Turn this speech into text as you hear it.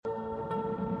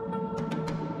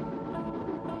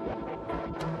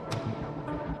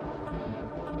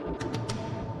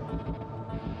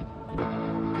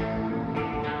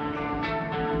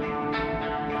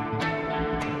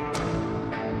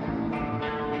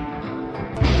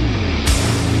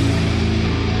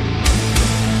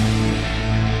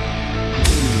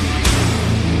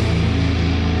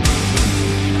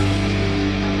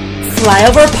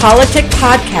Flyover Politic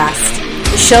Podcast,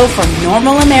 the show for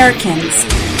normal Americans.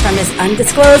 From his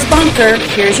undisclosed bunker,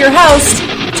 here's your host,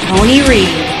 Tony Reed.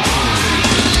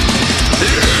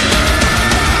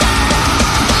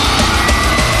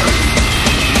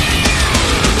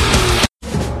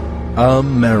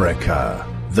 America,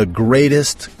 the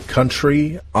greatest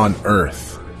country on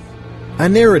earth. A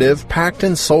narrative packed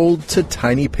and sold to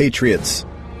tiny patriots,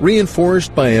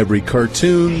 reinforced by every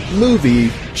cartoon, movie,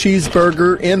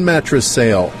 cheeseburger, and mattress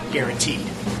sale. Guaranteed.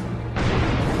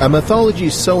 A mythology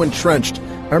so entrenched,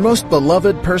 our most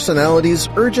beloved personalities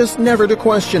urge us never to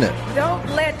question it. Don't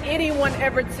let anyone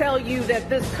ever tell you that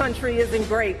this country isn't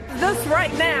great. This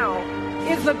right now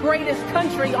is the greatest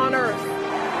country on earth.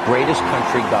 Greatest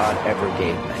country God ever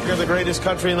gave me. You're the greatest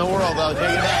country in the world, I'll tell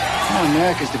you that. No,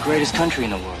 America's the greatest country in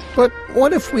the world. But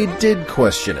what if we did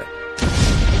question it?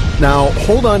 Now,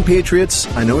 hold on, patriots.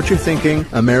 I know what you're thinking.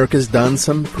 America's done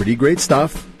some pretty great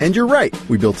stuff. And you're right.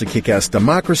 We built a kick-ass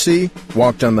democracy,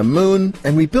 walked on the moon,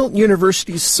 and we built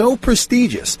universities so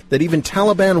prestigious that even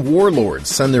Taliban warlords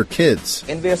send their kids.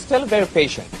 And they're still very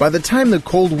patient. By the time the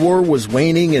Cold War was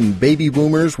waning and baby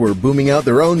boomers were booming out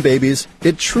their own babies,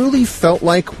 it truly felt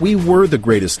like we were the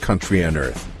greatest country on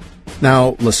earth.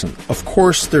 Now, listen, of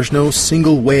course, there's no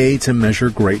single way to measure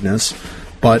greatness.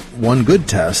 But one good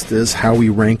test is how we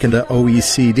rank into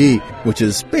OECD, which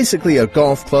is basically a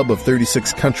golf club of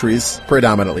 36 countries,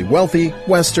 predominantly wealthy,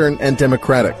 Western, and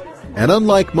democratic. And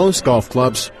unlike most golf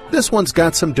clubs, this one's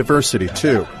got some diversity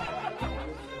too.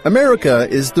 America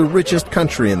is the richest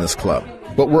country in this club,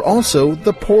 but we're also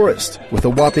the poorest, with a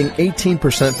whopping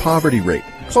 18% poverty rate,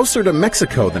 closer to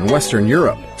Mexico than Western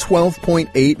Europe.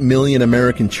 12.8 million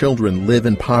American children live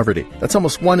in poverty. That's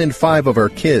almost 1 in 5 of our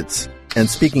kids. And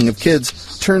speaking of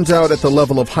kids, turns out at the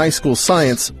level of high school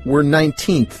science, we're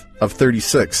 19th of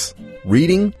 36.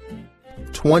 Reading,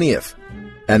 20th.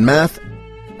 And math,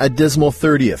 a dismal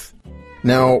 30th.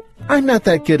 Now, I'm not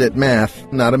that good at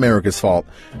math, not America's fault,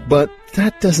 but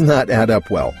that does not add up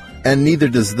well. And neither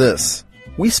does this.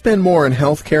 We spend more on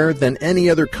healthcare than any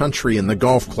other country in the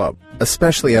golf club,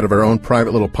 especially out of our own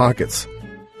private little pockets.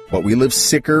 But we live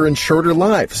sicker and shorter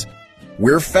lives.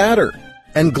 We're fatter.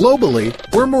 And globally,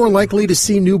 we're more likely to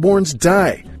see newborns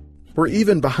die. We're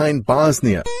even behind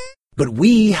Bosnia. But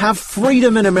we have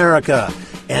freedom in America,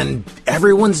 and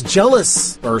everyone's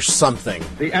jealous or something.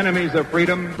 The enemies of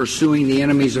freedom. Pursuing the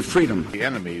enemies of freedom. The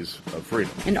enemies of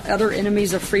freedom. And other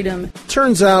enemies of freedom.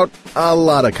 Turns out, a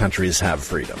lot of countries have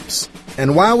freedoms.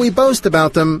 And while we boast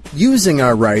about them, using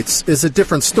our rights is a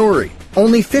different story.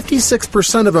 Only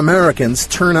 56% of Americans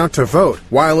turn out to vote,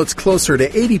 while it's closer to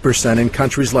 80% in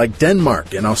countries like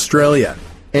Denmark and Australia.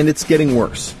 And it's getting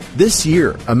worse. This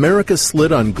year, America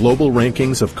slid on global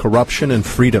rankings of corruption and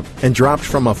freedom and dropped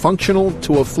from a functional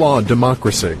to a flawed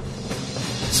democracy.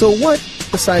 So what,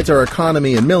 besides our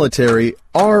economy and military,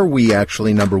 are we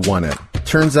actually number one in?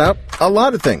 Turns out, a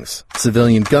lot of things.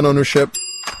 Civilian gun ownership,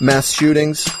 mass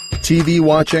shootings, TV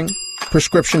watching,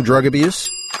 prescription drug abuse,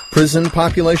 prison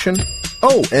population.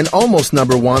 Oh, and almost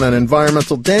number one on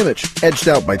environmental damage, edged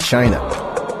out by China.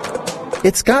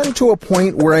 It's gotten to a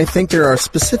point where I think there are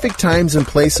specific times and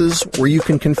places where you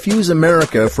can confuse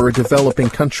America for a developing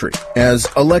country, as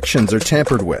elections are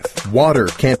tampered with, water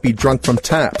can't be drunk from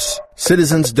taps,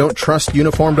 citizens don't trust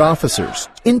uniformed officers,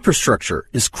 infrastructure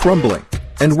is crumbling,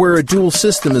 and where a dual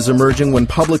system is emerging when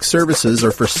public services are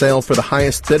for sale for the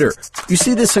highest bidder. You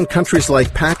see this in countries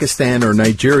like Pakistan or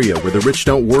Nigeria, where the rich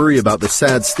don't worry about the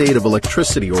sad state of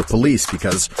electricity or police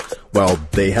because, well,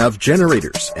 they have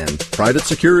generators and private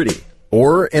security.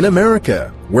 Or in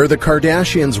America, where the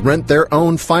Kardashians rent their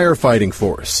own firefighting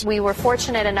force. We were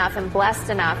fortunate enough and blessed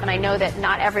enough, and I know that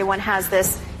not everyone has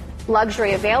this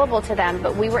luxury available to them,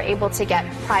 but we were able to get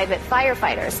private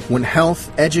firefighters. When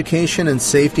health, education, and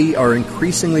safety are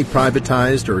increasingly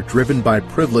privatized or driven by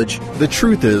privilege, the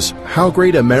truth is, how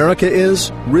great America is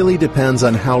really depends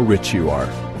on how rich you are.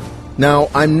 Now,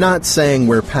 I'm not saying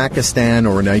we're Pakistan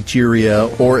or Nigeria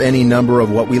or any number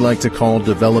of what we like to call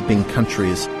developing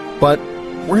countries, but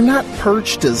we're not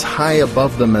perched as high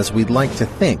above them as we'd like to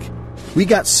think. We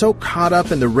got so caught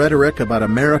up in the rhetoric about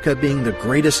America being the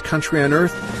greatest country on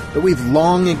earth that we've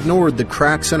long ignored the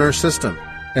cracks in our system.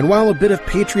 And while a bit of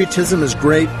patriotism is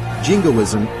great,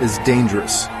 jingoism is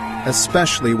dangerous,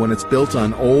 especially when it's built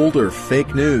on old or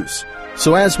fake news.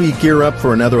 So as we gear up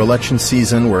for another election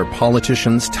season where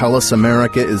politicians tell us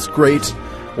America is great,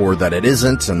 or that it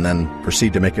isn't, and then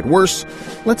proceed to make it worse,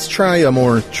 let's try a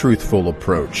more truthful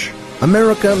approach.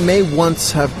 America may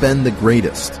once have been the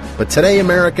greatest, but today,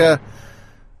 America,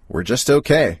 we're just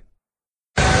okay.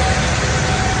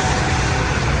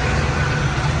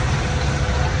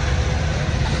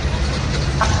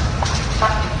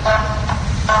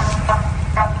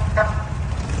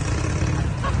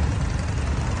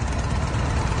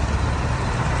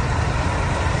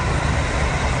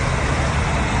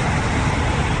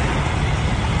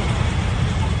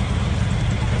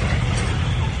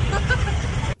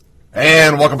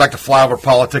 again. Welcome back to Flyover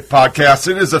Politic Podcast.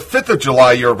 It is the 5th of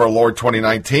July, year of our Lord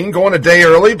 2019. Going a day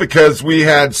early because we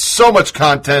had so much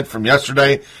content from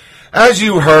yesterday. As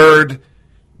you heard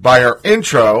by our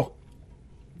intro,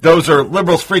 those are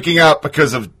liberals freaking out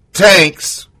because of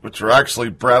tanks, which are actually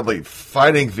Bradley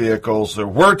fighting vehicles. There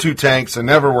were 2 tanks and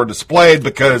never were displayed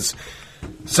because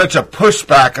such a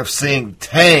pushback of seeing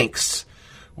tanks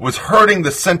was hurting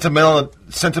the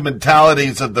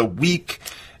sentimentalities of the weak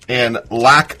and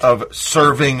lack of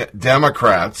serving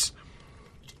Democrats.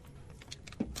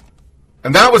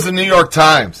 And that was the New York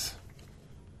Times.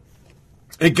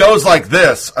 It goes like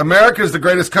this. America is the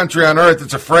greatest country on earth.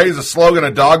 It's a phrase, a slogan,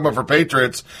 a dogma for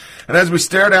patriots. And as we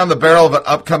stare down the barrel of an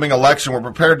upcoming election, we're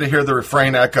prepared to hear the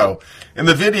refrain echo. In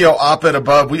the video op-ed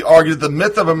above, we argue that the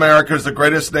myth of America as the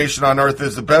greatest nation on earth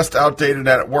is the best outdated and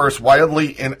at worst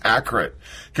wildly inaccurate.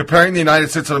 Comparing the United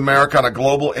States of America on a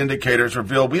global indicators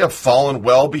reveal we have fallen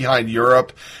well behind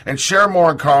Europe and share more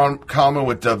in common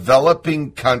with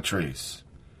developing countries.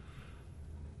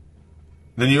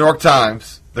 The New York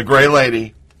Times, the gray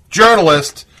lady,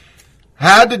 journalist,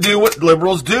 had to do what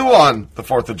liberals do on the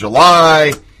 4th of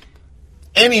July,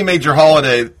 any major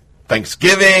holiday,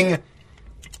 Thanksgiving.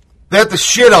 They have to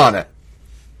shit on it.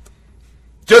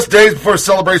 Just days before a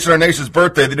celebration of our nation's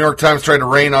birthday, the New York Times tried to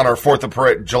rain on our 4th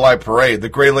of July parade. The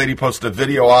Gray Lady posted a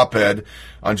video op-ed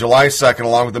on July 2nd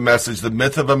along with the message, the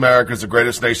myth of America is the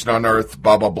greatest nation on earth,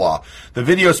 blah, blah, blah. The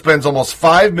video spends almost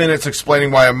 5 minutes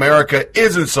explaining why America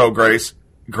isn't so great,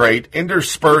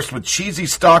 interspersed with cheesy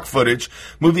stock footage,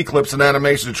 movie clips, and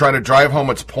animation to try to drive home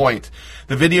its point.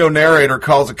 The video narrator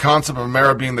calls the concept of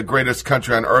America being the greatest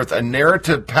country on earth a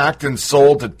narrative packed and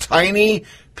sold to tiny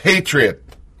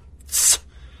patriots.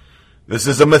 This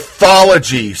is a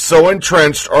mythology so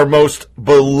entrenched our most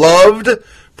beloved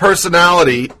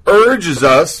personality urges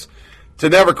us to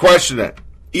never question it.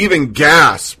 Even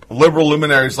gasp. Liberal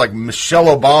luminaries like Michelle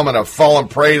Obama have fallen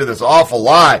prey to this awful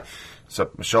lie.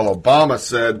 Except Michelle Obama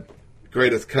said,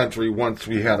 greatest country once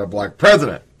we had a black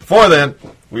president. Before then,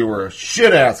 we were a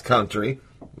shit-ass country.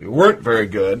 We weren't very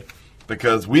good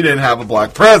because we didn't have a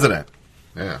black president.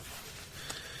 Yeah.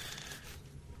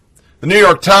 The New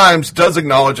York Times does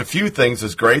acknowledge a few things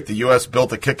as great. The U.S.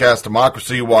 built a kick-ass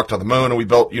democracy, walked on the moon, and we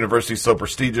built universities so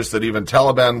prestigious that even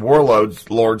Taliban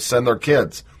warlords send their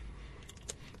kids.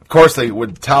 Of course, they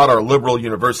would tout our liberal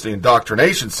university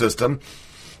indoctrination system,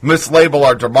 mislabel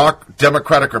our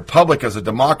democratic republic as a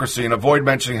democracy, and avoid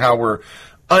mentioning how we're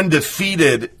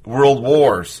undefeated world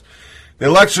wars. They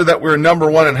lecture that we're number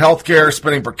 1 in healthcare,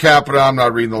 spending per capita. I'm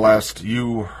not reading the last.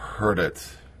 You heard it.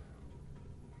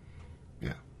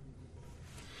 Yeah.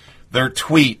 Their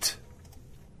tweet,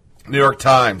 New York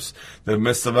Times, the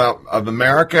myth of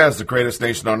America as the greatest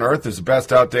nation on earth is the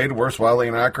best outdated, worst, wildly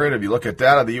inaccurate. If you look at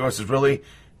data, the U.S. is really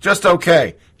just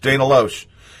okay. Dana Loesch.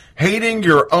 Hating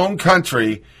your own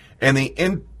country and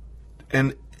the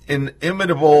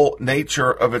inimitable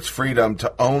nature of its freedom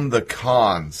to own the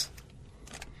cons.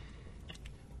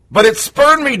 But it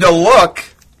spurred me to look,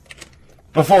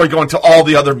 before we go into all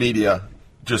the other media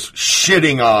just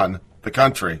shitting on the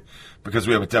country, because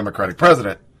we have a Democratic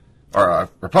president, or a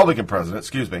Republican president,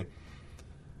 excuse me.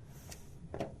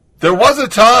 There was a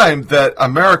time that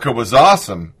America was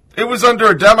awesome. It was under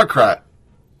a Democrat.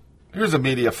 Here's a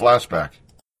media flashback.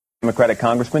 Democratic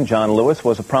Congressman John Lewis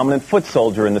was a prominent foot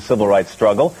soldier in the civil rights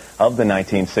struggle of the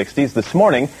 1960s. This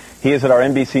morning, he is at our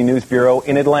NBC News Bureau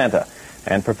in Atlanta.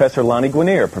 And Professor Lani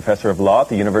Guinier, professor of law at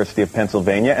the University of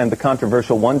Pennsylvania and the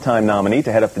controversial one-time nominee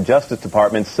to head up the Justice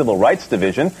Department's Civil Rights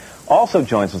Division, also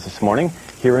joins us this morning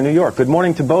here in New York. Good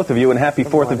morning to both of you and happy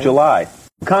 4th of July.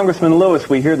 Congressman Lewis,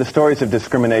 we hear the stories of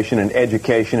discrimination in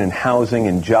education and housing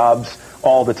and jobs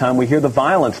all the time. We hear the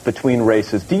violence between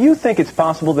races. Do you think it's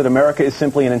possible that America is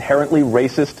simply an inherently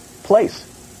racist place?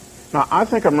 Now, I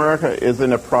think America is in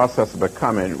the process of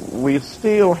becoming. We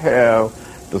still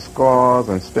have the scars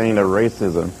and stain of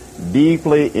racism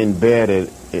deeply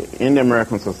embedded in the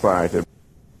American society.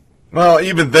 Well,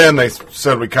 even then they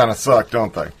said we kind of suck,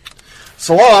 don't they?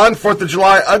 Salon, 4th of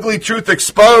July, ugly truth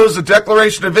exposed. The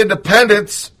Declaration of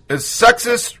Independence is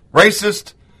sexist,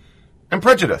 racist, and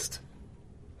prejudiced.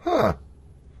 Huh.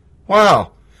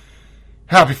 Wow.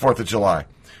 Happy 4th of July.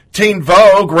 Teen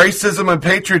Vogue, racism and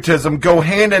patriotism go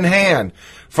hand in hand.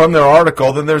 From their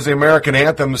article, then there's the American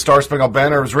Anthem, the Star Spangled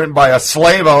Banner, was written by a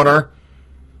slave owner,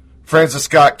 Francis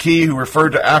Scott Key, who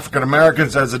referred to African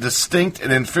Americans as a distinct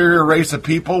and inferior race of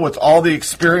people with all the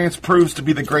experience proves to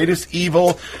be the greatest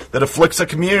evil that afflicts a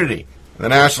community. The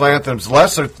national anthem's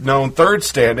lesser-known third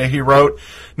stanza, he wrote,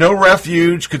 "No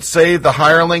refuge could save the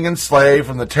hireling and slave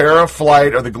from the terror of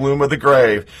flight or the gloom of the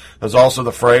grave." There's also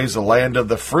the phrase, "the land of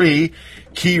the free."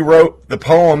 Key wrote the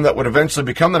poem that would eventually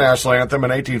become the national anthem in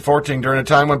 1814 during a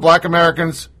time when black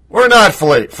Americans were not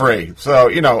free. So,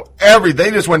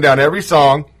 they just went down every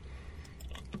song,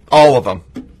 all of them.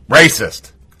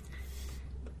 Racist.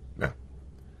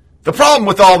 The problem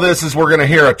with all this is we're going to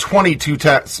hear a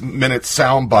 22-minute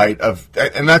soundbite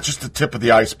and that's just the tip of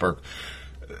the iceberg.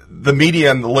 The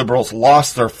media and the liberals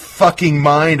lost their fucking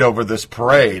mind over this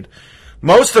parade.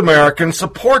 Most Americans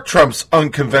support Trump's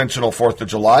unconventional 4th of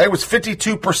July. It was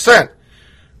 52%.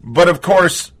 But, of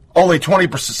course, only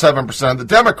 27% of the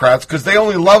Democrats, because they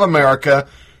only love America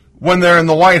when they're in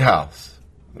the White House.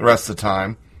 The rest of the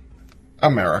time,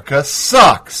 America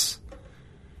sucks.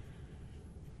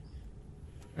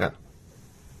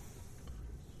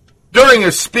 During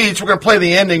his speech, we're going to play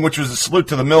the ending, which was a salute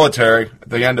to the military at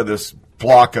the end of this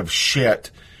block of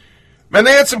shit. Man,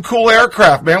 they had some cool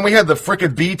aircraft, man. We had the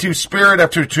frickin' B-2 Spirit,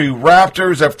 F-22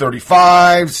 Raptors,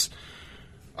 F-35s,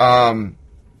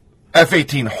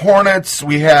 F-18 Hornets.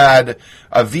 We had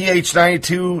a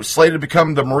VH-92 slated to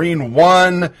become the Marine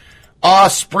One,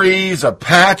 Ospreys,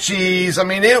 Apaches. I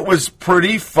mean, it was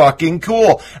pretty fucking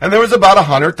cool. And there was about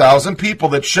 100,000 people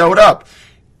that showed up.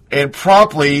 And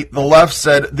promptly, the left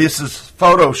said, this is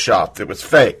photoshopped. It was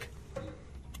fake.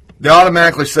 They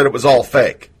automatically said it was all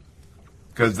fake.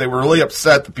 Because they were really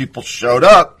upset that people showed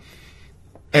up.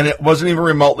 And it wasn't even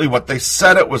remotely what they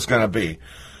said it was going to be.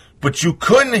 But you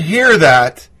couldn't hear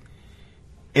that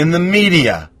in the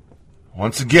media.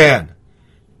 Once again,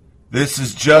 this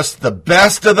is just the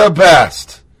best of the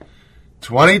best.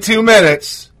 22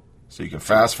 minutes, so you can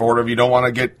fast forward if you don't want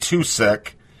to get too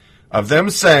sick, of them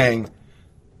saying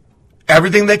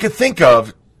everything they could think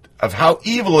of how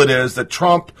evil it is that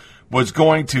Trump was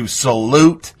going to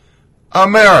salute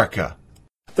America.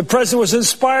 The president was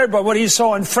inspired by what he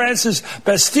saw on France's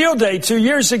Bastille Day 2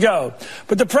 years ago.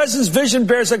 But the president's vision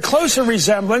bears a closer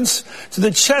resemblance to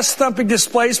the chest-thumping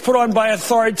displays put on by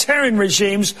authoritarian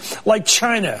regimes like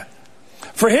China.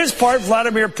 For his part,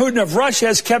 Vladimir Putin of Russia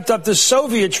has kept up the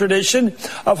Soviet tradition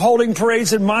of holding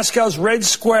parades in Moscow's Red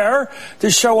Square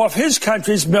to show off his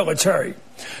country's military.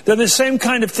 They're the same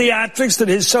kind of theatrics that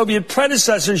his Soviet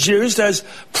predecessors used as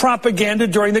propaganda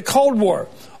during the Cold War,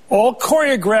 all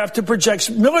choreographed to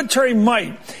project military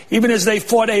might, even as they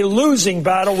fought a losing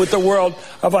battle with the world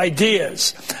of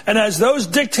ideas. And as those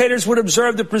dictators would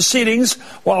observe the proceedings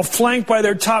while flanked by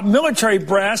their top military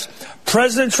brass,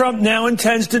 President Trump now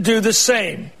intends to do the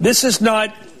same. This is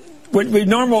not what we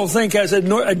normally think as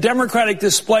a democratic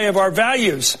display of our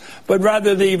values, but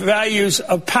rather the values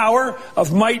of power,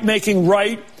 of might making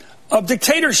right, of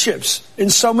dictatorships in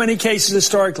so many cases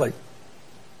historically.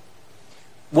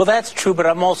 Well, that's true, but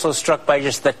I'm also struck by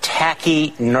just the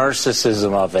tacky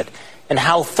narcissism of it and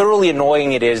how thoroughly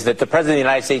annoying it is that the President of the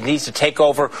United States needs to take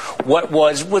over what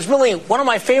was really one of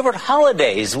my favorite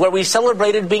holidays, where we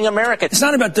celebrated being American. It's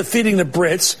not about defeating the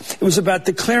Brits. It was about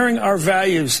declaring our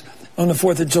values on the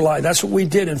 4th of July. That's what we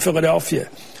did in Philadelphia.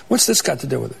 What's this got to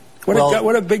do with it?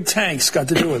 What have big tanks got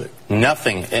to do with it?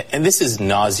 Nothing. And this is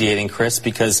nauseating, Chris,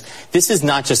 because this is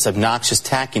not just obnoxious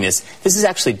tackiness. This is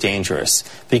actually dangerous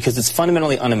because it's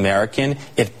fundamentally un-American.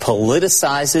 It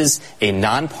politicizes a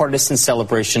nonpartisan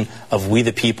celebration of we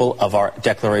the people, of our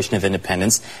Declaration of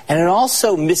Independence. And it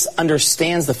also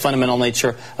misunderstands the fundamental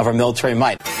nature of our military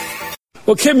might.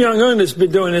 Well, Kim Jong-un has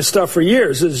been doing this stuff for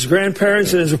years. His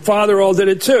grandparents and his father all did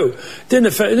it too.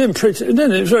 Didn't sort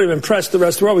of impress the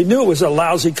rest of the world. We knew it was a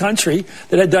lousy country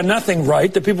that had done nothing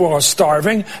right. The people were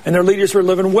starving and their leaders were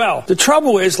living well. The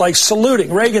trouble is, like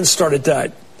saluting. Reagan started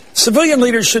that. Civilian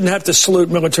leaders shouldn't have to salute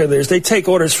military leaders. They take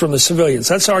orders from the civilians.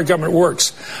 That's how our government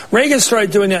works. Reagan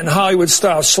started doing that in Hollywood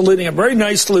style, saluting a very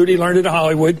nice salute. He learned it in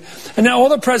Hollywood. And now all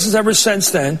the presidents ever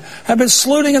since then have been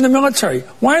saluting in the military.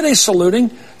 Why are they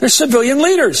saluting? They're civilian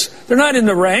leaders. They're not in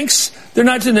the ranks. They're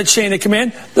not in the chain of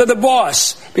command. They're the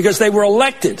boss because they were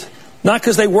elected, not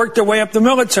because they worked their way up the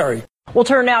military. We'll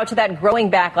turn now to that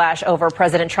growing backlash over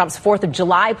President Trump's 4th of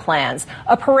July plans.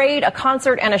 A parade, a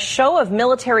concert, and a show of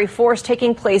military force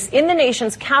taking place in the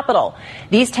nation's capital.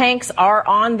 These tanks are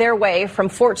on their way from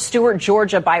Fort Stewart,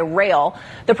 Georgia, by rail.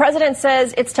 The president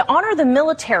says it's to honor the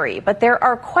military, but there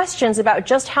are questions about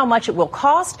just how much it will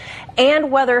cost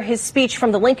and whether his speech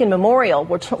from the Lincoln Memorial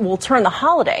will turn the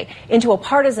holiday into a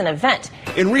partisan event.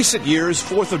 In recent years,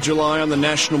 4th of July on the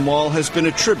National Mall has been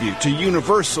a tribute to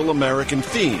universal American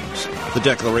themes. The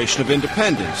Declaration of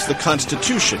Independence, the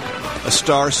Constitution, a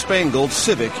star-spangled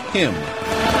civic hymn.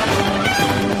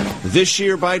 This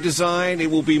year, by design,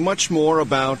 it will be much more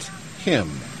about him.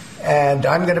 And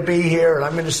I'm going to be here, and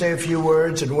I'm going to say a few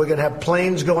words, and we're going to have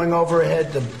planes going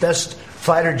overhead, the best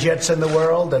fighter jets in the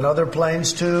world, and other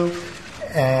planes, too.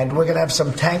 And we're going to have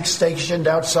some tanks stationed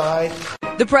outside.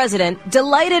 The president,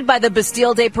 delighted by the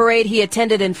Bastille Day parade he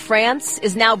attended in France,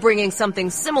 is now bringing something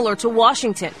similar to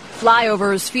Washington.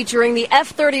 Flyovers featuring the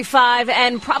F-35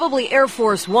 and probably Air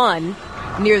Force One.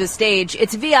 Near the stage,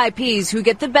 it's VIPs who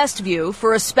get the best view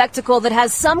for a spectacle that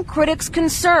has some critics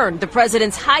concerned the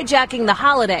president's hijacking the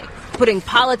holiday, putting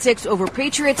politics over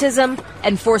patriotism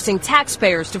and forcing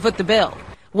taxpayers to foot the bill.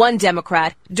 One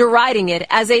Democrat deriding it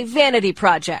as a vanity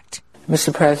project.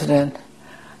 Mr. President,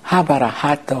 how about a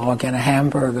hot dog and a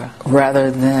hamburger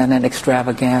rather than an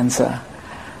extravaganza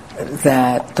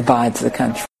that divides the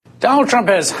country? Donald Trump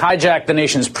has hijacked the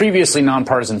nation's previously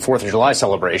nonpartisan 4th of July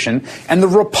celebration, and the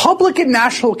Republican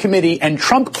National Committee and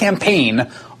Trump campaign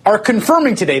are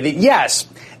confirming today that, yes,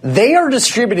 they are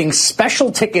distributing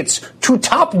special tickets to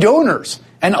top donors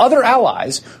and other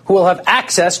allies who will have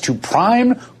access to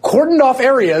prime, cordoned-off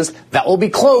areas that will be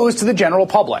closed to the general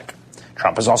public.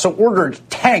 Trump has also ordered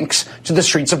tanks to the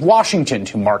streets of Washington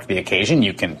to mark the occasion.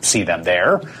 You can see them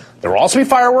there. There will also be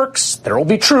fireworks, there will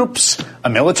be troops, a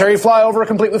military flyover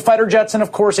complete with fighter jets, and,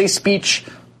 of course, a speech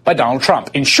by Donald Trump.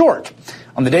 In short,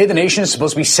 on the day the nation is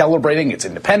supposed to be celebrating its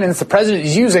independence, the president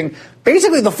is using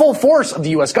basically the full force of the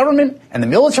U.S. government and the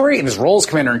military in his role as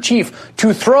commander-in-chief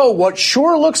to throw what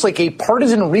sure looks like a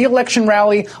partisan re-election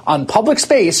rally on public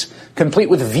space, complete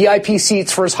with VIP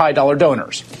seats for his high-dollar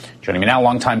donors. Joining me now,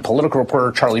 longtime political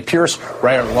reporter Charlie Pierce,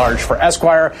 writer-at-large for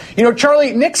Esquire. You know,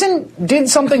 Charlie, Nixon did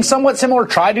something somewhat similar,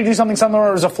 tried to do something similar,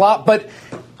 it was a flop, but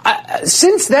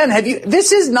since then,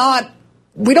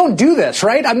 we don't do this,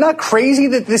 right? I'm not crazy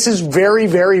that this is very,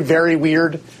 very, very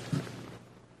weird.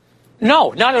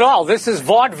 No, not at all. This is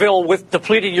vaudeville with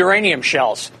depleted uranium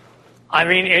shells. I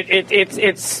mean,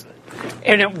 the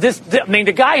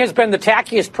guy has been the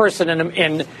tackiest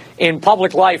person in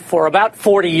public life for about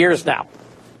 40 years now.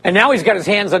 And now he's got his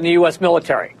hands on the U.S.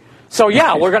 military. So,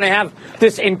 yeah, we're going to have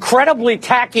this incredibly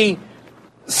tacky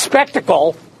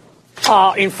spectacle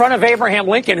in front of Abraham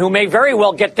Lincoln, who may very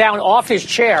well get down off his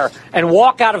chair and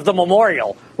walk out of the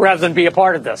memorial rather than be a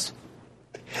part of this.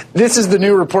 This is the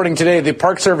new reporting today. The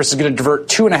Park Service is going to divert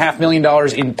 $2.5 million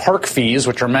in park fees,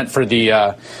 which are meant for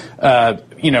the,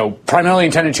 primarily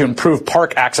intended to improve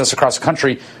park access across the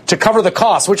country, to cover the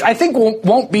cost, which I think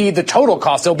won't be the total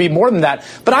cost. It'll be more than that.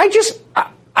 But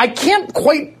I can't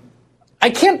quite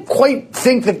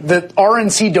think that the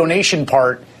RNC donation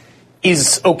part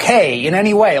is okay in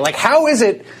any way. Like, how is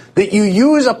it that you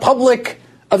use a public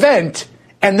event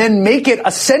and then make it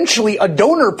essentially a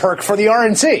donor perk for the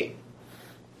RNC?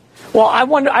 Well, I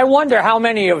wonder how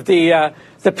many of the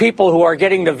people who are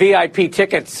getting the VIP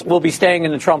tickets will be staying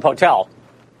in the Trump Hotel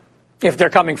if they're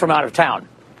coming from out of town.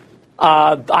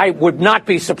 I would not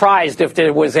be surprised if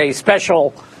there was a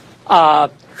special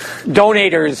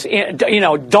donors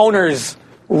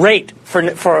rate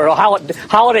for a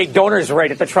holiday donors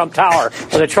rate at the Trump Tower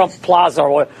or the Trump Plaza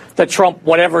or the Trump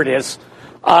whatever it is,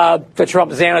 the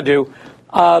Trump Xanadu.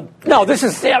 No, this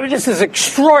is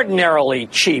extraordinarily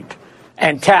cheap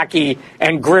and tacky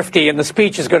and grifty, and the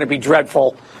speech is going to be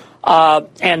dreadful.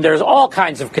 And there's all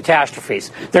kinds of catastrophes.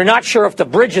 They're not sure if the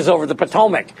bridges over the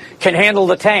Potomac can handle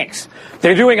the tanks.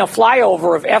 They're doing a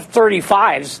flyover of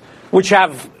F-35s, which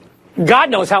have God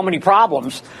knows how many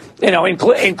problems,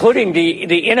 including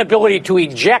the inability to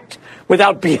eject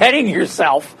without beheading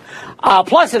yourself.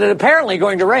 Plus, it is apparently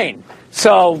going to rain.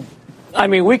 So, I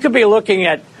mean, we could be looking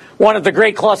at one of the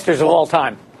great clusters of all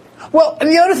time. Well, and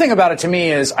the other thing about it to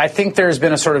me is I think there's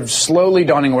been a sort of slowly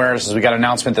dawning awareness as we got an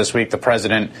announcement this week. The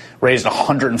president raised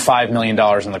 $105 million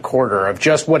in the quarter of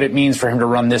just what it means for him to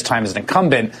run this time as an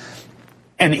incumbent.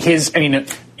 And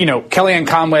Kellyanne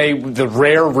Conway, the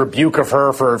rare rebuke of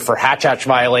her for Hatch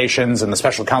violations and the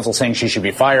special counsel saying she should be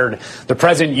fired. The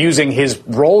president using his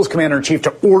role as commander-in-chief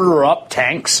to order up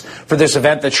tanks for this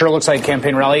event that sure looks like a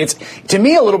campaign rally. It's, to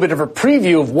me, a little bit of a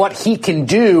preview of what he can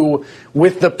do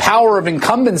with the power of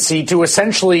incumbency to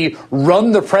essentially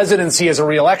run the presidency as a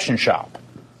re-election shop.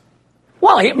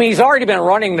 Well, he's already been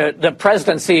running the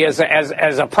presidency as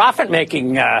a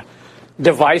profit-making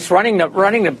device, running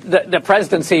the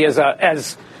presidency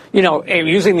as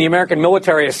using the American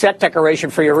military as set decoration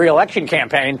for your re-election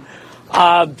campaign.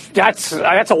 That's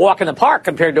a walk in the park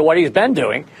compared to what he's been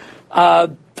doing.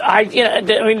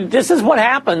 This is what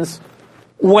happens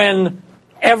when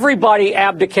everybody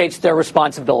abdicates their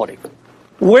responsibility.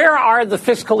 Where are the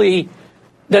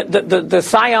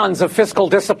scions of fiscal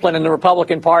discipline in the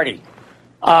Republican Party?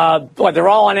 They're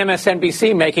all on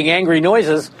MSNBC making angry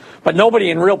noises, but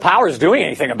nobody in real power is doing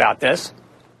anything about this.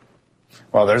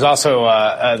 Well, there's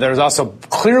also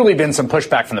clearly been some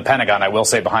pushback from the Pentagon, I will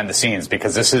say, behind the scenes,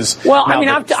 because this is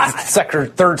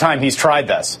the third time he's tried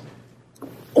this.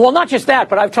 Well, not just that,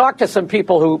 but I've talked to some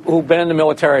people who've been in the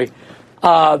military,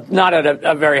 not at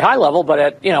a very high level, but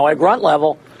at a grunt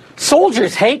level.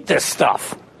 Soldiers hate this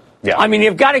stuff. Yeah. I mean,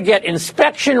 you've got to get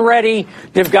inspection ready.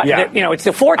 They've got, it's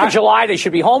the 4th of July. They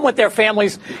should be home with their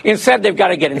families. Instead, they've got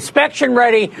to get inspection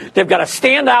ready. They've got to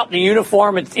stand out in the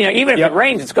uniform. It's, even if it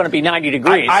rains, it's going to be 90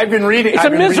 degrees. I've been reading. It's a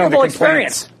miserable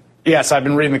experience. Yes, I've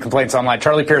been reading the complaints online.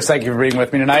 Charlie Pierce, thank you for being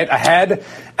with me tonight. Ahead,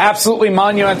 absolutely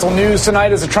monumental news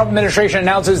tonight as the Trump administration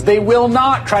announces they will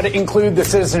not try to include the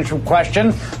citizenship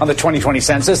question on the 2020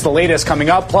 census. The latest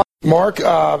coming up. Mark,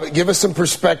 give us some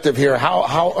perspective here.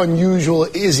 How unusual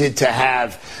is it to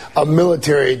have a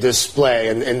military display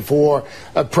and for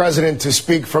a president to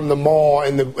speak from the mall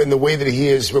in the way that he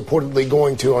is reportedly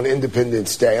going to on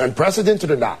Independence Day?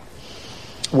 Unprecedented or not?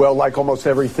 Well, like almost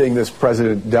everything this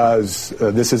president does,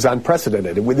 this is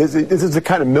unprecedented. This is the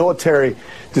kind of military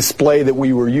display that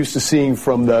we were used to seeing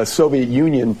from the Soviet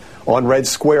Union on Red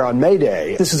Square on May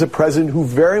Day. This is a president who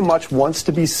very much wants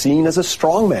to be seen as a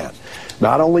strongman,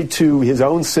 not only to his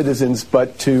own citizens,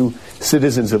 but to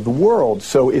citizens of the world.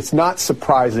 So it's not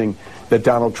surprising that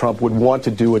Donald Trump would want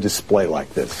to do a display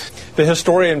like this. The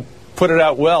historian put it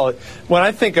out well. When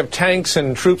I think of tanks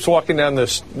and troops walking down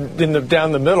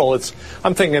the middle,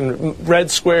 I'm thinking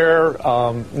Red Square,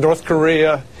 North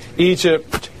Korea,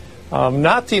 Egypt,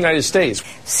 not the United States.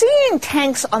 Seeing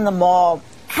tanks on the mall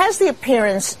has the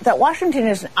appearance that Washington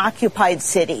is an occupied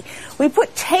city. We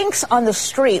put tanks on the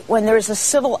street when there is a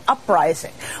civil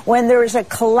uprising, when there is a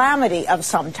calamity of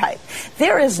some type.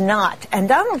 There is not. And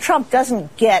Donald Trump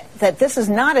doesn't get that this is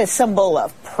not a symbol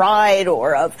of pride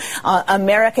or of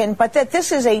American, but that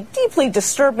this is a deeply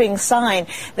disturbing sign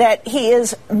that he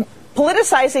is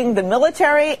politicizing the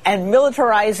military and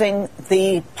militarizing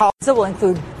the politics. It will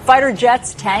include fighter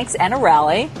jets, tanks, and a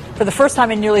rally. For the first time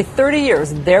in nearly 30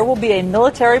 years, there will be a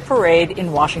military parade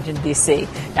in Washington, D.C.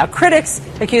 Now, critics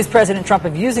accuse President Trump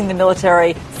of using the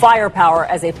military firepower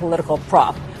as a political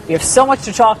prop. We have so much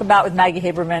to talk about with Maggie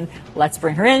Haberman. Let's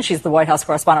bring her in. She's the White House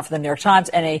correspondent for the New York Times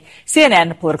and a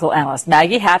CNN political analyst.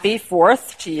 Maggie, happy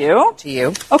 4th to you. To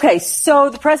you. Okay, so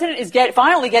the president is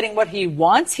finally getting what he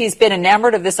wants. He's been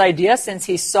enamored of this idea since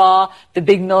he saw the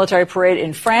big military parade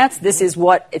in France. This is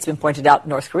what, it's been pointed out,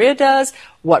 North Korea does,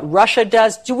 what Russia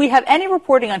does. Do we have any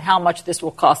reporting on how much this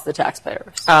will cost the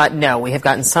taxpayers? No, we have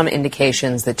gotten some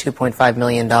indications that $2.5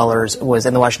 million was,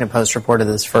 and the Washington Post reported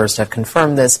this first, have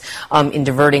confirmed this, in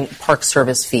diverting Park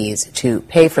Service fees to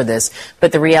pay for this.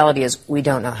 But the reality is we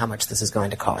don't know how much this is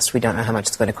going to cost. We don't know how much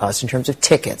it's going to cost in terms of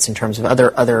tickets, in terms of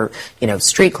other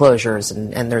street closures,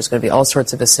 and there's going to be all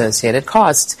sorts of associated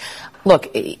costs.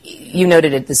 Look, you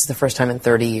noted it, this is the first time in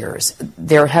 30 years.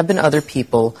 There have been other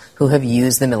people who have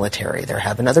used the military. There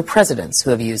have been other presidents who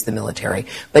have used the military,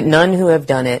 but none who have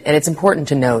done it. And it's important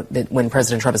to note that when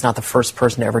President Trump is not the first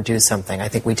person to ever do something, I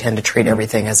think we tend to treat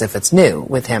everything as if it's new.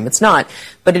 With him, it's not.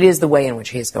 But it is the way in which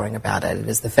he is going about it. It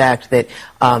is the fact that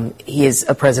he is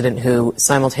a president who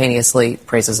simultaneously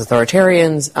praises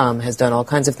authoritarians, has done all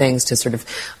kinds of things to sort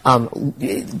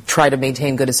of try to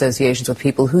maintain good associations with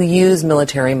people who use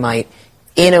military might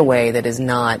in a way that is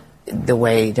not the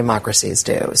way democracies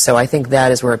do. So I think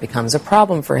that is where it becomes a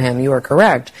problem for him. You are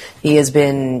correct. He has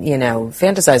been,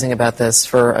 fantasizing about this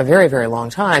for a very, very long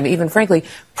time. Even, frankly,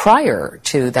 prior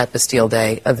to that Bastille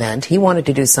Day event, he wanted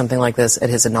to do something like this at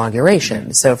his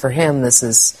inauguration. So for him, this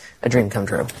is a dream come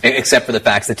true. Except for the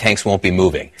fact that tanks won't be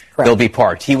moving. Correct. They'll be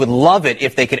parked. He would love it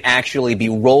if they could actually be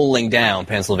rolling down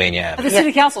Pennsylvania Avenue. The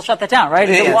city council shut that down, right?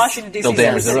 Yes. The Washington,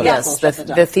 D.C. City Yes, the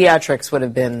theatrics would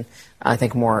have been, I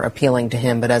think, more appealing to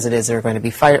him. But as it is, there are going to be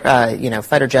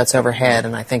fighter jets overhead,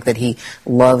 and I think that he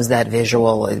loves that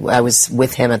visual. I was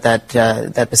with him at that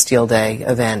Bastille Day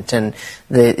event, and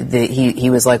he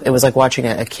was like, it was like watching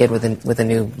a kid with a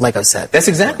new Lego set. That's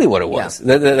exactly what it was.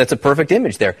 Yeah. That's a perfect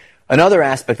image there. Another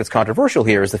aspect that's controversial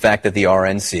here is the fact that the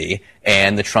RNC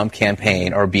and the Trump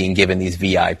campaign are being given these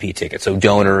VIP tickets. So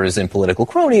donors and political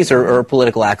cronies or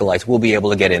political acolytes will be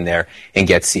able to get in there and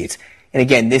get seats. And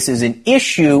again, this is an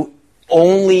issue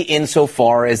only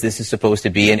insofar as this is supposed to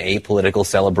be an apolitical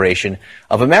celebration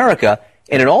of America.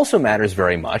 And it also matters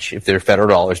very much, if there are federal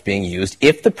dollars being used,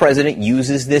 if the president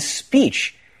uses this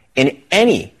speech in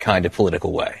any kind of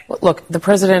political way. Look, the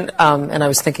president, and I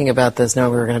was thinking about this,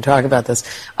 knowing we were going to talk about this,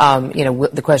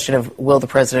 the question of will the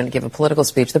president give a political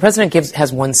speech? The president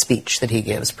has one speech that he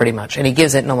gives, pretty much, and he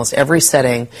gives it in almost every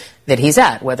setting that he's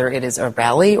at, whether it is a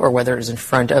rally or whether it is in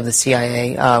front of the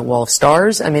CIA Wall of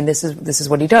Stars. I mean, this is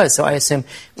what he does. So I assume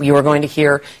you are going to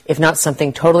hear, if not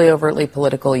something totally overtly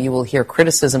political, you will hear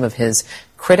criticism of his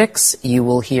critics. You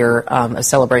will hear a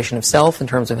celebration of self in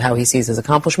terms of how he sees his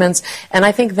accomplishments. And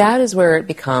I think that is where it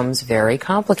becomes very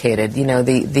complicated. You know,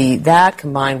 that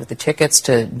combined with the tickets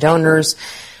to donors,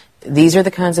 these are the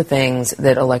kinds of things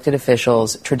that elected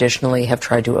officials traditionally have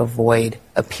tried to avoid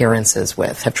appearances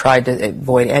with, have tried to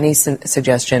avoid any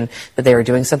suggestion that they are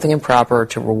doing something improper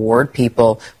to reward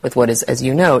people with what is, as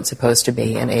you note, supposed to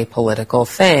be an apolitical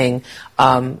thing.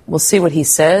 We'll see what he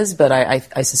says, but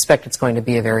I suspect it's going to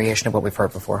be a variation of what we've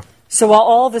heard before. So while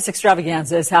all this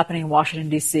extravaganza is happening in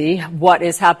Washington, D.C., what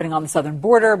is happening on the southern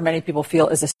border, many people feel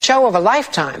is a show of a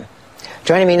lifetime.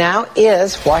 Joining me now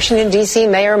is Washington, D.C.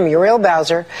 Mayor Muriel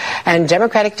Bowser and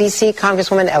Democratic D.C.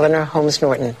 Congresswoman Eleanor Holmes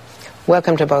Norton.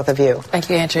 Welcome to both of you. Thank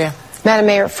you, Andrea. Madam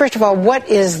Mayor, first of all, what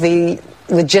is the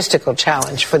logistical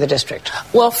challenge for the district?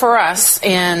 Well, for us,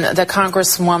 and the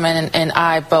Congresswoman and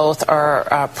I both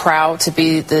are proud to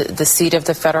be the seat of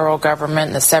the federal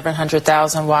government. The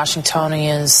 700,000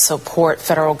 Washingtonians support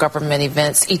federal government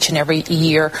events each and every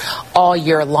year, all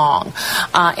year long.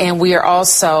 And we are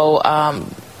also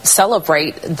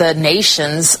celebrate the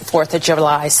nation's 4th of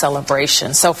July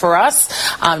celebration. So for us,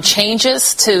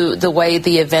 changes to the way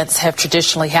the events have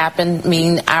traditionally happened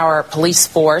mean our police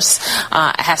force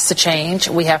has to change.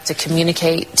 We have to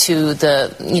communicate to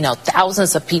the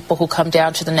thousands of people who come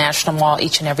down to the National Mall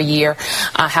each and every year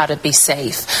how to be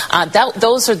safe.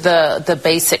 Those are the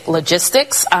basic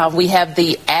logistics. We have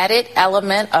the added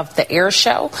element of the air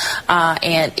show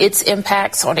and its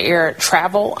impacts on air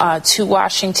travel to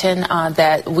Washington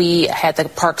that we had the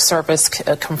Park Service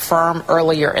confirm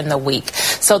earlier in the week.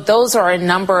 So those are a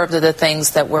number of the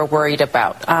things that we're worried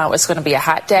about. It's going to be a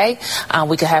hot day.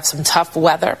 We could have some tough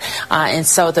weather. And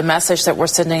so the message that we're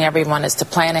sending everyone is to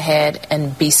plan ahead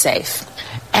and be safe.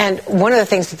 And one of the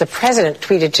things that the president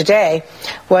tweeted today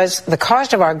was the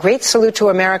cost of our great salute to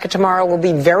America tomorrow will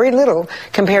be very little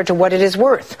compared to what it is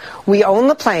worth. We own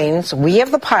the planes. We have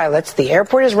the pilots. The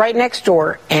airport is right next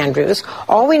door, Andrews.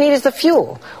 All we need is the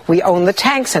fuel. We own the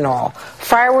tanks and all.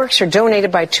 Fireworks are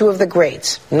donated by two of the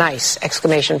greats. Nice!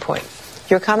 Exclamation point.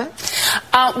 Your comment?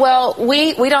 Well,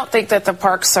 we don't think that the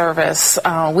Park Service,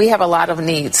 we have a lot of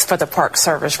needs for the Park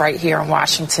Service right here in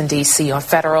Washington, D.C. on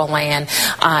federal land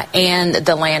and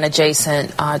the land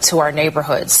adjacent to our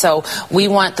neighborhoods. So we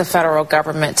want the federal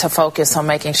government to focus on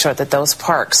making sure that those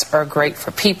parks are great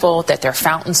for people, that their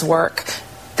fountains work.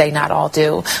 They not all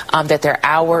do, that their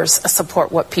hours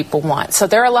support what people want. So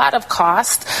there are a lot of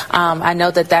costs. I know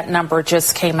that number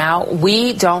just came out.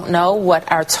 We don't know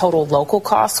what our total local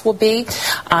costs will be.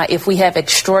 If we have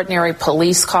extraordinary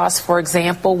police costs, for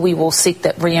example, we will seek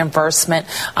that reimbursement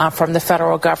from the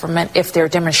federal government. If there are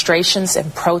demonstrations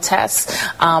and protests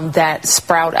that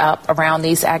sprout up around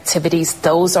these activities,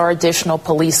 those are additional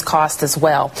police costs as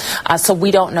well. So we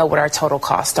don't know what our total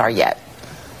costs are yet.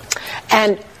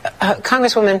 And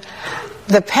Congresswoman,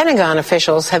 the Pentagon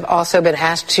officials have also been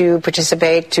asked to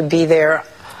participate, to be there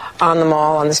on the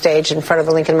mall, on the stage in front of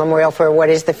the Lincoln Memorial for what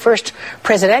is the first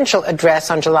presidential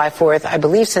address on July 4th, I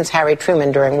believe since Harry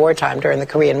Truman during wartime, during the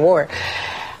Korean War.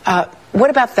 What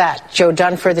about that? Joe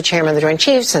Dunford, the chairman of the Joint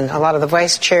Chiefs, and a lot of the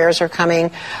vice chairs are coming,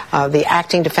 the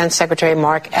acting defense secretary,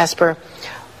 Mark Esper.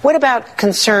 What about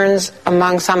concerns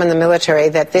among some in the military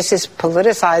that this is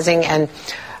politicizing and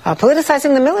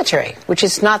politicizing the military, which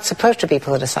is not supposed to be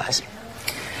politicized?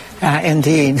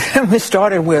 Indeed. We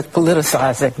started with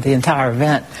politicizing the entire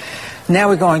event. Now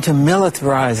we're going to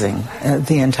militarizing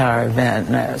the entire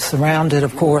event, surrounded,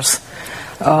 of course,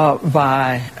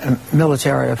 by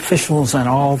military officials and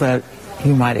all that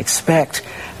you might expect.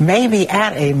 Maybe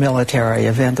at a military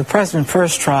event. The president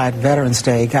first tried Veterans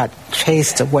Day, got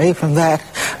chased away from that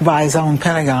by his own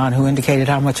Pentagon, who indicated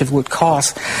how much it would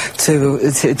cost to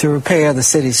repair the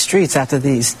city's streets after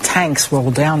these tanks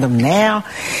rolled down them. Now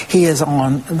he is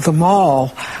on the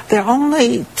mall. There are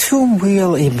only two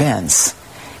real events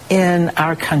in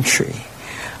our country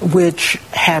which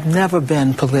have never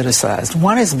been politicized.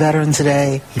 One is Veterans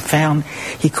Day. He found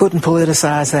he couldn't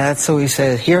politicize that, so he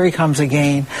said, here he comes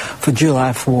again for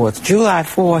July 4th. July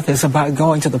 4th is about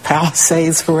going to the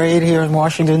Palisades Parade here in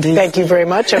Washington, D.C. Thank you very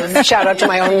much. A shout out to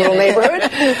my own little neighborhood.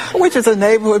 Which is a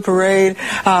neighborhood parade.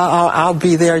 I'll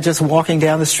be there just walking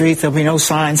down the street. There'll be no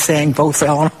sign saying both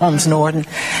Eleanor Holmes Norton.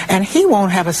 And he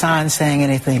won't have a sign saying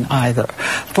anything either.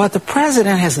 But the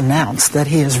president has announced that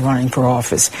he is running for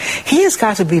office. He has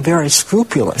got to be very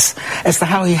scrupulous as to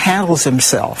how he handles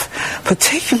himself,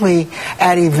 particularly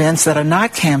at events that are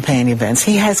not campaign events.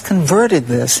 He has converted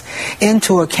this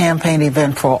into a campaign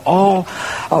event for all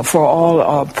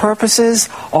purposes.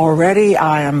 Already,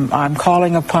 I'm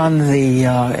calling upon the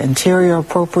Interior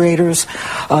appropriators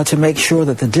to make sure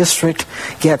that the district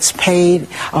gets paid.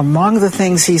 Among the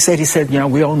things he said,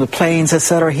 we own the planes,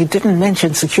 etc. He didn't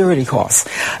mention security costs.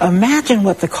 Imagine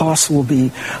what the cost will be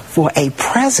for a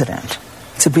president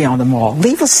to be on the mall.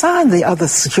 Leave aside the other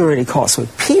security costs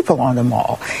with people on the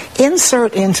mall.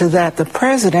 Insert into that the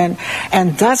president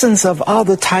and dozens of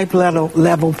other type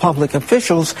level public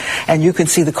officials, and you can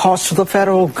see the cost to the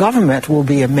federal government will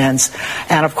be immense.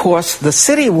 And of course, the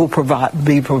city will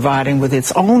be providing with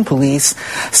its own police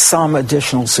some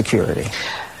additional security.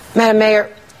 Madam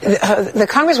Mayor, the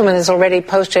Congresswoman has already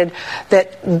posted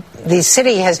that the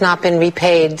city has not been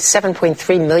repaid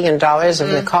 $7.3 million of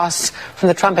the costs from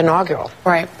the Trump inaugural.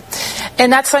 Right.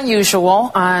 And that's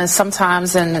unusual.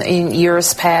 Sometimes in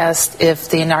years past, if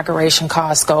the inauguration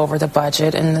costs go over the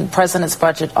budget, and the president's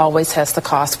budget always has the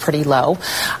cost pretty low,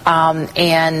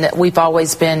 and we've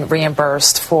always been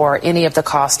reimbursed for any of the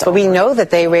costs. But we know that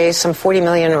they raised some $40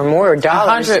 million or more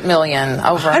dollars. $100 million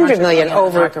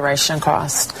over inauguration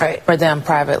cost for them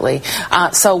privately.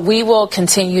 So we will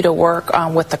continue to work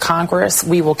with the Congress.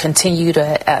 We will continue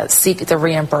to seek the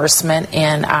reimbursement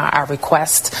in our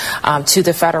request to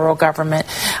the federal government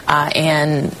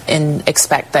and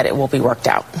expect that it will be worked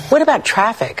out. What about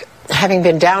traffic? Having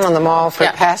been down on the mall for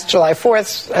past July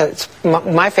 4th, it's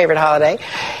my favorite holiday,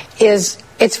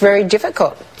 it's very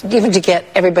difficult even to get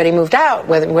everybody moved out,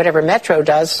 whatever Metro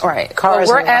does. Right. Cars.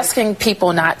 Well, we're asking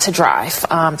people not to drive,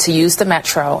 to use the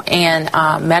Metro. And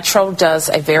Metro does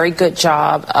a very good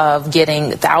job of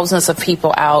getting thousands of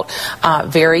people out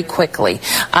very quickly.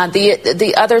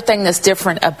 The other thing that's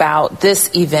different about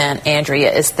this event,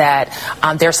 Andrea, is that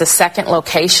there's a second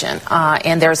location,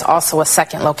 and there's also a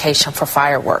second location for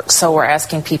fireworks. So we're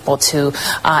asking people to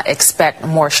expect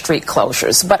more street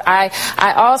closures. But I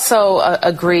also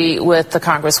agree with the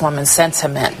Congresswoman's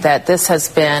sentiment that this has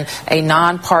been a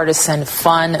nonpartisan,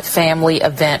 fun family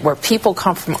event where people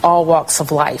come from all walks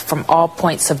of life, from all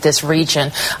points of this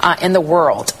region in the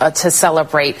world to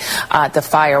celebrate the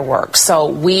fireworks. So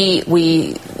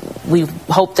we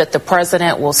hope that the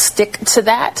president will stick to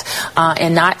that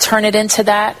and not turn it into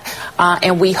that.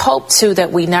 And we hope, too,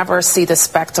 that we never see the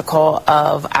spectacle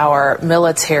of our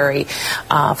military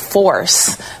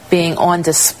force being on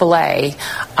display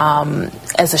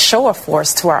as a show of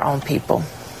force to our own people.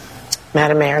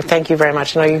 Madam Mayor, thank you very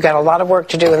much. I know you've got a lot of work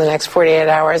to do in the next 48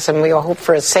 hours, and we all hope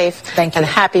for a safe and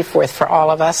happy 4th for all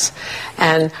of us.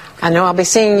 And I know I'll be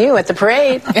seeing you at the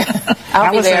parade.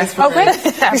 I'll be there. Oh, great.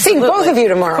 We're seeing both of you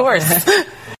tomorrow. Of course.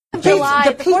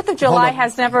 The 4th of July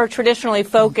has never traditionally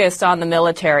focused on the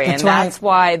military, and that's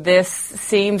why this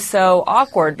seems so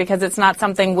awkward, because it's not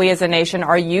something we as a nation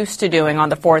are used to doing on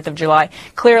the 4th of July.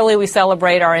 Clearly, we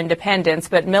celebrate our independence,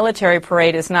 but military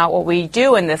parade is not what we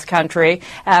do in this country.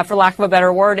 For lack of a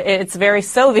better word, it's very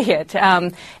Soviet.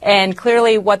 And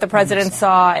clearly what the president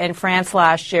saw in France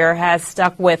last year has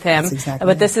stuck with him.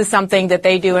 But this is something that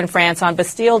they do in France on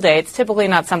Bastille Day. It's typically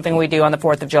not something we do on the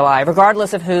 4th of July,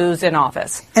 regardless of who's in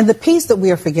office. And the piece that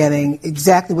we are forgetting,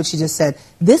 exactly what she just said,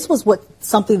 this was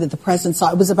something that the president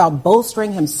saw. It was about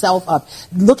bolstering himself up,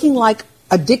 looking like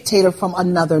a dictator from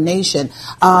another nation,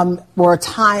 or a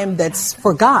time that's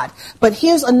forgot. But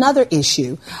here's another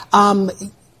issue. On the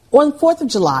 4th of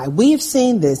July, we have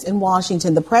seen this in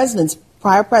Washington.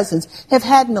 Prior presidents have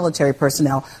had military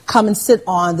personnel come and sit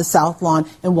on the South Lawn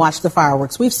and watch the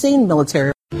fireworks. We've seen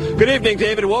military. Good evening,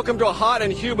 David. Welcome to a hot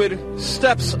and humid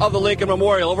steps of the Lincoln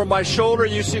Memorial. Over my shoulder,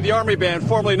 you see the Army Band,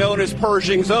 formerly known as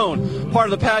Pershing Zone,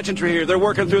 part of the pageantry here. They're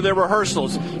working through their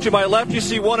rehearsals. To my left, you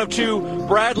see one of 2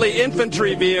 Bradley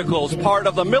infantry vehicles, part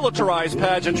of the militarized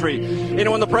pageantry. You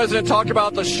know, when the president talked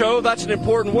about the show, that's an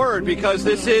important word, because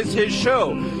this is his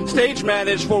show, stage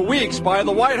managed for weeks by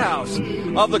the White House.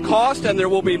 Of the cost, and there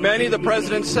will be many, the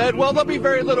president said, well, there'll be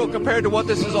very little compared to what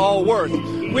this is all worth.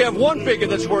 We have one figure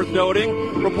that's worth noting.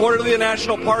 Reportedly, the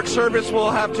National Park Service will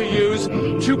have to use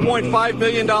 $2.5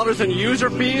 million in user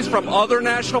fees from other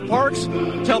national parks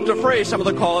to help defray some of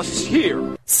the costs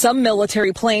here. Some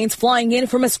military planes flying in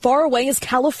from as far away as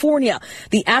California,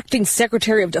 the acting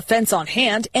Secretary of Defense on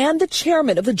hand, and the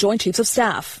chairman of the Joint Chiefs of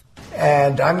Staff.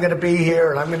 And I'm going to be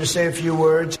here, and I'm going to say a few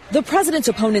words. The president's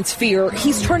opponents fear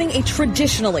he's turning a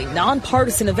traditionally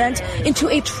nonpartisan event into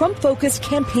a Trump-focused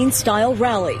campaign-style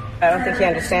rally. I don't think he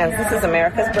understands this is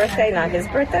America's birthday, not his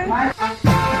birthday.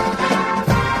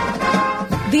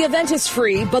 The event is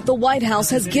free, but the White House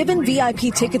has given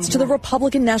VIP tickets to the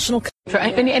Republican National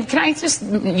Committee. And can I just,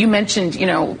 you mentioned,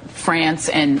 France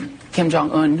and Kim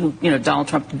Jong-un, who, Donald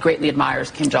Trump greatly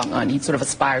admires Kim Jong-un. He sort of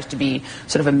aspires to be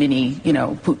sort of a mini,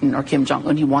 Putin or Kim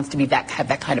Jong-un. He wants to be have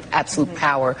that kind of absolute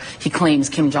power. He claims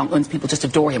Kim Jong-un's people just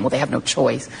adore him. Well, they have no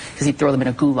choice because he'd throw them in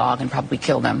a gulag and probably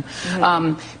kill them.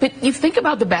 But you think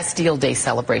about the Bastille Day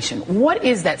celebration. What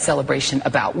is that celebration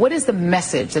about? What is the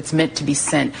message that's meant to be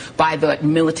sent by the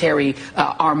military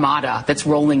armada that's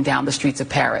rolling down the streets of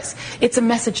Paris? It's a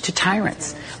message to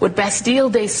tyrants. What Bastille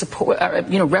Day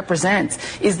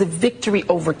represents is the victory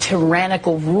over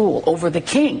tyrannical rule, over the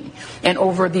king, and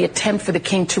over the attempt for the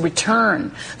king to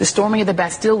return. The storming of the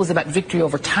Bastille was about victory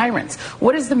over tyrants.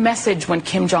 What is the message when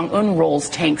Kim Jong-un rolls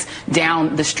tanks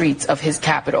down the streets of his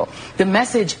capital? The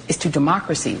message is to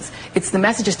democracies. It's the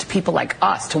messages to people like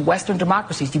us, to Western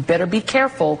democracies. You better be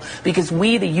careful because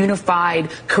we, the unified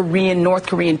North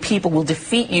Korean people, will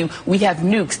defeat you. We have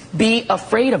nukes. Be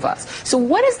afraid of us. So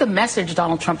what is the message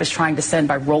Donald Trump is trying to send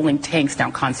by rolling tanks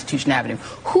down Constitution Avenue?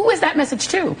 Who is that message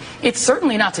to? It's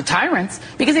certainly not to tyrants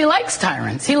because he likes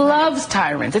tyrants. He loves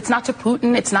tyrants. It's not to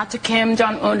Putin. It's not to Kim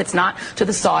Jong-un. It's not to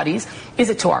the Saudis. Is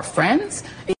it to our friends?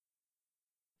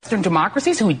 Western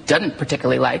democracies who he doesn't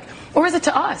particularly like? Or is it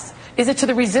to us? Is it to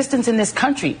the resistance in this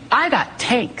country? I got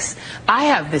tanks. I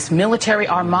have this military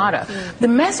armada. The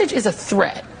message is a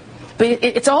threat. But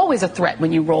it's always a threat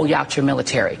when you roll out your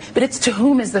military. But it's to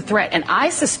whom is the threat? And I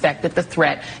suspect that the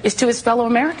threat is to his fellow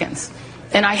Americans.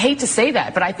 And I hate to say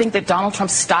that, but I think that Donald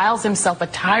Trump styles himself a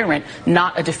tyrant,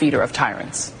 not a defeater of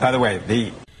tyrants. By the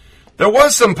way, there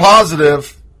was some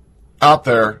positive out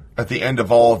there at the end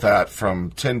of all of that,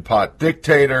 from tin pot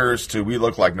dictators to we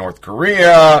look like North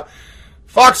Korea.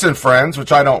 Fox and Friends,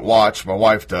 which I don't watch, my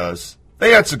wife does,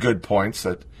 they had some good points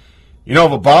that, if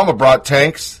Obama brought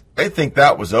tanks, they think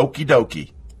that was okie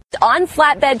dokie. On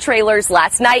flatbed trailers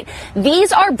last night.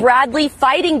 These are Bradley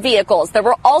fighting vehicles. There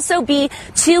will also be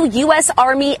 2 U.S.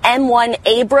 Army M1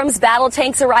 Abrams battle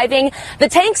tanks arriving. The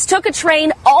tanks took a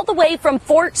train all the way from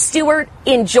Fort Stewart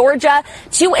in Georgia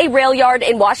to a rail yard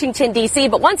in Washington, D.C.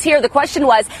 But once here, the question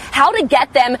was how to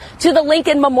get them to the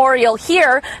Lincoln Memorial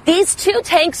here. These 2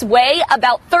 tanks weigh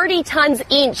about 30 tons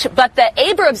each, but the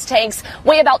Abrams tanks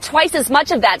weigh about twice as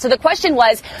much of that. So the question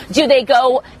was, do they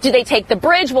take the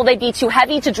bridge? Will they be too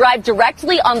heavy to drive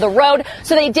directly on the road?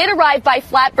 So they did arrive by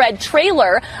flatbed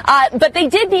trailer, but they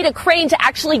did need a crane to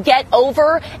actually get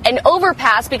over an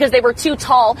overpass because they were too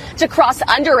tall to cross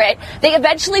under it. They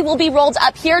eventually will be rolled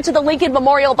up here to the Lincoln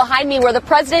Memorial behind me where the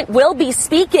president will be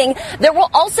speaking. There will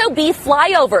also be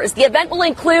flyovers. The event will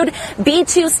include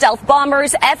B-2 stealth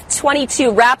bombers,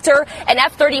 F-22 Raptor, and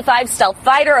F-35 stealth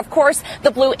fighter. Of course,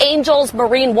 the Blue Angels,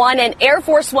 Marine One, and Air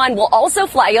Force One will also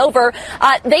fly over.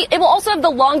 It will also have the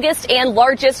longest and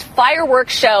largest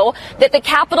fireworks show that the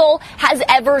Capitol has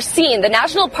ever seen. The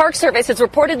National Park Service has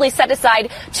reportedly set aside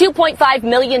 $2.5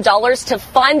 million to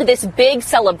fund this big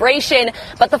celebration,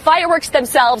 but the fireworks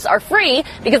themselves are free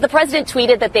because the president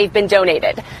tweeted that they've been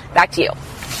donated. Back to you.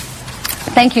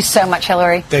 Thank you so much,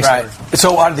 Hillary. Thanks, Hillary.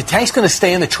 So are the tanks going to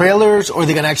stay in the trailers, or are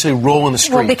they going to actually roll in the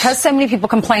streets? Well, because so many people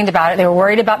complained about it, they were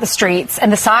worried about the streets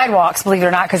and the sidewalks, believe it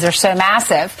or not, because they're so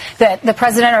massive, that the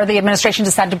president or the administration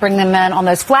decided to bring them in on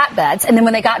those flatbeds. And then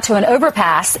when they got to an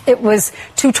overpass, it was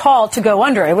too tall to go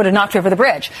under. It would have knocked over the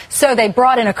bridge. So they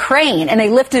brought in a crane, and they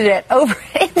lifted it over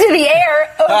into the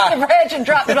air, over the bridge, and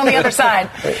dropped it on the other side.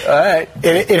 All right.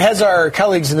 It has our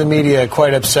colleagues in the media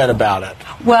quite upset about it.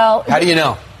 Well, how do you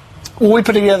know? Well, we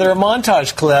put together a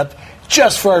montage clip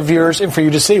just for our viewers and for you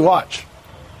to see. Watch.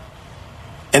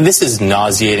 And this is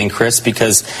nauseating, Chris,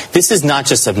 because this is not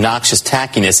just obnoxious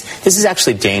tackiness. This is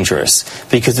actually dangerous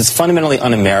because it's fundamentally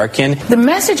un-American. The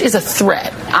message is a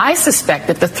threat. I suspect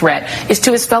that the threat is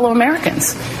to his fellow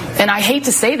Americans. And I hate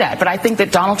to say that, but I think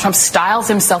that Donald Trump styles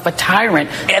himself a tyrant.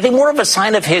 I think more of a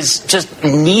sign of his just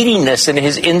neediness and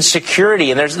his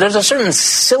insecurity. And there's a certain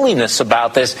silliness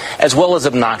about this as well as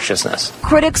obnoxiousness.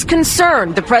 Critics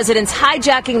concerned the president's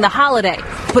hijacking the holiday,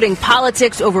 putting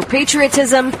politics over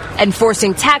patriotism and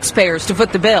forcing taxpayers to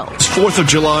foot the bill. 4th of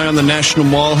July on the National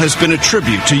Mall has been a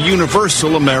tribute to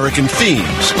universal American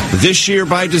themes. This year,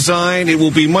 by design, it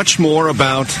will be much more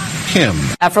about him.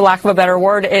 For lack of a better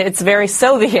word, it's very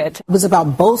Soviet. It was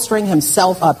about bolstering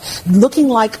himself up, looking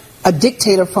like a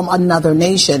dictator from another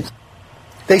nation.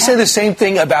 They say the same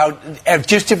thing about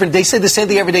just different. They say the same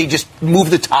thing every day. Just move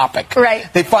the topic.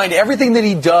 Right. They find everything that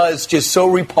he does just so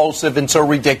repulsive and so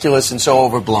ridiculous and so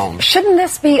overblown. Shouldn't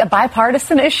this be a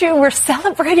bipartisan issue? We're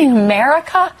celebrating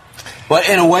America. Well,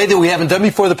 in a way that we haven't done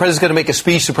before, the president's going to make a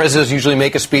speech. The president doesn't usually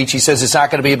make a speech. He says it's not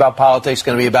going to be about politics. It's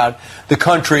going to be about the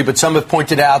country. But some have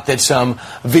pointed out that some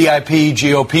VIP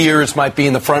GOPers might be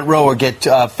in the front row or get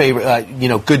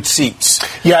good seats.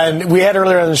 Yeah, and we had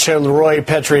earlier on the show Leroy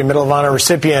Petrie, Medal of Honor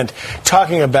recipient,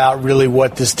 talking about really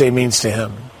what this day means to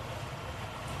him.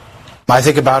 I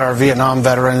think about our Vietnam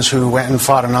veterans who went and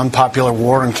fought an unpopular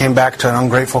war and came back to an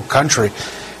ungrateful country.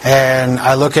 And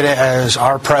I look at it as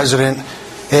our president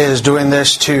is doing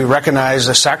this to recognize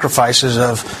the sacrifices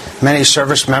of many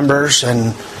service members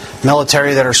and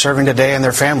military that are serving today and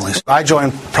their families. I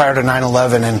joined prior to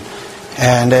 9/11,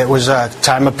 and it was a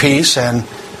time of peace, and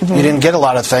you didn't get a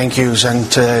lot of thank yous. And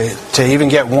to even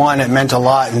get one, it meant a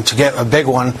lot. And to get a big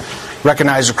one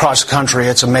recognized across the country,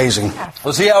 it's amazing.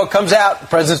 We'll see how it comes out. The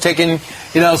president's taking,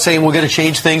 saying we're going to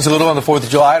change things a little on the 4th of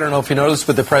July. I don't know if you noticed,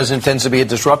 but the president tends to be a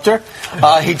disruptor.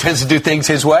 He tends to do things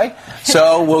his way.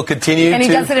 So we'll continue and he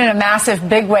does it in a massive,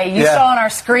 big way. You saw on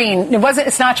our screen,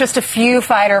 it's not just a few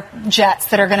fighter jets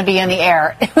that are going to be in the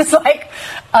air. It was like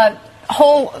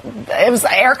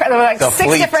aircraft. There were like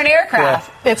 6 different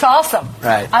aircraft. Yeah. It's awesome.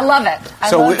 Right. I love it.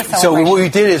 I love the celebration. So what we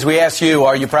did is we asked you,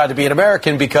 are you proud to be an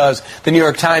American? Because the New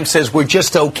York Times says we're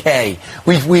just okay.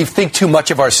 We think too much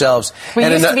of ourselves. We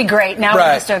used to be great. Now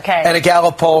we're just okay. And a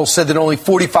Gallup poll said that only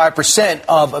 45%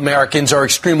 of Americans are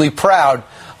extremely proud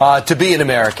to be an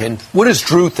American. What does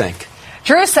Drew think?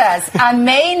 Drew says, I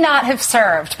may not have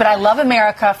served, but I love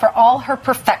America for all her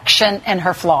perfection and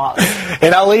her flaws.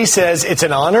 And Ali says, it's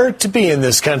an honor to be in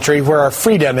this country where our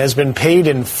freedom has been paid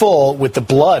in full with the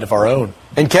blood of our own.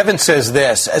 And Kevin says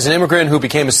this, as an immigrant who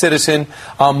became a citizen,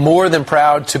 I'm more than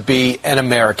proud to be an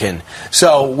American.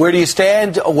 So where do you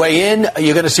stand? Weigh in.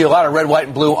 You're going to see a lot of red, white,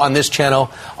 and blue on this channel,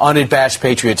 unabashed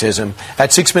patriotism.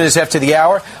 At 6 minutes after the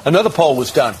hour, another poll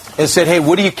was done. It said, hey,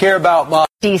 what do you care about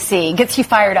D.C. It gets you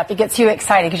fired up. It gets you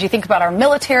excited because you think about our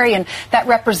military and that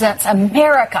represents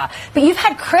America. But you've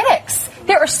had critics.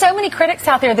 There are so many critics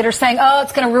out there that are saying, oh,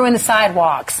 it's going to ruin the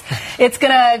sidewalks. It's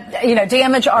going to,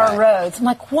 damage our roads. I'm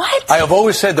like, what? I have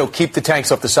always said, though, keep the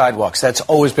tanks off the sidewalks. That's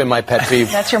always been my pet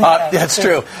peeve. That's your motto. That's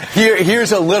true.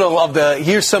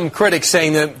 Here's some critics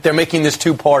saying that they're making this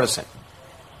too partisan.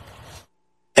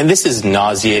 And this is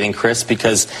nauseating, Chris,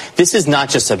 because this is not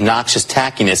just obnoxious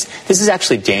tackiness. This is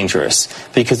actually dangerous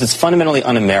because it's fundamentally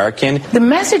un-American. The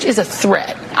message is a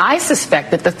threat. I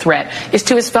suspect that the threat is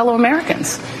to his fellow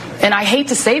Americans. And I hate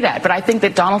to say that, but I think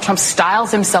that Donald Trump styles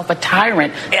himself a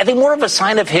tyrant. I think more of a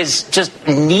sign of his just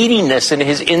neediness and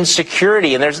his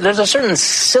insecurity. And there's a certain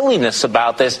silliness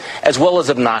about this as well as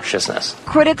obnoxiousness.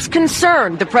 Critics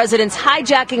concerned the president's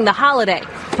hijacking the holiday,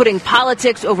 putting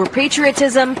politics over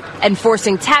patriotism and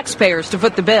forcing taxpayers to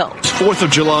foot the bill. 4th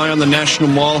of July on the National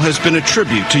Mall has been a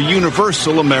tribute to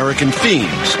universal American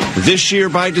themes. This year,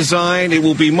 by design, it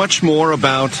will be much more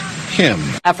about him.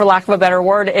 For lack of a better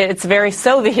word, it's very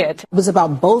Soviet. It was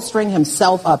about bolstering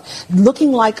himself up,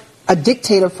 looking like a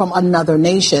dictator from another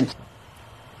nation.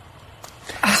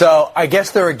 So I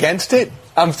guess they're against it.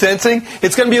 I'm sensing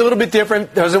it's going to be a little bit different.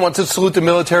 The president wants to salute the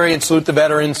military and salute the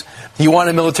veterans. He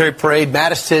wanted a military parade.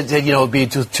 Mattis said, it'd be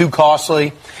too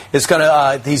costly. It's going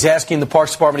to. He's asking the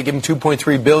Parks Department to give him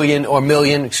 $2.3 billion or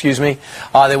million. Excuse me.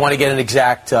 They want to get an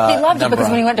exact. He loved it because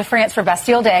when he went to France for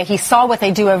Bastille Day, he saw what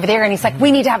they do over there, and he's like,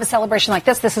 "We need to have a celebration like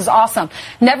this. This is awesome."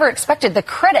 Never expected the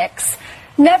critics.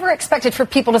 Never expected for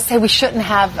people to say we shouldn't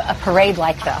have a parade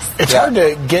like this. It's hard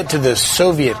to get to the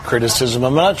Soviet criticism.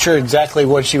 I'm not sure exactly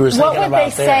what she was thinking about there. What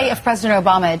would they say if President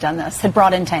Obama had done this, had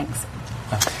brought in tanks?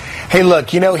 Hey, look,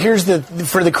 here's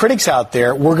for the critics out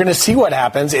there, we're going to see what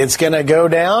happens. It's going to go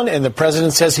down, and the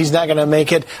president says he's not going to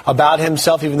make it about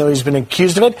himself, even though he's been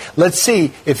accused of it. Let's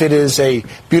see if it is a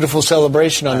beautiful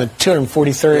celebration on the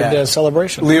 243rd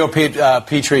celebration. Leo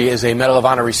Petrie is a Medal of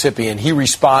Honor recipient. He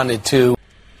responded to...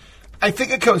 I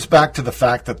think it comes back to the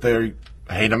fact that they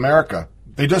hate America.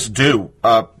 They just do.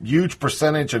 A huge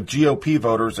percentage of GOP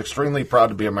voters extremely proud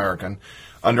to be American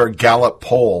under a Gallup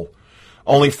poll.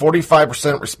 Only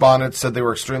 45% respondents said they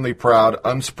were extremely proud.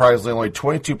 Unsurprisingly, only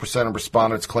 22% of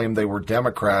respondents claimed they were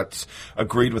Democrats,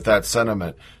 agreed with that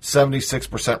sentiment.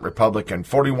 76% Republican.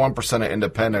 41% of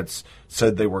independents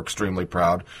said they were extremely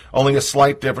proud. Only a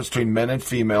slight difference between men and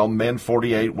female, men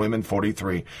 48, women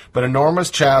 43. But enormous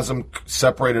chasm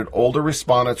separated older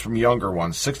respondents from younger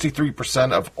ones.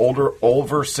 63% of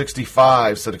over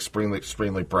 65 said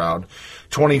extremely proud.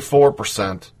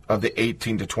 24% of the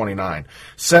 18 to 29.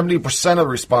 70% of the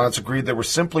respondents agreed they were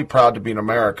simply proud to be an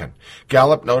American.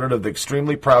 Gallup noted of the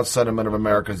extremely proud sentiment of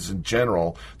Americans in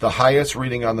general, the highest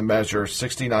reading on the measure,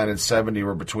 69 and 70,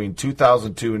 were between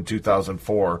 2002 and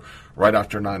 2004, right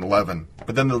after 9/11.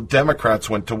 But then the Democrats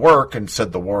went to work and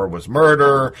said the war was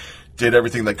murder, did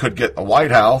everything they could get in the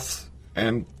White House,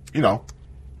 and, you know,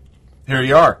 here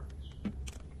you are.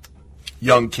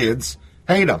 Young kids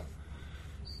hate them.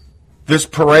 This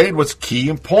parade was key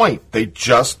in point. They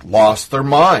just lost their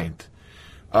mind.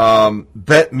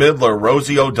 Bette Midler,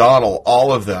 Rosie O'Donnell,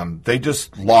 all of them, they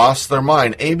just lost their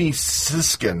mind. Amy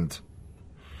Siskind.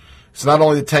 It's not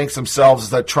only the tanks themselves,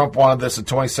 it's that Trump wanted this in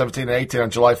 2017 and 18 on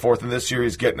July 4th, and this year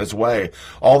he's getting his way.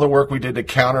 All the work we did to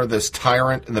counter this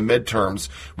tyrant in the midterms,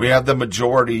 we have the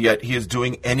majority, yet he is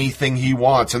doing anything he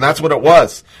wants. And that's what it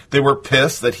was. They were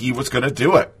pissed that he was going to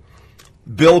do it.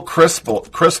 Bill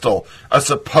Kristol, a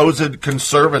supposed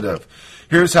conservative.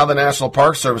 Here's how the National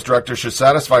Park Service director should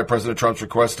satisfy President Trump's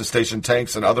request to station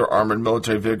tanks and other armored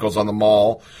military vehicles on the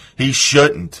mall. He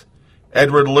shouldn't.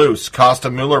 Edward Luce, cost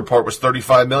of Mueller report was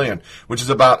 $35 million, which is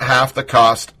about half the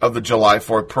cost of the July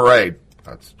 4th parade.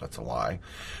 That's a lie.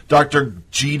 Dr.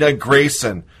 Gina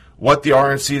Grayson, what the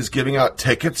RNC is giving out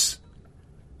tickets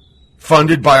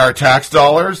funded by our tax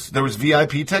dollars. There was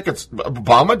VIP tickets.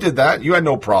 Obama did that. You had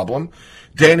no problem.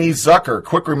 Danny Zucker,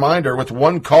 quick reminder, with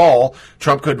one call,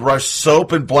 Trump could rush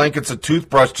soap and blankets and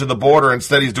toothbrush to the border.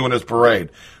 Instead, he's doing his parade.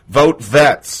 Vote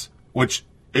vets, which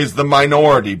is the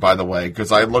minority, by the way,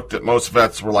 because I looked at most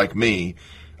vets were like me.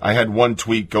 I had one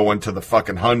tweet go into the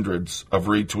fucking hundreds of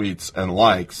retweets and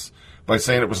likes by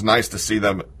saying it was nice to see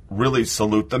them really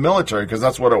salute the military, because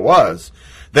that's what it was.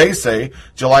 They say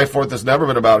July 4th has never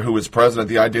been about who is president.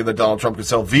 The idea that Donald Trump can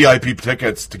sell VIP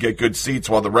tickets to get good seats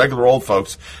while the regular old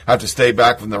folks have to stay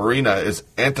back from the arena is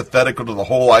antithetical to the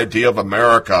whole idea of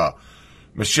America.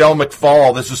 Michelle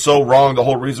McFaul, this is so wrong. The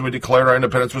whole reason we declared our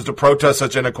independence was to protest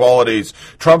such inequalities.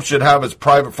 Trump should have his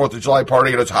private 4th of July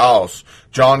party at his house.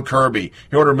 John Kirby,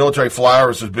 he ordered military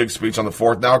flowers for his big speech on the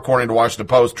 4th. Now, according to Washington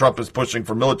Post, Trump is pushing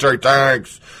for military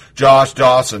tanks. Josh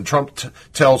Dawson, Trump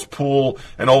tells Poole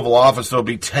and Oval Office there'll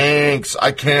be tanks.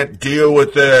 I can't deal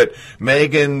with it.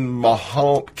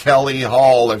 Meghan Kelly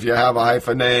Hall, if you have a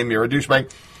hyphen name, you're a douchebag.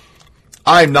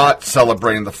 I'm not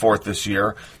celebrating the 4th this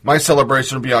year. My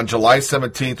celebration will be on July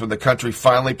 17th when the country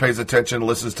finally pays attention and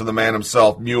listens to the man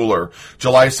himself, Mueller.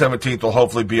 July 17th will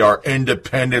hopefully be our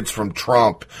independence from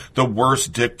Trump, the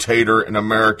worst dictator in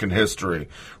American history.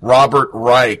 Robert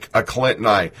Reich, a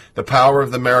Clintonite. The power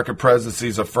of the American presidency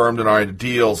is affirmed in our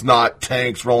ideals, not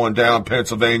tanks rolling down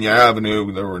Pennsylvania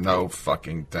Avenue. There were no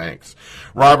fucking tanks.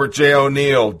 Robert J.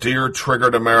 O'Neill, dear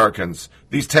triggered Americans.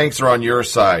 These tanks are on your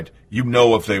side. You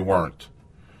know if they weren't.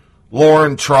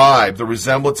 Lauren Tribe, the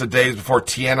resemblance of days before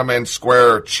Tiananmen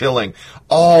Square, chilling.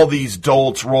 All these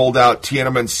dolts rolled out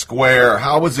Tiananmen Square.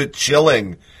 How was it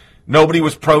chilling? Nobody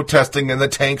was protesting and the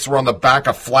tanks were on the back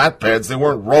of flatbeds. They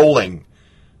weren't rolling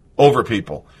over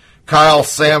people. Kyle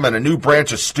Salmon, a new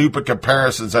branch of stupid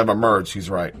comparisons have emerged. He's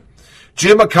right.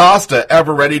 Jim Acosta,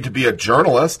 ever ready to be a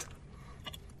journalist.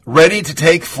 Ready to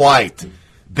take flight.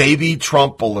 Baby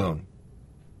Trump balloon.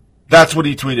 That's what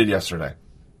he tweeted yesterday.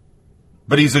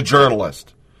 But he's a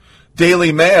journalist.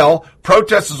 Daily Mail,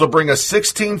 protesters will bring a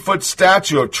 16-foot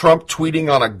statue of Trump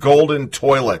tweeting on a golden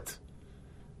toilet.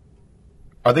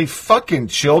 Are they fucking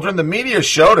children? The media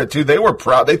showed it, too. They were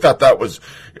proud. They thought that was...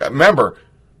 Remember,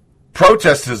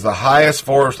 protest is the highest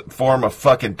form of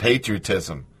fucking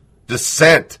patriotism.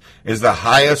 Dissent is the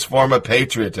highest form of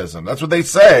patriotism. That's what they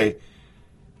say.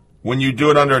 When you do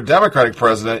it under a Democratic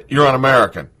president, you're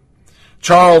un-American.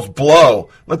 Charles Blow,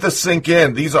 let this sink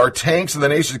in. These are tanks in the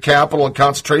nation's capital and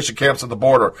concentration camps at the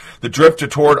border. The drift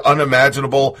toward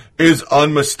unimaginable is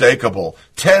unmistakable.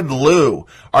 Ted Lieu,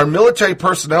 are military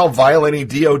personnel violating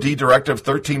DOD Directive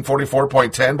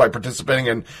 1344.10 by participating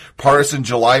in partisan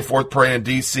July 4th parade in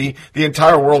D.C.? The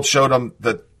entire world showed them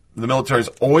that the military has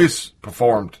always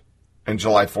performed in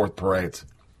July 4th parades.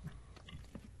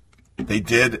 They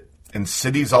did in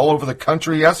cities all over the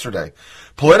country yesterday.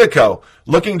 Politico,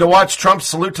 looking to watch Trump's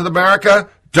salute to America?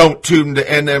 Don't tune to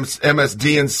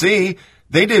MSDNC.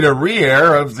 They did a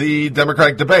re-air of the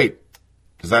Democratic debate.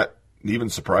 Does that even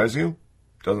surprise you?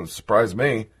 Doesn't surprise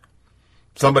me.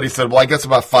 Somebody said, well, I guess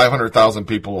about 500,000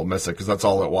 people will miss it because that's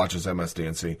all that watches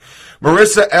MSDNC.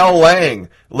 Marissa L. Lang,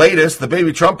 latest, the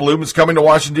baby Trump balloon is coming to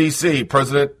Washington, D.C.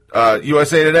 President,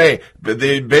 USA Today,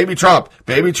 the baby Trump.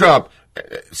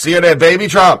 CNN, baby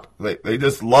Trump. They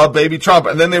just love baby Trump.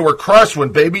 And then they were crushed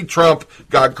when baby Trump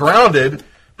got grounded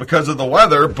because of the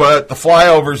weather, but the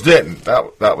flyovers didn't.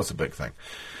 That was a big thing.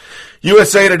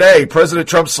 USA Today, President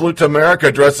Trump's Salute to America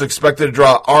address is expected to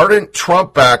draw ardent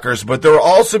Trump backers, but there will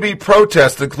also be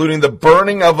protests, including the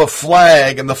burning of a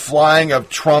flag and the flying of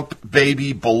Trump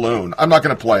baby balloon. I'm not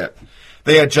going to play it.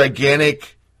 They had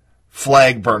gigantic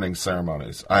flag burning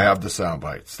ceremonies. I have the sound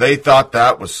bites. They thought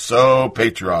that was so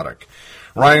patriotic.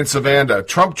 Ryan Savanda,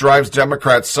 Trump drives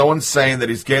Democrats so insane that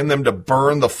he's getting them to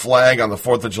burn the flag on the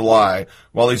 4th of July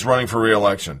while he's running for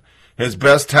re-election. His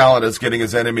best talent is getting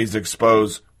his enemies to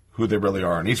expose who they really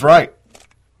are. And he's right.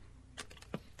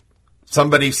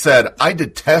 Somebody said, I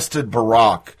detested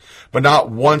Barack, but not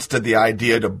once did the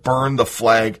idea to burn the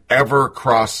flag ever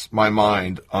cross my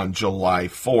mind on July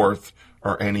 4th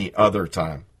or any other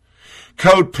time.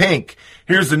 Code Pink,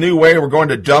 here's the new way we're going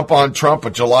to dump on Trump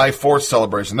a July 4th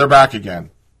celebration. They're back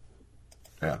again.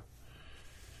 Yeah.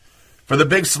 For the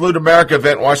big Salute America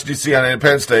event in Washington, D.C. on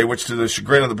Independence Day, which to the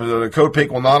chagrin of the Code Pink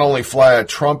will not only fly a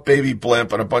Trump baby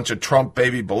blimp and a bunch of Trump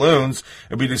baby balloons,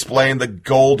 it'll be displaying the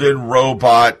golden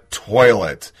robot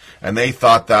toilet. And they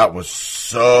thought that was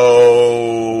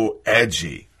so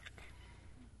edgy.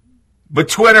 But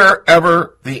Twitter,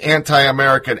 ever the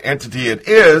anti-American entity it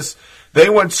is, they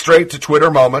went straight to Twitter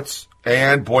moments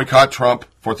and boycott Trump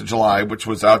 4th of July, which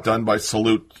was outdone by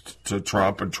Salute to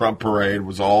Trump, and Trump Parade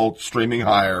was all streaming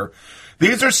higher.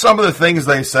 These are some of the things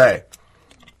they say.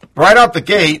 Right out the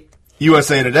gate,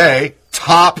 USA Today,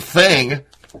 top thing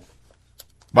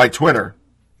by Twitter,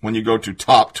 when you go to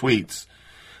top tweets.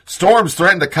 Storms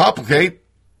threaten to complicate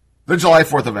the July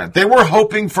 4th event. They were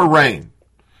hoping for rain.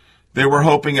 They were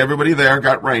hoping everybody there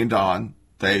got rained on.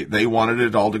 They wanted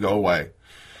it all to go away.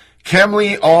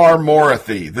 Kemley R.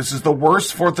 Morathy. This is the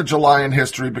worst 4th of July in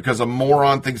history because a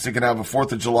moron thinks he can have a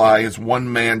 4th of July as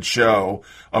one-man show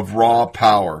of raw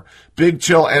power. Big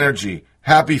Chill Energy.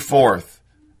 Happy 4th.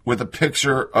 With a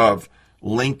picture of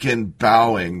Lincoln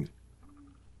bowing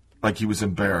like he was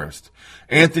embarrassed.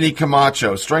 Anthony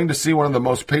Camacho. Strange to see one of the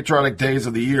most patriotic days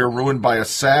of the year ruined by a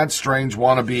sad, strange,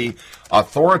 wannabe,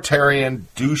 authoritarian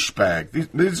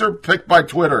douchebag. These are picked by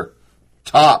Twitter.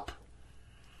 Top.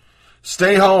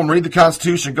 Stay home, read the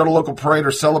Constitution, go to local parade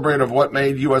or celebrate of what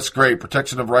made U.S. great,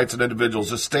 protection of rights and individuals.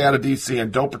 Just stay out of D.C.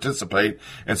 and don't participate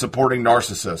in supporting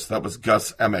narcissists. That was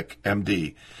Gus Emick,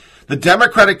 M.D. The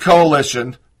Democratic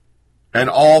Coalition and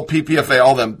all PPFA,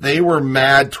 all them, they were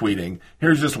mad tweeting.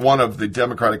 Here's just one of the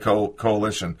Democratic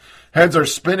Coalition. Heads are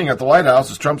spinning at the White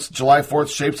House as Trump's July 4th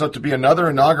shapes up to be another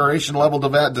inauguration-level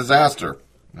disaster.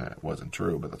 It wasn't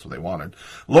true, but that's what they wanted.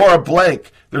 Laura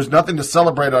Blake, there's nothing to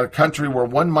celebrate on a country where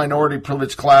one minority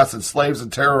privileged class enslaves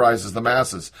and terrorizes the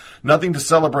masses. Nothing to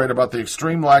celebrate about the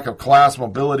extreme lack of class,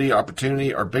 mobility,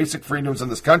 opportunity, or basic freedoms in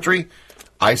this country.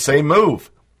 I say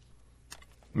move.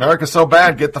 America's so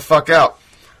bad, get the fuck out.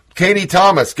 Katie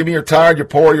Thomas, give me your tired, your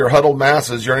poor, your huddled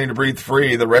masses yearning to breathe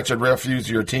free, the wretched refuse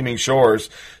of your teeming shores.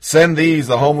 Send these,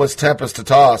 the homeless tempest to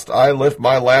tossed. I lift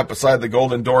my lamp beside the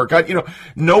golden door. God,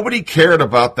 nobody cared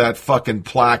about that fucking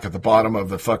plaque at the bottom of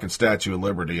the fucking Statue of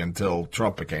Liberty until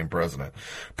Trump became president.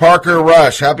 Parker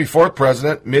Rush, happy 4th,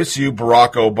 President. Miss you,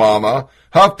 Barack Obama.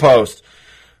 HuffPost.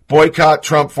 Boycott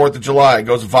Trump 4th of July.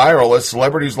 Goes viral as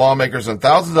celebrities, lawmakers, and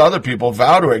thousands of other people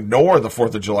vow to ignore the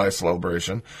 4th of July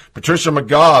celebration. Patricia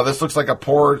McGaugh, this looks like a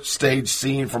poor stage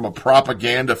scene from a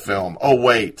propaganda film. Oh,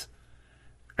 wait.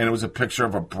 And it was a picture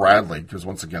of a Bradley, because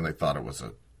once again they thought it was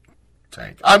a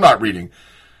tank. I'm not reading.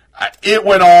 It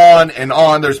went on and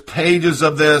on. There's pages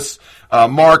of this.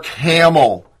 Mark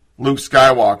Hamill, Luke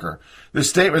Skywalker. This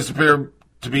statement appeared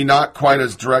to be not quite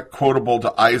as direct quotable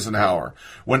to Eisenhower.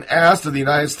 When asked if the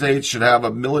United States should have a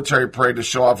military parade to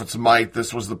show off its might,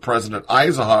 this was the President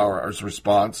Eisenhower's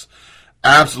response.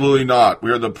 Absolutely not. We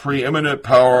are the preeminent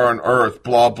power on earth,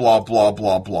 blah, blah, blah,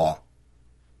 blah, blah.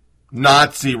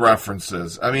 Nazi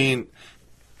references. I mean,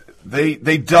 they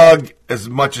dug as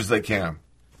much as they can.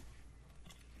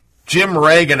 Jim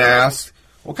Reagan asked,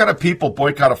 what kind of people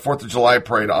boycott a 4th of July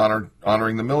parade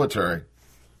honoring the military?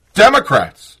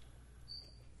 Democrats.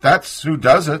 That's who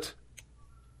does it.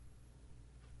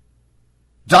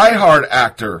 Die Hard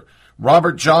actor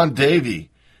Robert John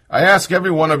Davey. I ask every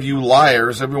one of you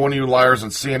liars on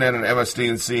CNN and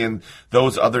MSDNC and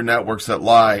those other networks that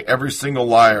lie, every single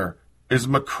liar, is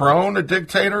Macron a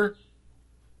dictator?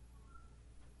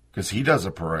 Because he does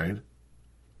a parade.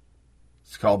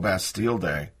 It's called Bastille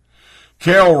Day.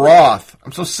 Carol Roth.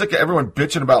 I'm so sick of everyone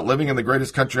bitching about living in the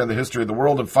greatest country in the history of the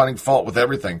world and finding fault with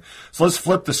everything. So let's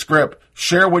flip the script.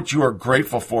 Share what you are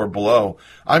grateful for below.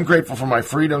 I'm grateful for my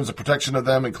freedoms, the protection of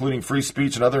them, including free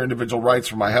speech and other individual rights,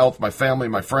 for my health, my family,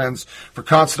 my friends, for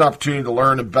constant opportunity to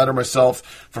learn and better myself,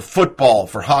 for football,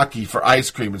 for hockey, for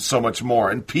ice cream, and so much more.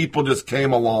 And people just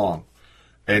came along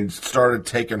and started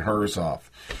taking hers off.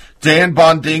 Dan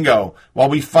Bondingo, while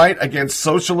we fight against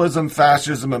socialism,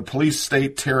 fascism, and police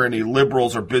state tyranny,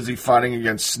 liberals are busy fighting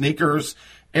against sneakers,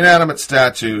 inanimate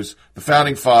statues, the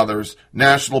founding fathers,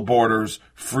 national borders,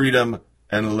 freedom,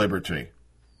 and liberty.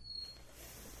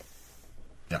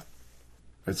 Yeah,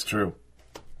 it's true.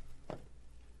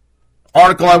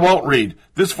 Article I won't read.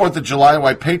 This 4th of July,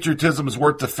 why patriotism is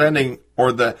worth defending,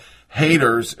 or the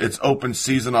haters, it's open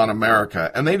season on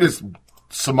America. And they just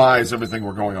surmise everything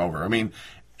we're going over. I mean,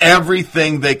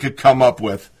 everything they could come up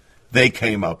with, they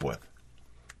came up with.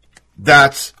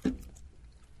 That's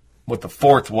what the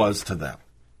 4th was to them.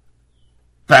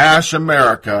 Bash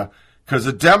America because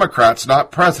a Democrat's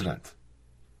not president.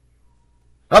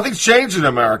 Nothing's changed in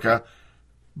America,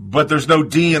 but there's no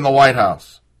D in the White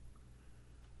House.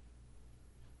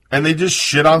 And they just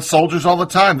shit on soldiers all the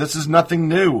time. This is nothing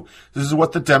new. This is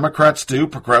what the Democrats do,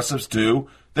 progressives do.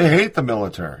 They hate the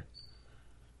military.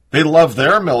 They love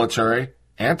their military,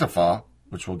 Antifa,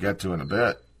 which we'll get to in a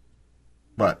bit.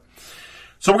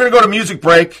 So we're going to go to music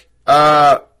break.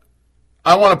 I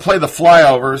want to play the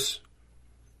flyovers.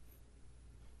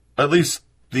 At least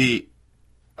a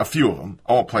few of them.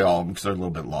 I won't play all of them because they're a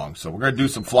little bit long. So we're going to do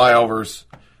some flyovers,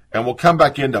 and we'll come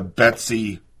back into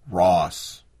Betsy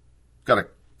Ross. Got to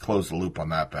close the loop on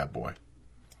that bad boy.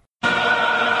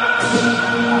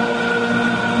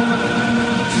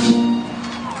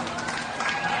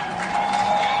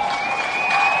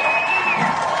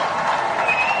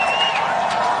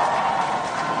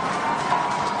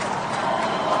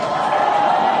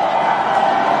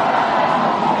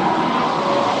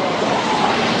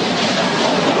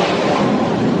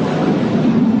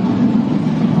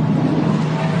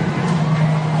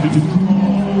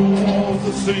 All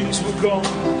the things were gone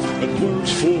that worked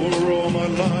for all my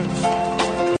life.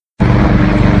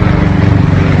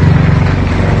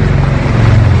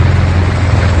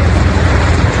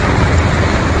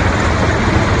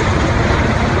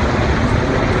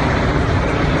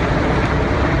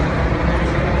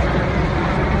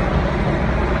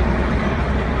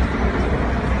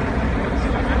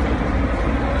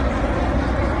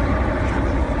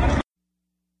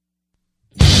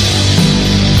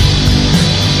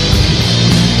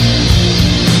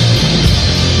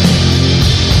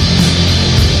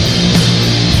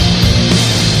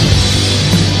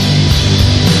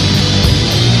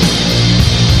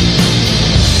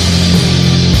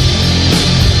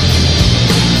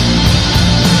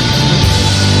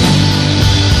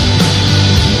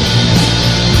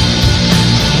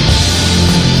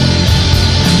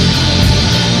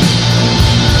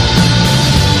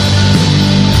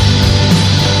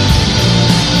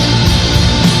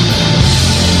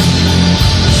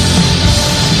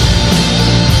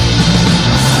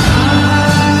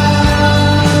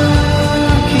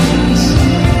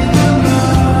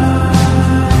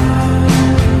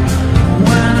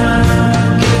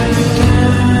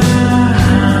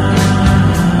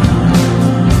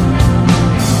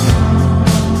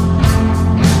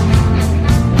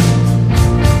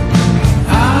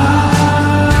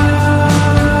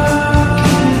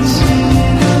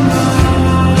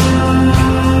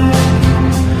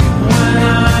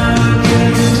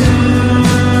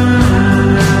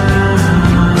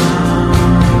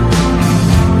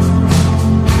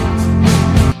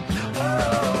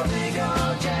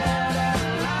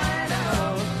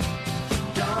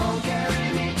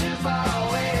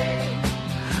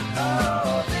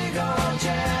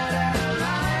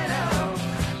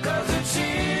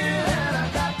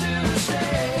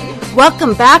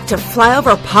 Welcome back to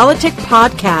Flyover Politic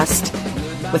Podcast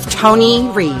with Tony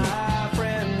Reed.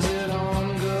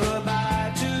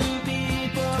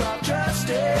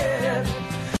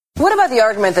 What about the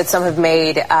argument that some have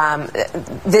made,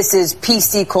 this is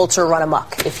PC culture run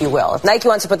amok, if you will? If Nike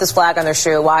wants to put this flag on their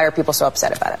shoe, why are people so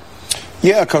upset about it?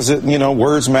 Yeah, because,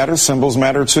 words matter, symbols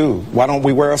matter, too. Why don't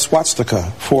we wear a swastika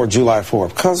for July 4th?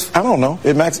 Because, I don't know,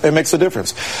 it makes a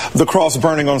difference. The cross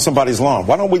burning on somebody's lawn.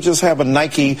 Why don't we just have a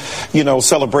Nike,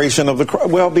 celebration of the cross?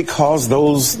 Well, because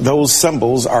those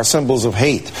symbols are symbols of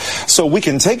hate. So we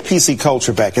can take PC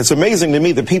culture back. It's amazing to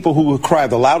me that people who cry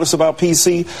the loudest about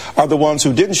PC are the ones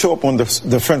who didn't show up when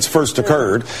the offense first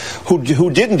occurred, who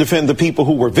didn't defend the people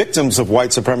who were victims of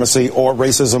white supremacy or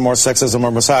racism or sexism or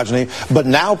misogyny, but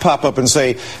now pop up and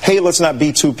say, hey, let's not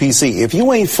be too PC. If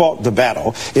you ain't fought the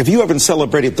battle, if you haven't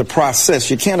celebrated the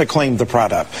process, you can't acclaim the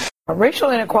product. Racial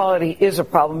inequality is a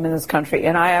problem in this country,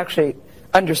 and I actually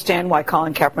understand why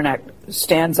Colin Kaepernick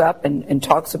stands up and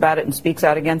talks about it and speaks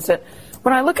out against it.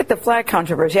 when I look at the flag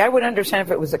controversy, I would understand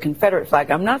if it was a Confederate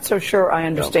flag. I'm not so sure I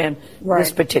understand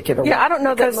this particular one. Yeah, I don't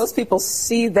know that most people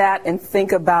see that and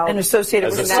think about and associate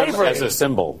it with slavery as a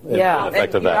symbol. Yeah, in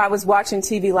effect of that. I was watching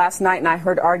TV last night and I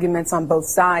heard arguments on both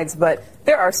sides, but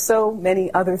there are so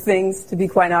many other things, to be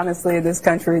quite honestly, in this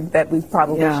country that we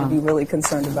probably should be really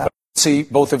concerned about. See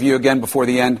both of you again before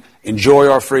the end. Enjoy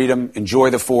our freedom. Enjoy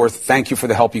the 4th. Thank you for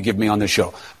the help you give me on this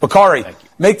show. Bakari,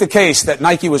 make the case that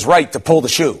Nike was right to pull the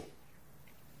shoe.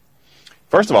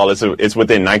 First of all, it's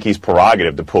within Nike's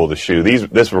prerogative to pull the shoe.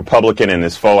 This Republican and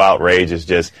this faux outrage is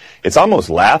just, it's almost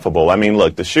laughable. I mean,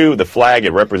 look, the shoe, the flag,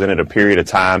 it represented a period of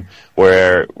time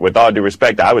where, with all due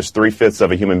respect, I was 3/5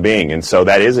 of a human being. And so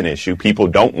that is an issue. People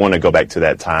don't want to go back to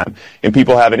that time. And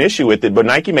people have an issue with it. But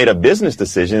Nike made a business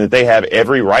decision that they have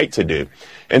every right to do.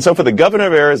 And so for the governor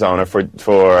of Arizona,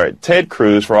 for Ted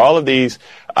Cruz, for all of these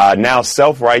now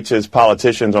self-righteous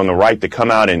politicians on the right to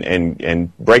come out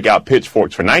and break out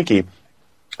pitchforks for Nike,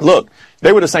 look,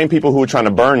 they were the same people who were trying to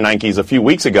burn Nikes a few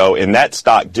weeks ago, and that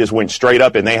stock just went straight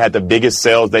up, and they had the biggest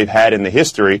sales they've had in the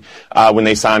history when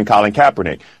they signed Colin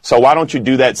Kaepernick. So why don't you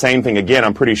do that same thing again?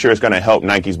 I'm pretty sure it's going to help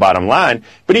Nike's bottom line.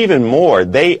 But even more,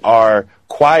 they are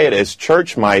quiet as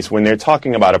church mice when they're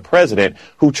talking about a president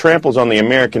who tramples on the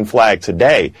American flag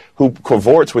today, who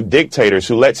cavorts with dictators,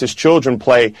 who lets his children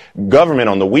play government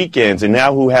on the weekends, and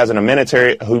now who has an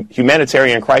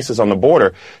humanitarian crisis on the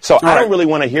border. So I don't really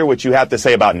want to hear what you have to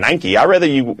say about Nike. I'd rather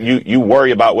you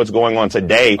worry about what's going on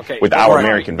today with our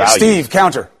American values. Steve,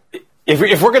 counter. If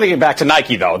we're going to get back to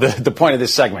Nike, though, the point of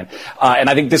this segment, and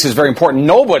I think this is very important,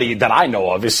 nobody that I know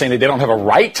of is saying that they don't have a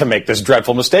right to make this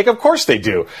dreadful mistake. Of course they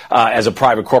do, as a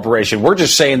private corporation. We're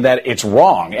just saying that it's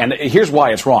wrong, and here's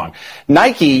why it's wrong.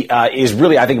 Nike is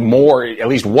really, I think,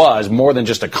 was more than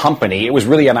just a company. It was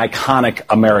really an iconic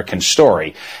American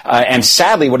story. And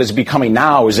sadly, what is becoming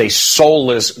now is a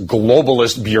soulless,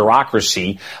 globalist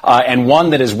bureaucracy, and one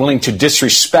that is willing to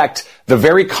disrespect the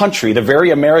very country, the very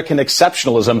American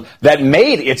exceptionalism that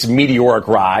made its meteoric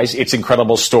rise, its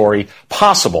incredible story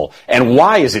possible. And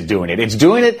why is it doing it? It's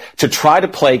doing it to try to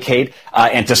placate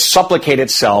and to supplicate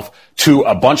itself to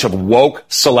a bunch of woke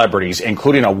celebrities,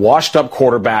 including a washed-up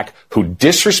quarterback who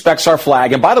disrespects our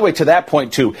flag. And by the way, to that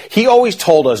point, too, he always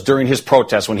told us during his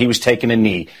protest when he was taking a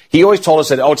knee, he always told us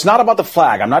that, it's not about the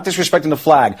flag. I'm not disrespecting the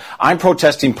flag. I'm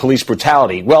protesting police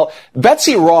brutality. Well,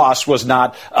 Betsy Ross was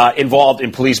not involved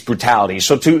in police brutality.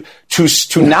 So to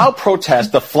now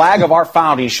protest the flag of our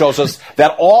founding shows us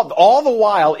that all the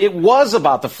while it was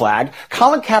about the flag.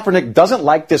 Colin Kaepernick doesn't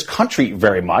like this country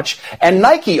very much. And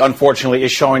Nike, unfortunately,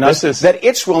 is showing us that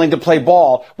it's willing to play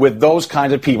ball with those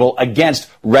kinds of people against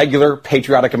regular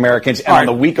patriotic Americans and on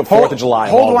the week of 4th of July.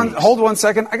 Hold one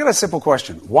second. I got a simple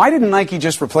question. Why didn't Nike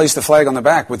just replace the flag on the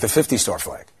back with the 50-star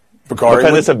flag?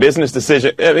 Because it's a business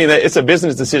decision. I mean, it's a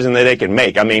business decision that they can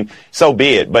make. I mean, so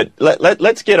be it. But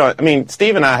let's get on. I mean,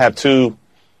 Steve and I have two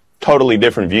totally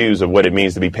different views of what it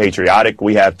means to be patriotic.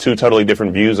 We have two totally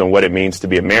different views on what it means to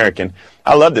be American.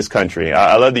 I love this country.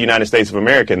 I love the United States of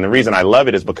America. And the reason I love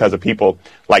it is because of people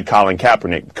like Colin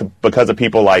Kaepernick, because of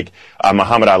people like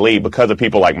Muhammad Ali, because of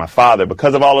people like my father,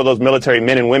 because of all of those military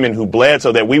men and women who bled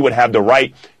so that we would have the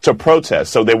right to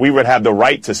protest, so that we would have the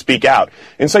right to speak out.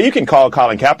 And so you can call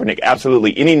Colin Kaepernick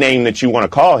absolutely any name that you want to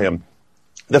call him.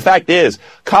 The fact is,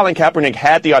 Colin Kaepernick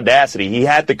had the audacity, he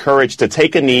had the courage to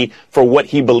take a knee for what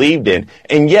he believed in.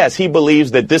 And yes, he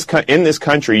believes that in this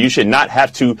country, you should not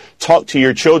have to talk to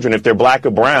your children if they're black or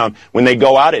brown when they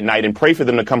go out at night and pray for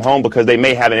them to come home because they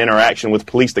may have an interaction with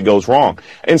police that goes wrong.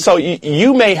 And so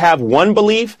you may have one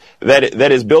belief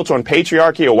that is built on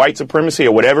patriarchy or white supremacy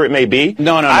or whatever it may be.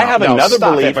 No. I have another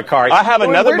belief. I have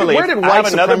another belief. Where did white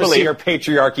supremacy or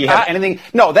patriarchy have anything?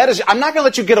 No, I'm not going to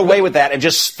let you get away with that and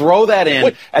just throw that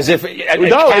in. As if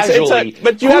casually.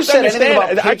 But you have to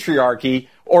understand about patriarchy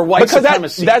or white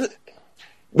supremacy.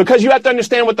 Because you have to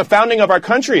understand what the founding of our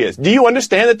country is. Do you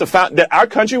understand that our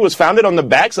country was founded on the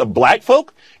backs of black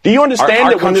folk? Do you understand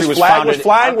that when this flag was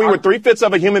flying, we were 3/5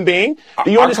 of a human being?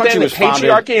 Do you understand that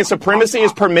patriarchy and supremacy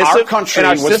is permissive in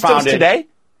our systems today?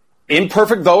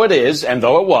 Imperfect though it is, and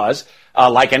though it was,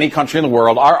 like any country in the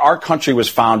world, our country was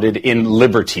founded in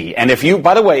liberty. And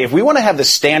by the way, if we want to have the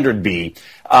standard be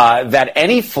that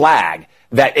any flag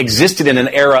that existed in an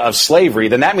era of slavery,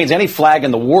 then that means any flag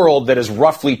in the world that is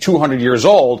roughly 200 years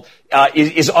old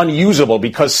is unusable,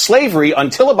 because slavery,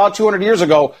 until about 200 years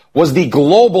ago, was the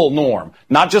global norm,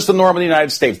 not just the norm in the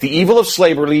United States. The evil of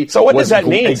slavery so what does that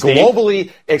mean, a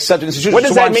globally accepted institution. What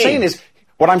does that mean? What I'm saying is,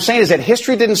 What I'm saying is that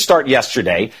history didn't start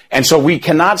yesterday, and so we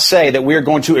cannot say that we are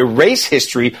going to erase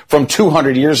history from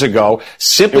 200 years ago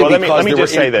simply because let me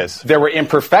just say this. There were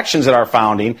imperfections at our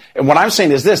founding. And what I'm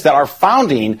saying is this, that our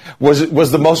founding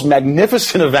was the most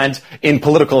magnificent event in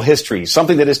political history,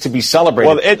 something that is to be celebrated.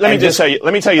 Well,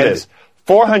 let me tell you this.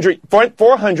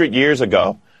 400 years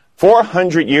ago,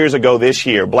 400 years ago this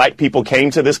year, black people came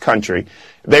to this country.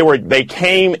 They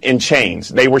came in chains.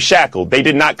 They were shackled. They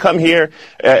did not come here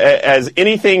as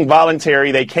anything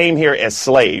voluntary. They came here as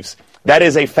slaves. That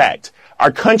is a fact.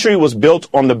 Our country was built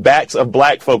on the backs of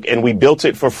black folk, and we built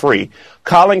it for free.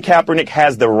 Colin Kaepernick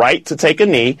has the right to take a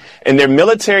knee, and there are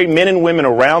military men and women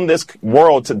around this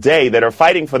world today that are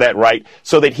fighting for that right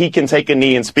so that he can take a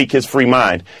knee and speak his free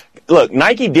mind. Look,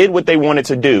 Nike did what they wanted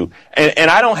to do, and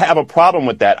I don't have a problem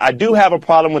with that. I do have a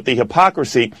problem with the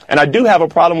hypocrisy, and I do have a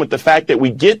problem with the fact that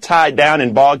we get tied down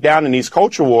and bogged down in these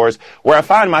culture wars where I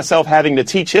find myself having to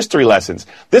teach history lessons.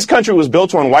 This country was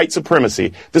built on white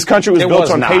supremacy. This country was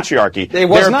built on patriarchy.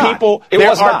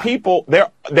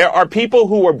 There are people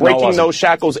who were breaking those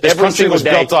shackles every single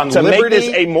day to make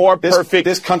this a more perfect,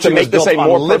 to make this a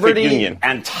more perfect union.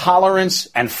 And tolerance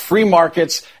and free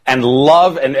markets and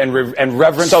love and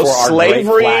reverence for our great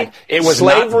flag. It was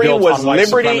slavery was liberty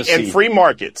supremacy. And free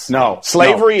markets. No,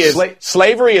 slavery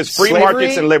is free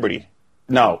markets and liberty.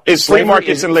 No, it's free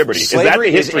markets and liberty. Is that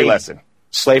the history lesson?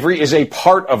 Slavery is a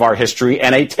part of our history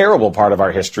and a terrible part of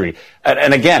our history.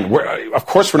 And again, of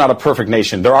course, we're not a perfect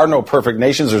nation. There are no perfect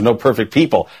nations. There's no perfect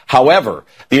people. However,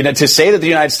 to say that the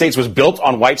United States was built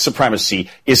on white supremacy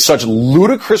is such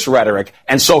ludicrous rhetoric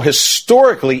and so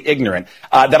historically ignorant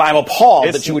that I'm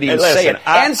appalled that you would even say it.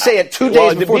 And say it 2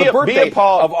 days before the birthday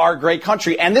of our great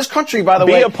country. And this country, by the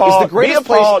way, is the greatest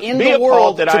place in the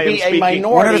world to be a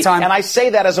minority. And I say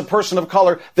that as a person of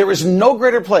color. There is no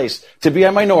greater place to be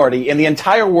a minority in the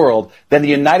entire world than the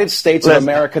United States of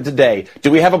America today.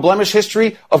 Do we have a blemished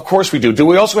history? Of course we do. Do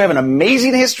we also have an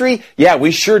amazing history? Yeah,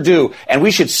 we sure do. And we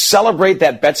should celebrate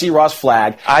that Betsy Ross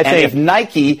flag. And if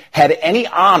Nike had any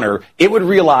honor, it would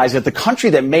realize that the country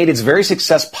that made its very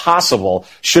success possible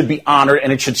should be honored,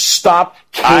 and it should stop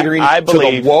catering to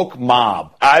the woke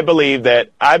mob. I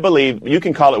believe you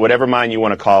can call it whatever mind you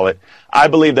want to call it. I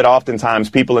believe that oftentimes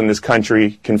people in this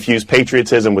country confuse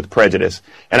patriotism with prejudice,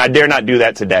 and I dare not do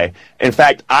that today. In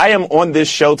fact, I am on this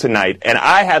show tonight, and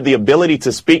I have the ability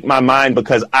to speak my mind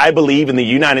because I believe in the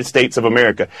United States of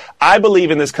America. I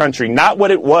believe in this country, not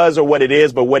what it was or what it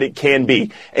is, but what it can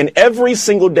be. And every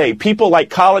single day, people like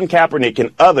Colin Kaepernick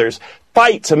and others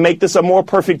fight to make this a more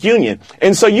perfect union.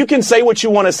 And so you can say what you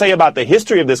want to say about the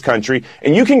history of this country,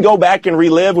 and you can go back and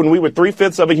relive when we were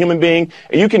 3/5 of a human being,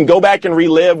 and you can go back and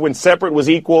relive when separate was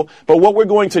equal. But what we're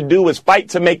going to do is fight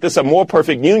to make this a more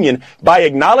perfect union by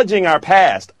acknowledging our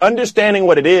past, understanding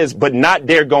what it is, but not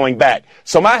dare going back.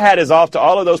 So my hat is off to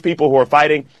all of those people who are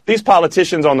fighting, these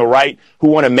politicians on the right who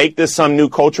want to make this some new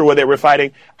culture where they were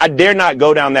fighting. I dare not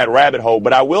go down that rabbit hole,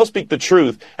 but I will speak the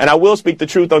truth, and I will speak the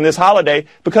truth on this holiday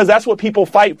because that's what people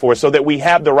fight for, so that we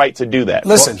have the right to do that.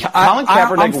 Listen, Colin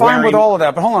Kaepernick I'm fine with all of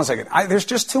that, but hold on a second. There's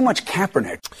just too much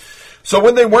Kaepernick. So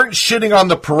when they weren't shitting on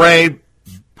the parade,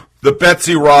 the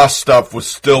Betsy Ross stuff was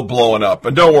still blowing up.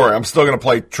 And don't worry, I'm still going to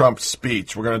play Trump's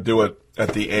speech. We're going to do it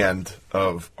at the end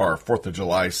of our 4th of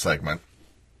July segment.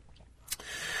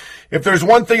 If there's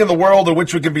one thing in the world in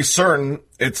which we can be certain,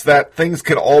 it's that things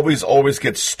can always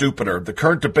get stupider. The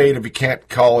current debate, if you can't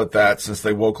call it that, since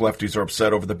they woke lefties are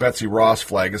upset over the Betsy Ross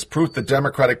flag, is proof that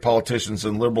Democratic politicians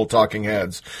and liberal talking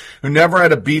heads who never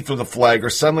had a beef with the flag are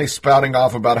suddenly spouting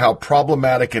off about how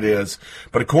problematic it is.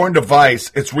 But according to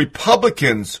Vice, it's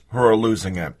Republicans who are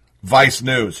losing it. Vice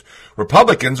News.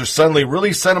 Republicans are suddenly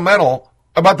really sentimental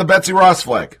about the Betsy Ross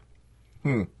flag.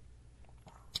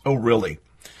 Oh, really?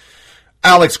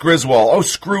 Alex Griswold, oh,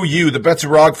 screw you. The Betsy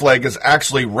Ross flag is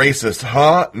actually racist.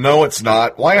 Huh? No, it's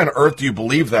not. Why on earth do you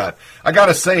believe that? I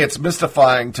gotta say, it's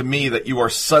mystifying to me that you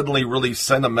are suddenly really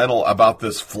sentimental about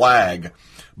this flag.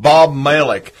 Bob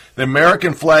Malik, the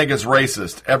American flag is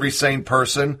racist. Every sane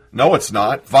person? No, it's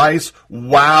not. Vice,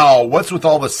 wow, what's with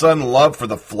all the sudden love for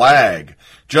the flag?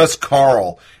 Just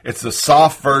Carl, it's the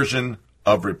soft version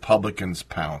of Republicans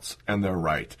pounce, and they're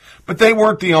right. But they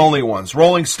weren't the only ones.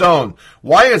 Rolling Stone,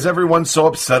 why is everyone so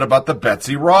upset about the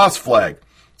Betsy Ross flag?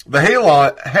 The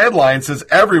headline says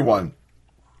everyone,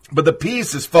 but the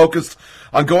piece is focused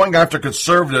on going after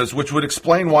conservatives, which would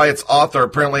explain why its author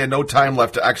apparently had no time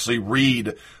left to actually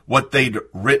read what they'd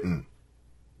written.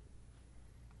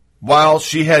 While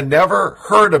she had never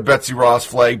heard of Betsy Ross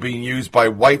flag being used by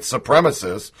white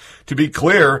supremacists, to be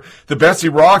clear, the Betsy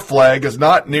Ross flag is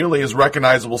not nearly as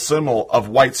recognizable symbol of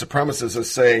white supremacists as,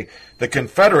 say, the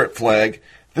Confederate flag.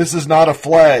 This is not a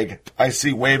flag I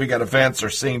see waving at events or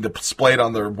seeing displayed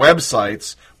on their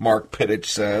websites, Mark Pittich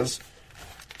says.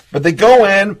 But they go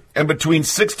in and between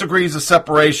 6 degrees of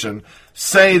separation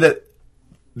say that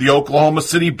the Oklahoma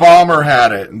City bomber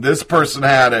had it and this person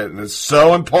had it and it's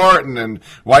so important and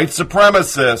white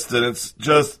supremacist, and it's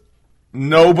just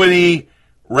nobody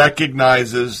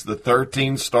recognizes the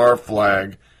 13-star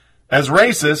flag as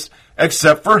racist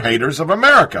except for haters of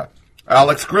America.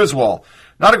 Alex Griswold.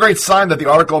 Not a great sign that the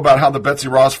article about how the Betsy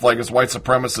Ross flag is white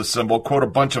supremacist symbol quote a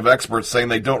bunch of experts saying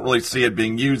they don't really see it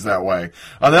being used that way.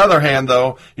 On the other hand,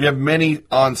 though, you have many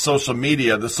on social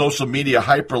media. The social media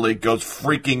hyperlink goes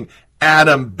freaking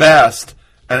Adam Best,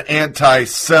 an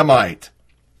anti-Semite.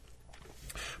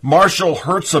 Marshall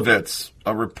Hertzovitz,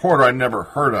 a reporter I never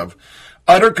heard of.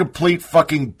 Utter complete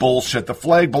fucking bullshit. The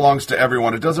flag belongs to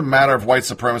everyone. It doesn't matter if white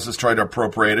supremacists try to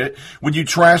appropriate it. Would you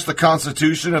trash the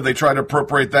Constitution if they try to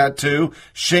appropriate that too?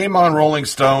 Shame on Rolling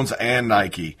Stones and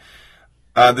Nike.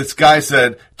 This guy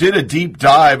said, did a deep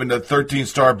dive into the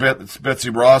 13-star Betsy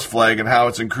Ross flag and how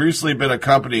it's increasingly been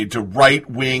accompanied to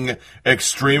right-wing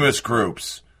extremist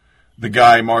groups. The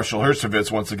guy, Marshall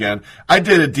Hertzovitz, once again, I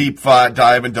did a deep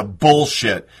dive into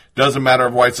bullshit. Doesn't matter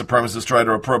if white supremacists try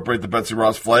to appropriate the Betsy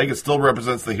Ross flag. It still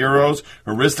represents the heroes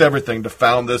who risked everything to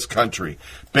found this country.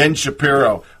 Ben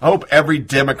Shapiro, I hope every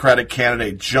Democratic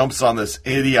candidate jumps on this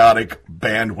idiotic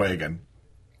bandwagon.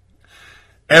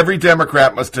 Every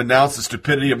Democrat must denounce the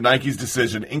stupidity of Nike's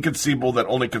decision. Inconceivable that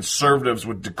only conservatives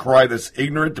would decry this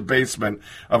ignorant debasement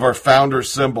of our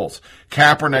founders' symbols.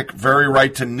 Kaepernick, very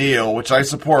right to kneel, which I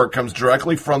support, comes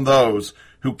directly from those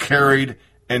who carried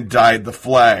and dyed the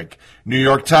flag. New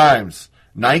York Times,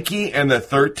 Nike and the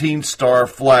 13-star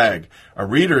flag. A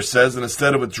reader says that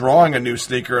instead of withdrawing a new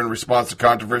sneaker in response to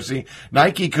controversy,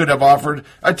 Nike could have offered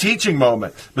a teaching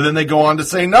moment. But then they go on to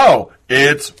say, no,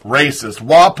 it's racist.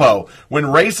 WAPO. When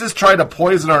racists try to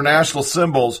poison our national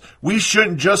symbols, we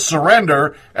shouldn't just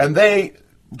surrender, and they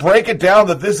break it down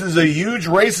that this is a huge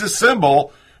racist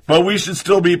symbol, but we should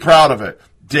still be proud of it.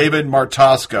 David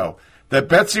Martosco. That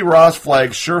Betsy Ross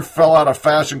flag sure fell out of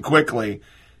fashion quickly,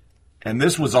 and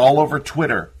this was all over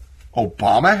Twitter.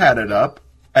 Obama had it up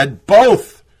at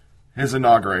both his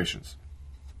inaugurations.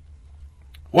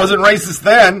 Wasn't racist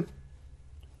then.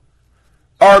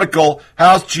 Article,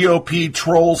 House GOP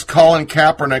trolls Colin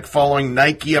Kaepernick following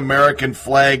Nike American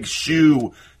flag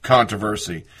shoe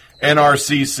controversy.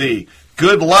 NRCC.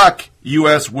 Good luck,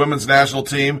 U.S. women's national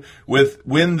team,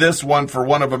 win this one for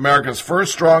one of America's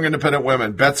first strong independent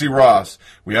women, Betsy Ross.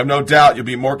 We have no doubt you'll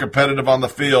be more competitive on the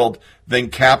field than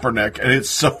Kaepernick. And it's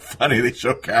so funny they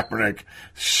show Kaepernick.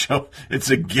 It's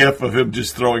a gif of him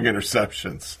just throwing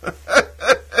interceptions.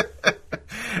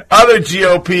 Other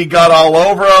GOP got all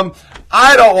over him.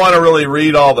 I don't want to really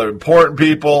read all the important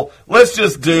people. Let's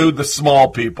just do the small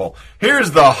people. Here's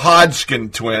the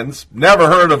Hodgkin twins. Never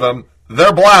heard of them.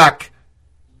 They're black.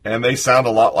 And they sound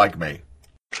a lot like me.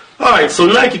 All right, so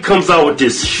Nike comes out with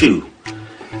this shoe.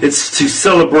 It's to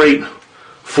celebrate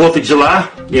 4th of July.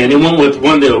 Yeah, and they went with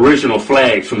one of the original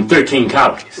flags from 13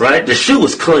 colonies. Right? The shoe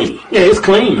is clean. Yeah, it's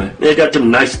clean, man. They got them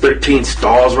nice 13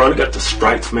 stars around it. Got the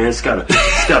stripes, man. It's got a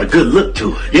good look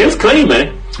to it. Yeah, it's clean,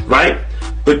 man. Right?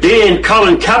 But then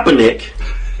Colin Kaepernick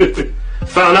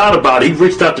found out about it. He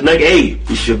reached out to Nike. Hey,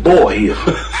 it's your boy here.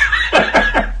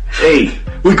 Hey.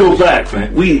 We go back,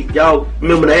 man. Y'all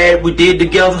remember the ad we did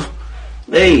together?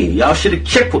 Hey, y'all should have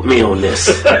checked with me on this.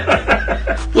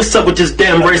 What's up with this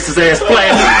damn racist ass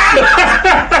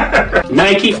flag?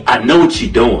 Nike, I know what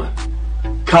you're doing.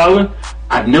 Colin,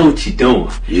 I know what you're doing.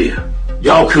 Yeah.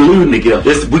 Y'all colluding together.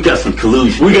 We got some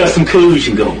collusion. We got some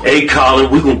collusion going. Hey,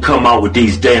 Colin, we're going to come out with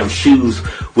these damn shoes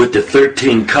with the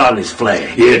 13 colonies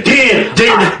flag. Yeah, then.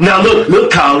 Now,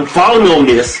 look, Colin, follow me on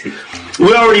this.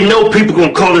 We already know people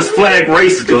gonna call this flag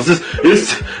racist because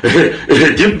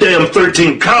them damn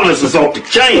 13 colonies is off the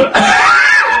chain.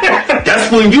 That's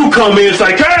when you come in, it's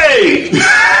like, hey,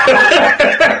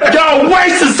 y'all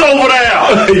racist over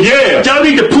there. Yeah. Y'all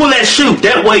need to pull that shoe.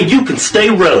 That way you can stay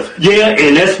relevant. Yeah,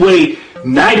 and that's way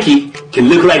Nike can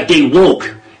look like they woke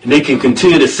and they can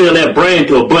continue to sell that brand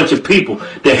to a bunch of people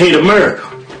that hate America.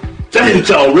 That's what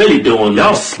y'all really doing.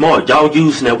 Y'all smart. Y'all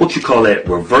using that, what you call that,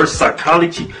 reverse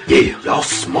psychology? Yeah, y'all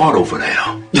smart over there.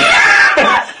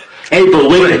 Hey, but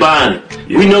wait buying it.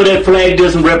 Yeah. We know that flag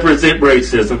doesn't represent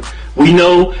racism. We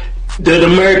know that the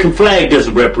American flag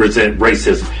doesn't represent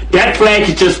racism. That flag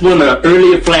is just one of the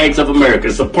earlier flags of America.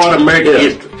 It's a part of American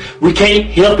history. We can't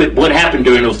help it what happened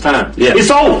during those times. Yeah. It's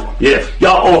over. Yeah.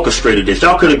 Y'all orchestrated this.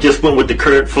 Y'all could have just went with the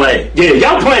current flag. Yeah,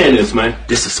 y'all playing this, man.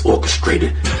 This is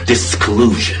orchestrated. This is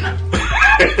collusion.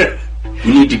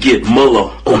 You need to get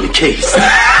Mueller on the case.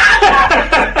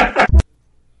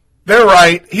 They're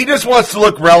right. He just wants to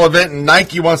look relevant, and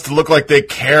Nike wants to look like they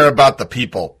care about the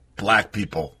people, black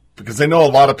people, because they know a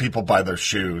lot of people buy their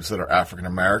shoes that are African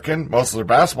American. Most of their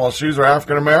basketball shoes are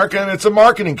African American. It's a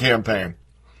marketing campaign.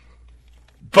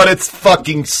 But it's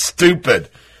fucking stupid.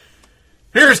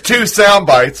 Here's 2 sound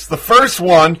bites. The first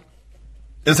one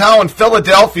is how in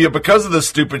Philadelphia, because of this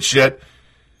stupid shit,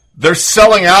 they're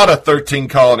selling out of 13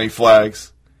 colony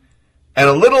flags. And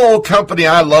a little old company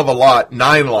I love a lot,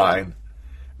 Nine Line,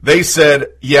 they said,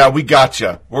 yeah, we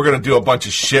gotcha. We're going to do a bunch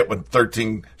of shit with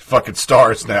 13 fucking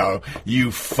stars now,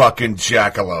 you fucking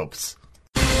jackalopes.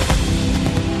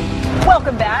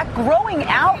 Welcome back. Growing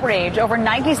outrage over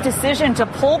Nike's decision to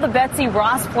pull the Betsy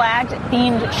Ross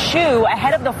flag-themed shoe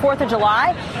ahead of the 4th of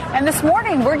July. And this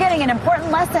morning, we're getting an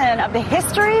important lesson of the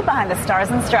history behind the Stars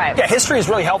and Stripes. Yeah, history is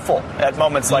really helpful at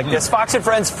moments like this. Fox and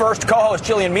Friends first co-host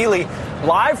Jillian Mealy,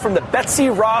 live from the Betsy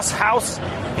Ross house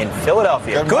in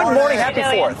Philadelphia. Good morning. Happy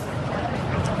 4th.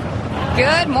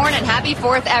 Good morning. Happy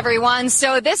 4th, everyone.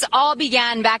 So this all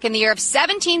began back in the year of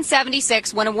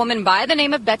 1776 when a woman by the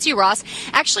name of Betsy Ross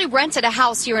actually rented a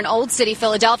house here in Old City,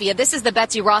 Philadelphia. This is the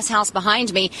Betsy Ross house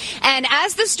behind me. And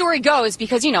as the story goes,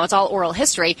 because, you know, it's all oral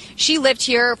history, she lived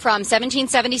here from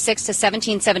 1776 to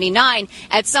 1779.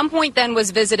 At some point then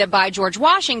was visited by George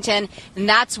Washington, and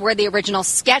that's where the original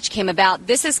sketch came about.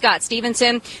 This is Scott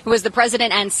Stevenson, who was the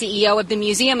president and CEO of the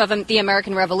Museum of the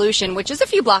American Revolution, which is a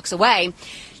few blocks away.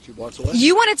 2 blocks away.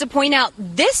 You wanted to point out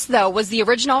this, though, was the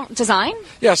original design?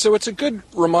 Yeah, so it's a good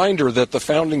reminder that the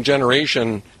founding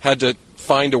generation had to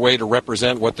find a way to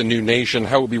represent what the new nation,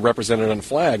 how it would be represented on a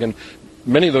flag. And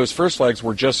many of those first flags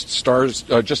were just stars,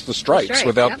 just the stripes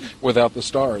without the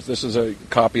stars. This is a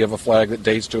copy of a flag that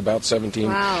dates to about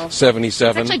 1777. It's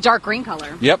actually dark green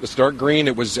color. Yep, it's dark green.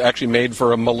 It was actually made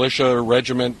for a militia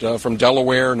regiment from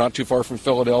Delaware, not too far from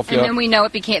Philadelphia. And then we know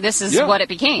it became. This is what it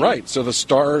became. Right. So the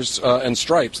stars and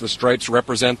stripes. The stripes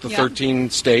represent the 13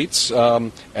 states,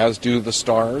 as do the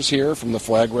stars here from the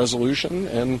flag resolution,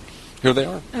 and here they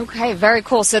are. Okay, very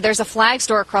cool. So there's a flag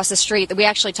store across the street that we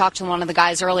actually talked to one of the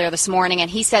guys earlier this morning, and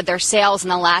he said their sales in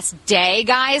the last day,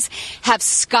 guys, have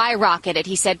skyrocketed.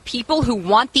 He said people who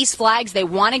want these flags, they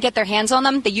want to get their hands on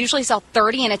them. They usually sell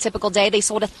 30 in a typical day. They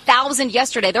sold 1,000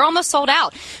 yesterday. They're almost sold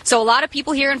out. So a lot of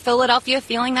people here in Philadelphia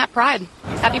feeling that pride.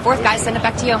 Happy 4th, guys. Send it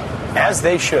back to you. As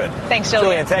they should. Thanks,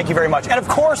 Jillian. Thank you very much. And, of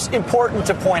course, important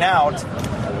to point out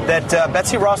that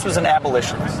Betsy Ross was an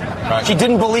abolitionist. Right. She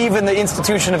didn't believe in the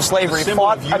institution of slavery,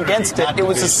 fought against it. It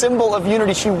was a symbol of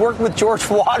unity. She worked with George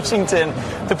Washington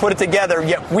to put it together,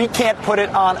 yet we can't put it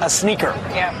on a sneaker.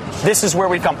 Yeah. This is where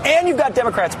we've come. And you've got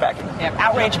Democrats backing. Yeah.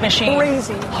 Outrage machine.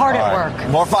 Crazy. Hard at work.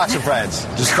 More Fox and Friends.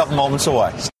 Just a couple moments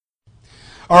away.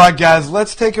 All right, guys,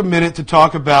 let's take a minute to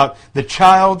talk about the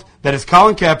child that is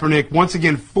Colin Kaepernick, once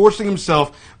again forcing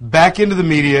himself back into the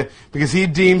media because he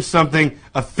deems something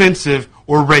offensive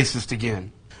or racist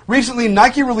again. Recently,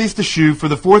 Nike released a shoe for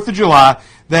the 4th of July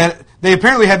that they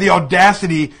apparently had the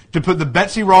audacity to put the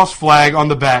Betsy Ross flag on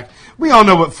the back. We all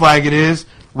know what flag it is,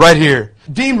 right here.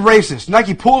 Deemed racist,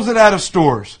 Nike pulls it out of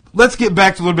stores. Let's get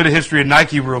back to a little bit of history of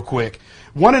Nike real quick.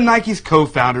 One of Nike's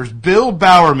co-founders, Bill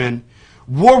Bowerman,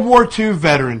 World War II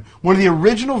veteran, one of the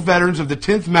original veterans of the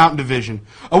 10th Mountain Division,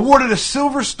 awarded a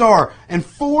Silver Star and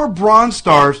 4 Bronze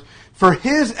Stars for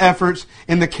his efforts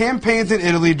in the campaigns in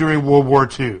Italy during World War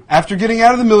II. After getting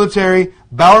out of the military,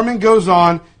 Bowerman goes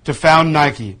on to found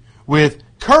Nike with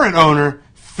current owner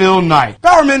Phil Knight.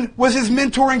 Bowerman was his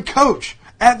mentoring coach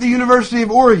at the University of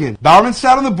Oregon. Bowerman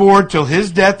sat on the board till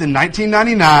his death in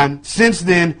 1999. Since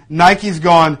then, Nike's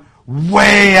gone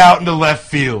way out into left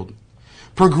field.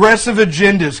 Progressive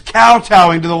agendas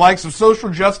kowtowing to the likes of social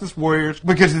justice warriors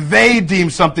because they deem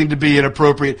something to be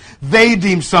inappropriate. They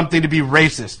deem something to be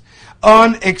racist.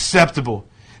 Unacceptable.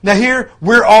 Now here,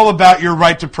 we're all about your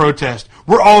right to protest.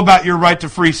 We're all about your right to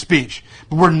free speech.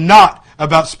 But we're not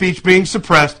about speech being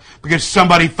suppressed because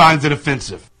somebody finds it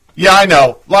offensive. Yeah, I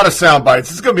know. A lot of sound bites.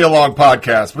 It's going to be a long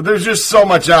podcast, but there's just so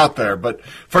much out there. But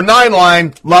for Nine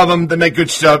Line, love them. They make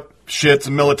good stuff. Shit's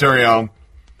military-owned.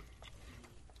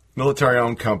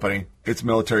 Military-owned company. It's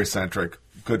military-centric.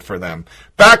 Good for them.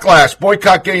 Backlash.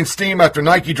 Boycott gains steam after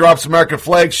Nike drops American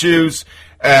flag shoes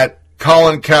at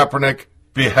Colin Kaepernick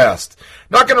behest.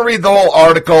 Not going to read the whole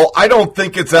article. I don't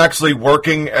think it's actually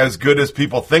working as good as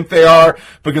people think they are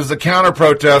because the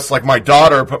counter-protests, like my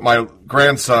daughter put my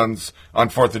grandsons on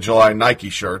 4th of July Nike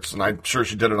shirts, and I'm sure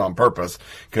she did it on purpose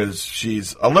because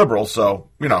she's a liberal, so,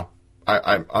 you know,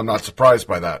 I'm not surprised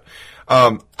by that.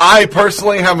 I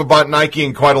personally haven't bought Nike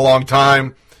in quite a long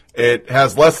time. It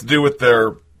has less to do with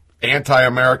their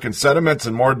anti-American sentiments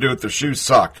and more to do with their shoes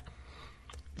suck.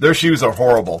 Their shoes are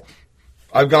horrible.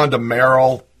 I've gone to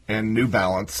Merrell and New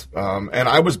Balance. And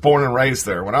I was born and raised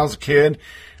there. When I was a kid,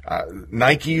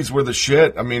 Nikes were the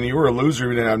shit. I mean, you were a loser if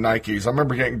you didn't have Nikes. I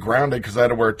remember getting grounded because I had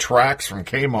to wear Tracks from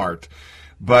Kmart.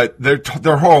 But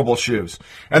they're horrible shoes.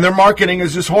 And their marketing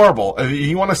is just horrible. If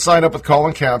you want to sign up with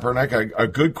Colin Kaepernick, a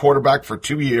good quarterback for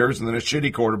 2 years, and then a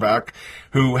shitty quarterback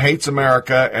who hates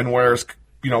America and wears,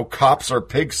 cops or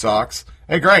pig socks,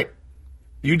 hey, great.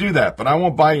 You do that, but I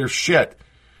won't buy your shit.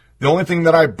 The only thing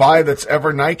that I buy that's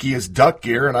ever Nike is duck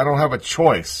gear, and I don't have a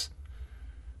choice.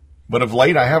 But of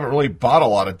late, I haven't really bought a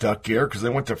lot of duck gear because they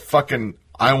went to fucking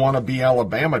I Want to Be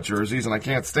Alabama jerseys, and I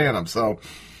can't stand them. So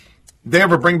if they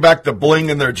ever bring back the bling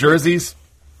in their jerseys,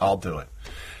 I'll do it.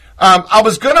 I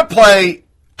was going to play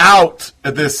out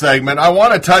at this segment. I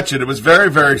want to touch it. It was very,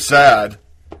 very sad.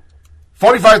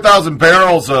 45,000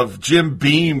 barrels of Jim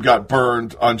Beam got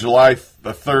burned on July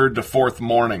the 3rd to 4th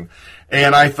morning.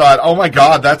 And I thought, oh my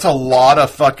God, that's a lot of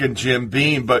fucking Jim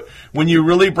Beam. But when you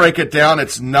really break it down,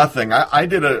 it's nothing. I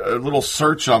did a little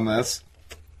search on this.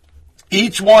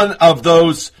 Each one of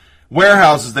those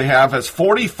warehouses they have has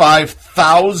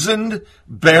 45,000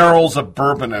 barrels of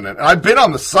bourbon in it. And I've been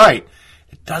on the site.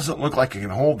 It doesn't look like it can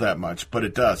hold that much, but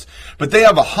it does. But they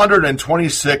have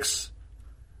 126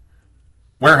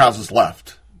 warehouses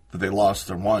left that they lost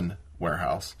their one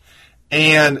warehouse.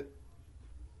 And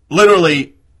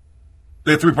literally,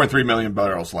 they have 3.3 million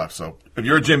barrels left. So if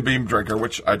you're a Jim Beam drinker,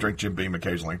 which I drink Jim Beam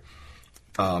occasionally,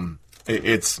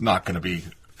 it's not going to be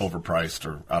overpriced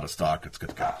or out of stock. It's good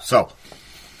to go. So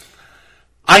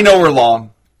I know we're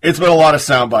long. It's been a lot of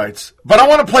sound bites. But I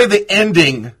want to play the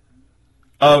ending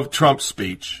of Trump's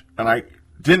speech. And I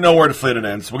didn't know where to fit it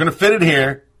in. So we're going to fit it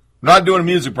here. I'm not doing a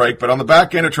music break, but on the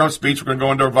back end of Trump's speech, we're going to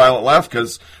go into our violent left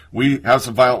because we have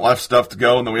some violent left stuff to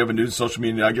go, and then we have a news social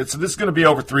media nugget. So this is going to be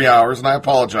over 3 hours, and I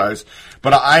apologize.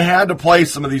 But I had to play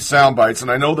some of these sound bites,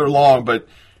 and I know they're long, but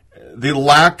the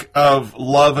lack of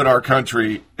love in our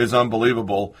country is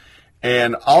unbelievable.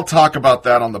 And I'll talk about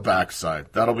that on the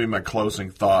backside. That'll be my closing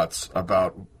thoughts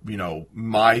about,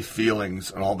 my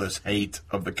feelings and all this hate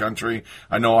of the country.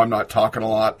 I know I'm not talking a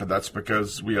lot, but that's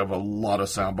because we have a lot of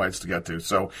sound bites to get to.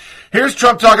 So here's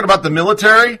Trump talking about the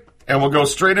military, and we'll go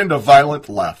straight into violent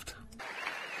left.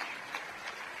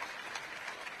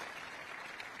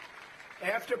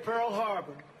 After Pearl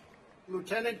Harbor,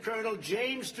 Lieutenant Colonel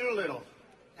James Doolittle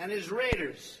and his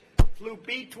raiders flew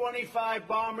B-25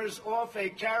 bombers off a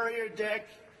carrier deck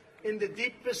in the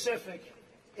deep Pacific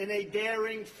in a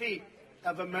daring feat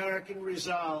of American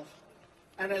resolve.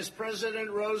 And as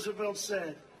President Roosevelt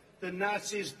said, the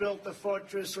Nazis built a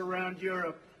fortress around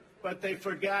Europe, but they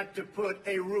forgot to put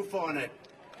a roof on it.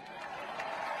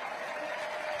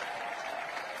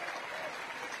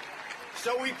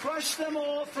 So we crushed them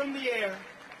all from the air.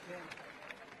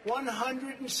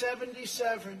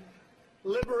 177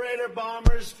 Liberator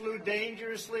bombers flew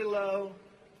dangerously low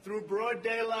through broad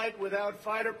daylight without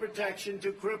fighter protection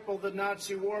to cripple the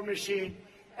Nazi war machine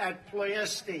at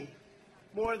Ploiesti.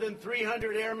 More than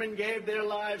 300 airmen gave their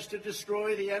lives to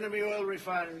destroy the enemy oil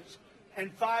refineries,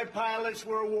 and 5 pilots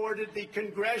were awarded the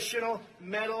Congressional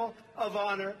Medal of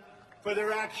Honor for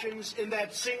their actions in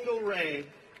that single raid.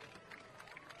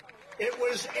 It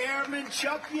was Airman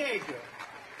Chuck Yeager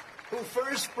who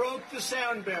first broke the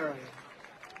sound barrier.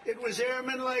 It was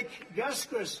airmen like Gus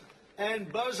Grissom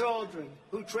and Buzz Aldrin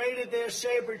who traded their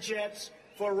Sabre jets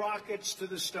for rockets to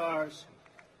the stars.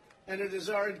 And it is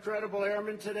our incredible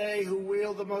airmen today who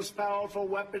wield the most powerful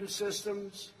weapon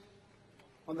systems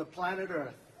on the planet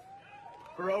Earth.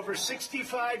 For over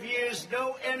 65 years,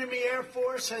 no enemy air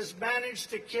force has managed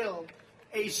to kill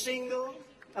a single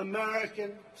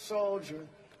American soldier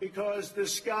because the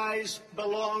skies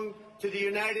belong to the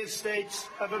United States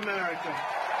of America.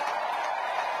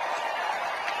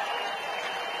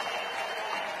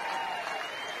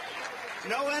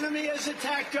 No enemy has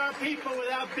attacked our people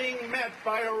without being met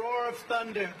by a roar of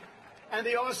thunder and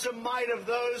the awesome might of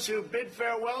those who bid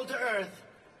farewell to Earth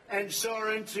and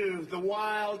soar into the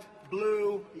wild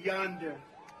blue yonder.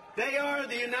 They are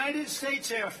the United States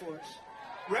Air Force.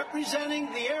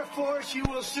 Representing the Air Force, you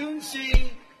will soon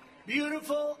see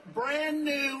beautiful, brand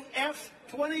new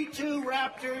F-22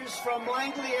 Raptors from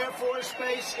Langley Air Force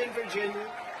Base in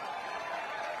Virginia,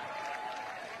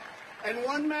 and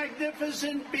one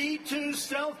magnificent B-2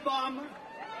 stealth bomber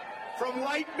from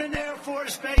Whiteman Air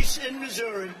Force Base in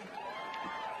Missouri.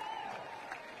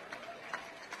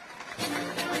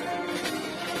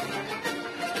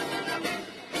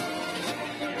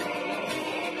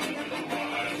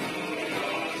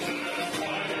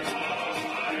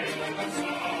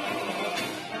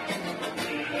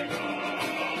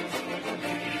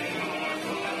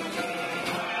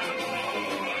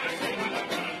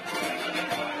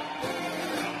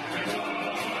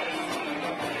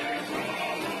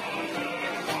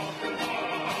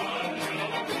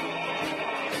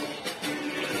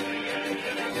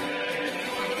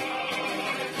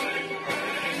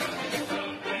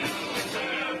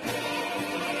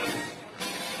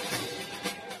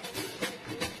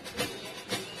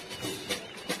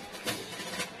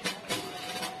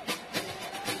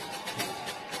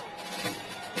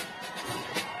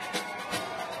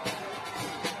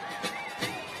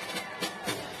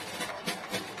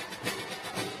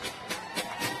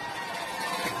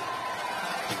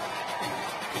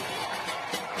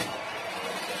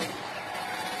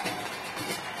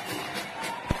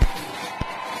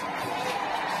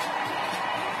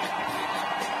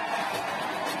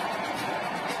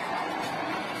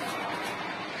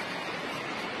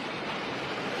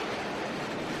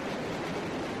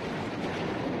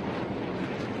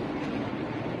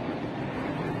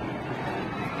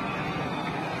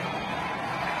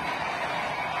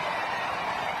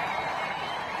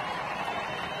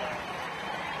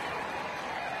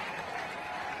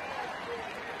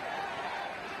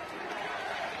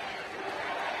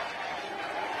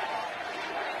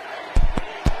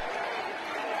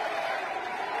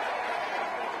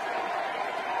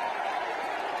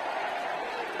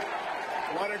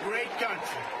 great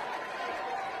country.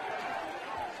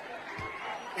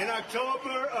 In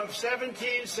October of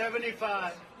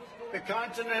 1775, the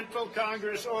Continental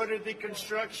Congress ordered the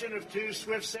construction of 2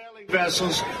 swift sailing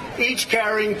vessels, each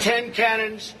carrying 10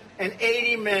 cannons and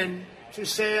 80 men to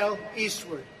sail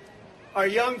eastward. Our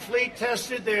young fleet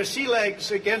tested their sea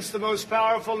legs against the most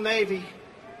powerful navy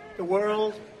the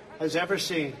world has ever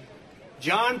seen.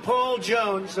 John Paul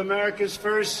Jones, America's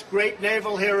first great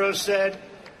naval hero, said,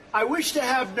 "I wish to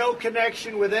have no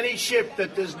connection with any ship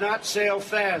that does not sail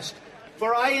fast,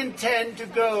 for I intend to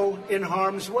go in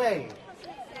harm's way."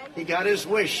 He got his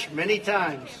wish many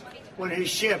times when his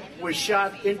ship was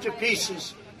shot into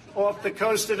pieces off the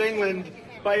coast of England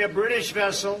by a British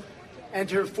vessel and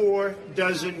her 4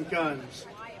 dozen guns.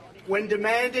 When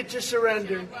demanded to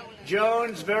surrender,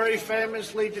 Jones very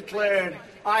famously declared,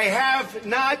 "I have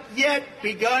not yet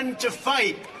begun to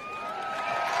fight."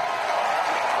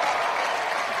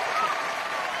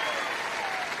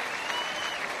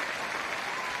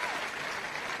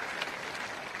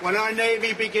 When our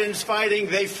Navy begins fighting,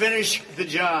 they finish the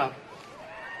job.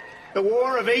 The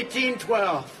War of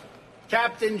 1812,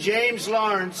 Captain James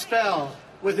Lawrence fell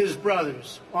with his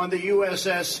brothers on the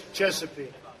USS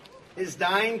Chesapeake. His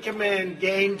dying command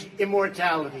gained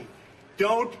immortality.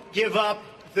 Don't give up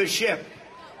the ship.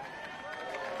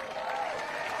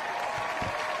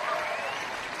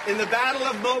 In the Battle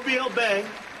of Mobile Bay,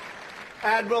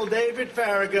 Admiral David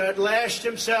Farragut lashed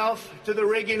himself to the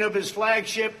rigging of his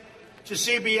flagship to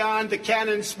see beyond the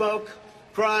cannon smoke,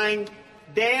 crying,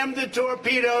 "Damn the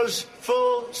torpedoes,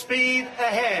 full speed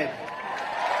ahead."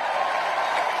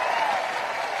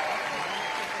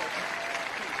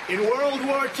 In World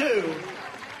War II,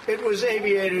 it was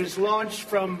aviators launched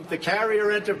from the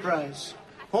carrier Enterprise,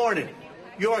 Hornet,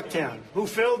 Yorktown, who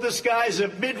filled the skies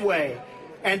of Midway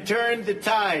and turned the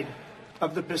tide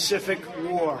of the Pacific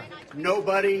War.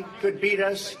 Nobody could beat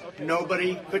us.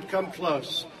 Nobody could come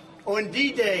close. On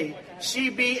D-Day,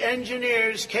 CB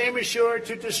engineers came ashore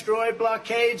to destroy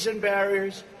blockades and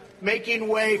barriers, making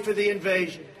way for the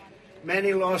invasion.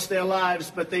 Many lost their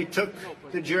lives, but they took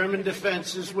the German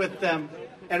defenses with them,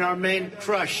 and our men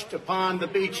crushed upon the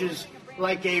beaches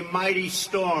like a mighty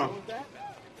storm.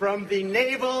 From the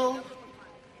naval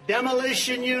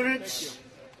demolition units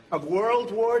of World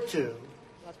War II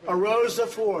arose a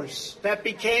force that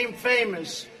became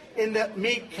famous in the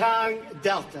Mekong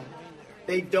Delta.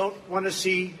 They don't want to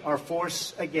see our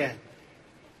force again.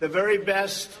 The very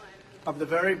best of the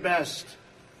very best,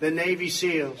 the Navy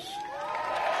SEALs.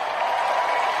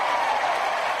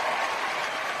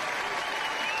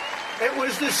 It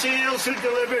was the SEALs who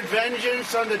delivered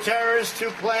vengeance on the terrorists who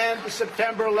planned the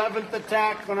September 11th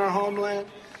attack on our homeland.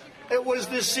 It was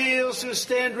the SEALs who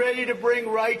stand ready to bring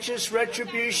righteous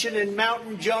retribution in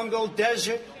mountain, jungle,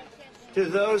 desert to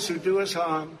those who do us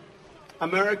harm.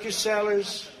 America's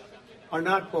sailors are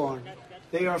not born.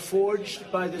 They are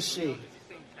forged by the sea.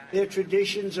 Their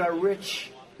traditions are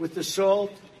rich with the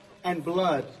salt and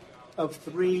blood of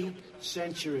 3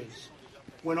 centuries.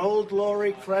 When Old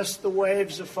Glory crests the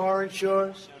waves of foreign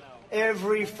shores,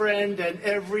 every friend and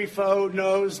every foe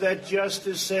knows that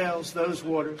justice sails those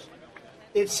waters.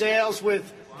 It sails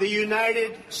with the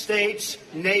United States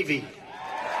Navy.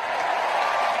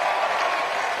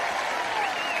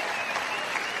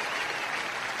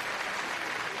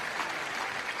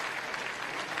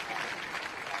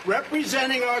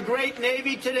 Representing our great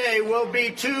Navy today will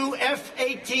be 2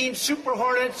 F-18 Super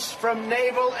Hornets from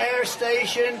Naval Air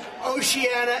Station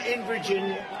Oceana in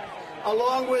Virginia,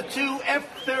 along with 2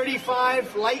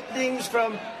 F-35 Lightnings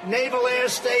from Naval Air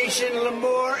Station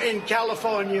Lemoore in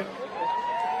California.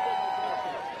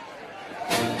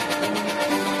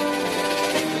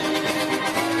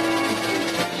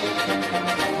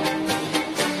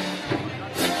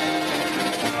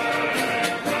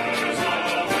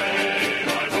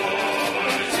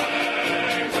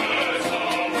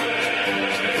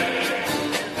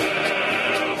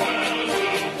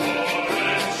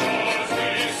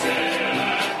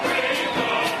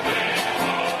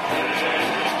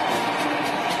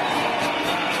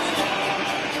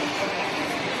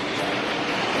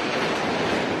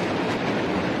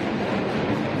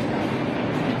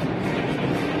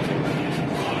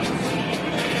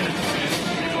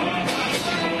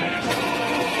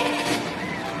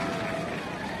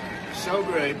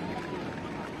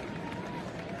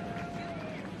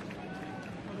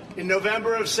 In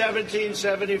November of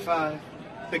 1775,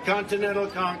 the Continental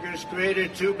Congress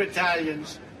created 2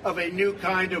 battalions of a new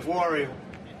kind of warrior,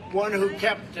 one who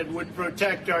kept and would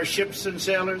protect our ships and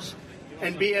sailors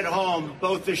and be at home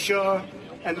both ashore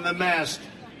and in the mast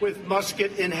with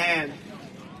musket in hand.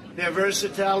 Their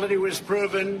versatility was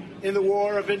proven in the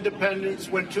War of Independence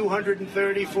when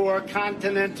 234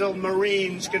 Continental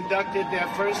Marines conducted their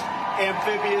first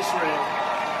amphibious raid,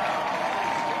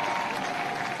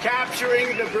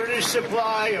 capturing the British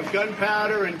supply of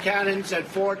gunpowder and cannons at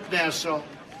Fort Nassau.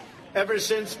 Ever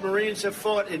since, Marines have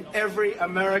fought in every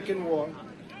American war.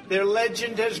 Their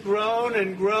legend has grown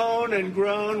and grown and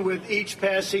grown with each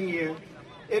passing year.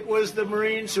 It was the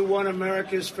Marines who won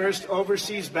America's first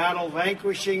overseas battle,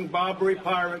 vanquishing Barbary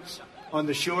pirates on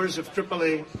the shores of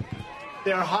Tripoli.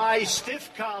 Their high,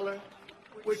 stiff collar,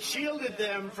 which shielded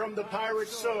them from the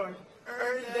pirate's sword,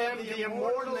 earned them the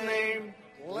immortal name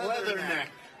Leatherneck.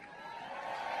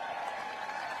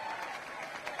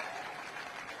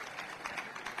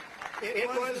 It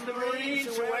was the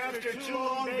Marines who, after 2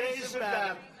 long days of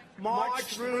battle,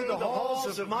 marched through the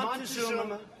halls of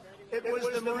Montezuma. It was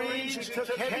the Marines who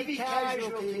took heavy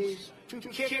casualties to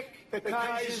kick the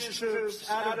Kaiser's troops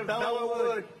out of Belleau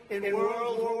Wood in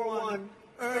World War I,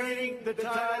 earning the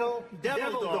title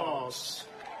Devil Dogs.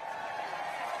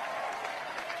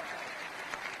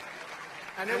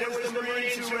 And it was the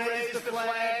Marines who raised the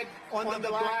flag on the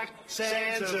black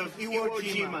sands of Iwo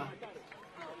Jima.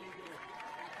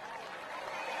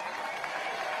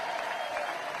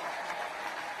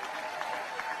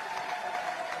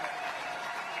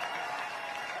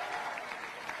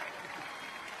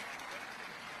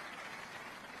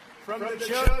 From the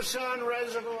Chosin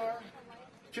Reservoir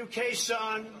to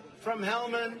Quezon, from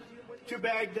Helmand to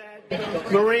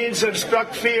Baghdad, Marines have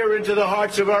struck fear into the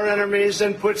hearts of our enemies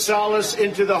and put solace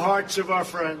into the hearts of our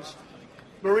friends.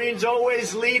 Marines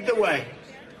always lead the way.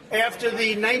 After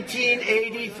the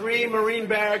 1983 Marine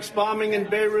barracks bombing in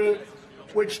Beirut,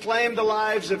 which claimed the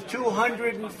lives of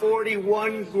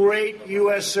 241 great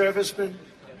U.S. servicemen,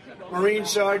 Marine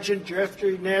Sergeant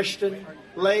Jeffrey Nashton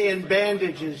lay in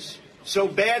bandages, so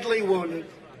badly wounded,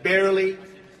 barely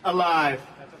alive.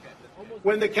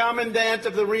 When the Commandant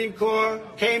of the Marine Corps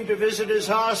came to visit his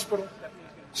hospital,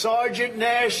 Sergeant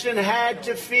Nashton had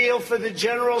to feel for the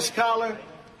General's collar.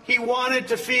 He wanted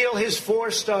to feel his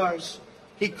 4 stars.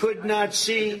 He could not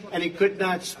see and he could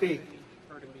not speak.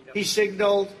 He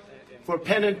signaled for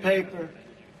pen and paper,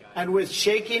 and with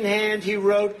shaking hand he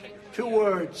wrote 2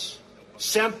 words,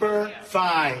 Semper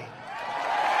Fi.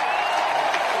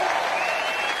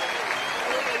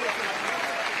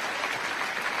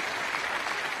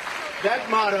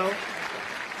 That motto,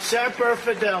 Semper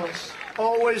Fidelis,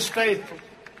 always faithful,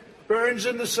 burns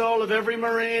in the soul of every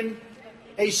Marine,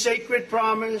 a sacred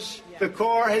promise the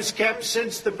Corps has kept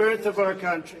since the birth of our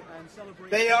country.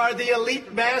 They are the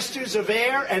elite masters of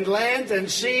air and land and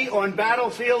sea on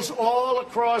battlefields all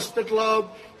across the globe.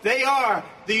 They are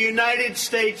the United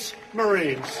States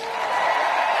Marines.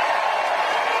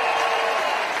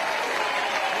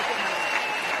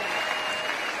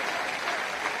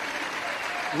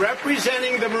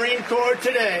 Representing the Marine Corps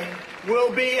today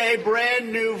will be a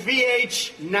brand new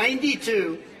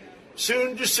VH-92,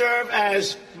 soon to serve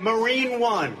as Marine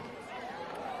One,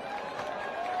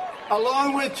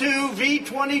 along with 2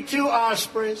 V-22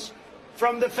 Ospreys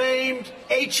from the famed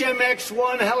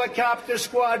HMX-1 helicopter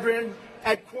squadron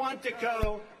at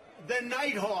Quantico, the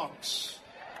Nighthawks.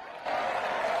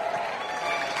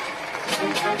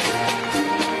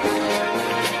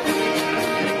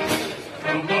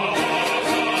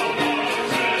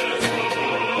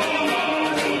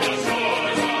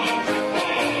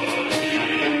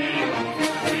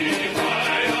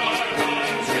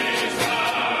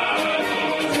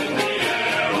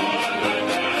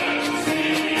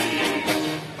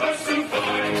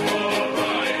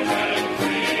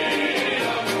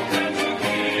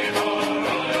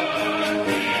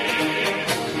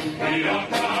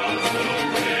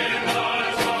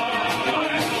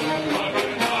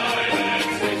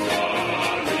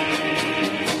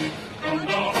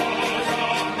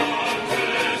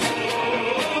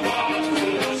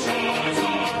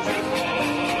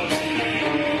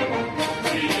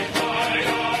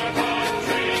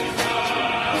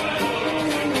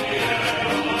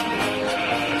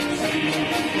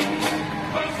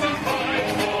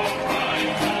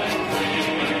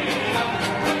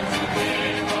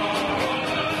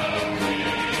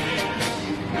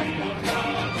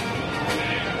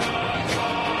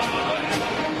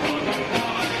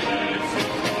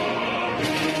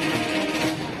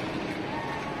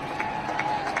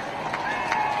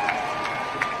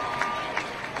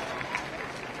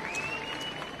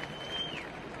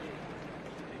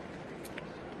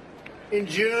 In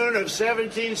June of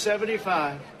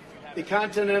 1775, the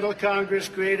Continental Congress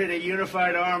created a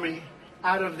unified army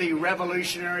out of the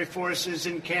revolutionary forces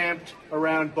encamped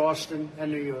around Boston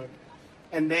and New York,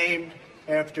 and named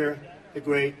after the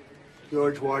great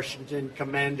George Washington,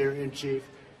 Commander-in-Chief.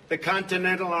 The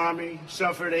Continental Army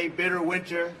suffered a bitter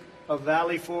winter of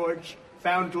Valley Forge,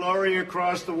 found glory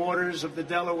across the waters of the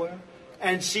Delaware,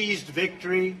 and seized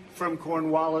victory from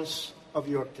Cornwallis of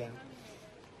Yorktown.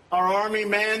 Our Army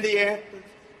manned the air.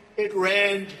 It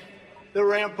ran the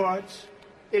ramparts.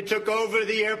 It took over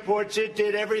the airports. It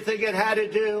did everything it had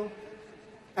to do.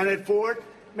 And at Fort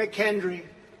McHenry,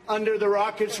 under the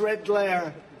rocket's red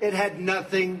glare, it had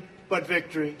nothing but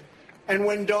victory. And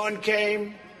when dawn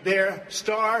came, their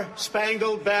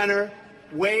star-spangled banner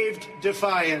waved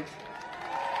defiant.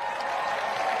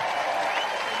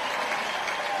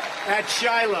 At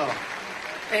Shiloh,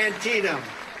 Antietam,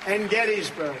 and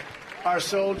Gettysburg, our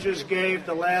soldiers gave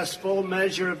the last full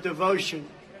measure of devotion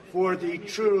for the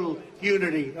true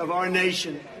unity of our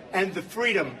nation and the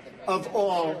freedom of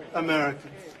all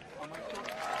Americans.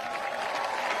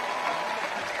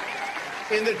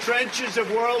 In the trenches of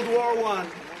World War I,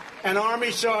 an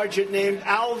Army sergeant named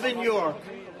Alvin York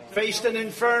faced an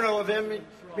inferno of enemy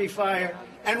fire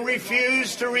and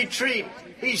refused to retreat.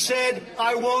 He said,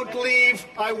 "I won't leave,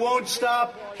 I won't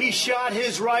stop." He shot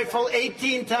his rifle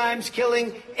 18 times,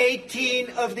 killing 18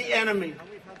 of the enemy.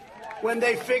 When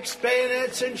they fixed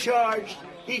bayonets and charged,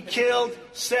 he killed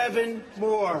 7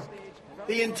 more.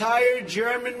 The entire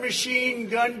German machine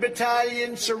gun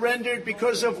battalion surrendered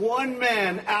because of one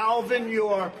man, Alvin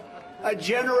York. A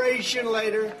generation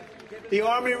later, the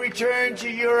Army returned to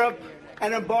Europe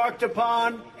and embarked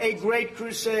upon a great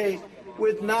crusade.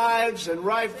 With knives and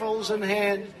rifles in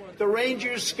hand, the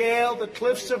Rangers scaled the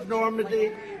cliffs of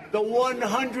Normandy. The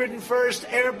 101st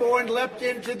Airborne leapt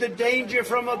into the danger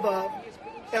from above,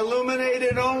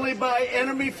 illuminated only by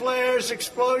enemy flares,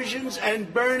 explosions,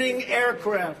 and burning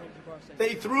aircraft.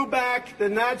 They threw back the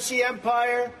Nazi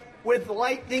Empire with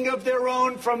lightning of their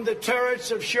own from the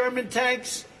turrets of Sherman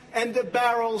tanks and the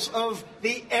barrels of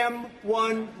the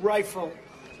M1 rifle.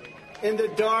 In the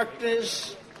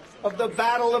darkness of the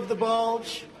Battle of the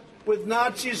Bulge, with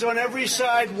Nazis on every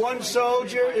side, one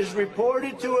soldier is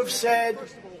reported to have said,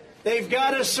 "They've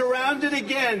got us surrounded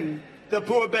again, the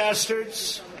poor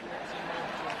bastards."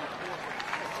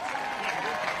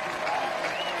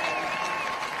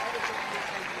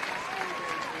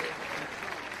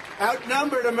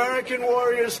 Outnumbered American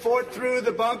warriors fought through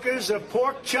the bunkers of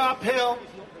Pork Chop Hill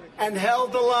and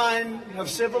held the line of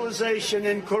civilization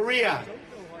in Korea.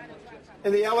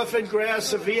 In the elephant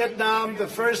grass of Vietnam, the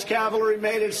 1st Cavalry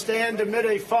made its stand amid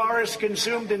a forest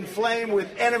consumed in flame with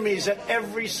enemies at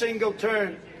every single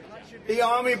turn. The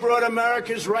Army brought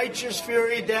America's righteous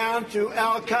fury down to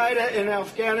Al-Qaeda in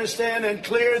Afghanistan and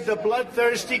cleared the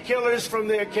bloodthirsty killers from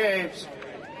their caves.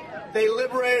 They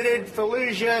liberated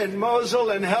Fallujah and Mosul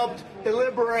and helped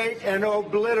liberate and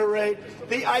obliterate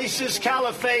the ISIS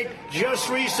caliphate just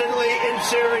recently in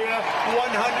Syria,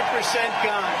 100%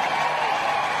 gone.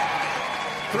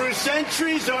 Through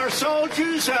centuries, our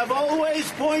soldiers have always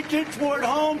pointed toward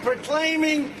home,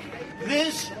 proclaiming,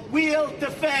 "This we'll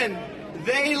defend."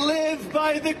 They live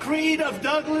by the creed of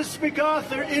Douglas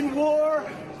MacArthur: "In war,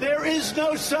 there is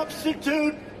no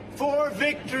substitute for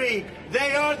victory."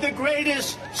 They are the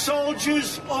greatest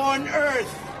soldiers on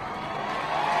earth.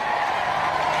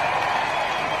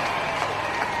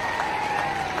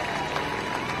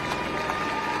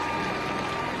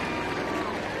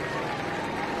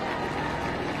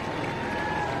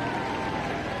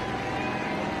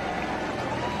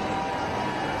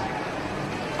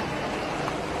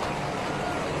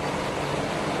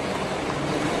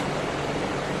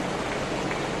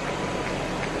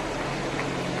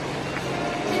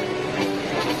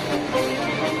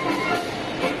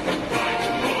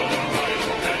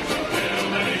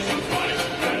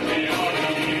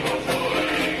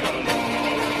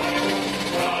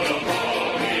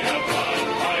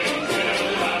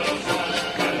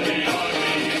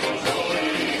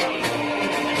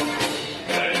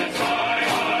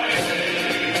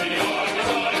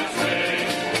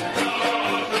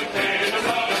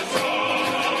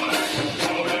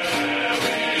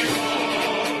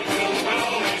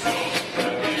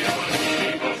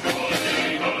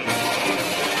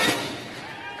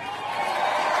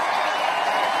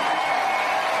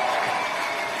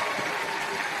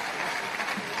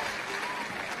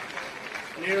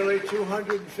 Nearly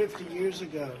 250 years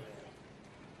ago,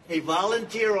 a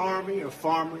volunteer army of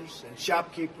farmers and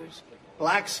shopkeepers,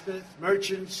 blacksmiths,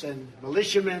 merchants, and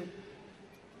militiamen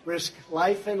risked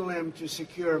life and limb to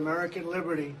secure American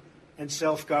liberty and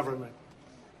self-government.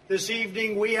 This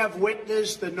evening, we have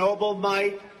witnessed the noble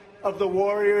might of the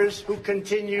warriors who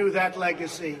continue that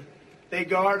legacy. They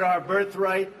guard our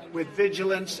birthright with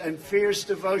vigilance and fierce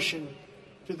devotion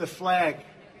to the flag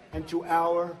and to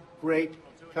our great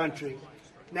country.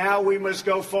 Now we must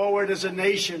go forward as a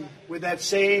nation with that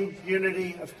same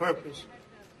unity of purpose.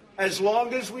 As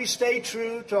long as we stay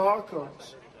true to our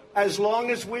cause, as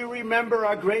long as we remember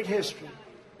our great history,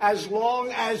 as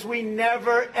long as we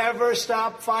never, ever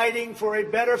stop fighting for a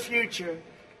better future,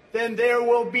 then there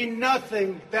will be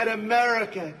nothing that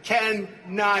America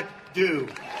cannot do.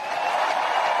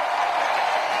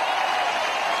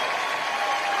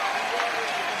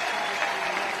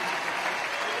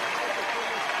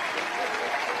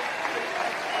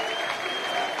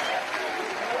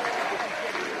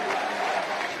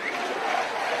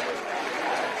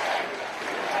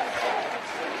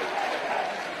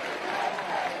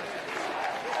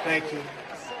 Thank you.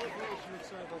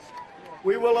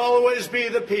 We will always be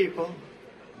the people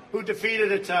who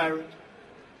defeated a tyrant,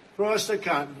 crossed the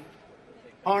continent,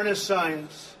 harnessed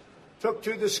science, took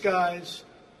to the skies,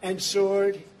 and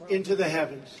soared into the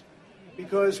heavens.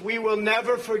 Because we will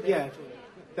never forget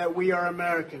that we are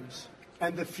Americans,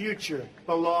 and the future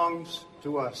belongs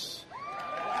to us.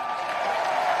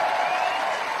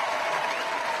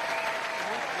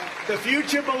 The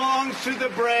future belongs to the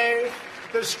brave,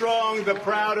 the strong, the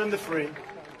proud, and the free.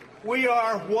 We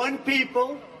are one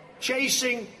people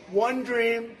chasing one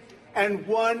dream and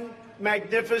one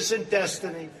magnificent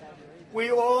destiny.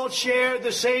 We all share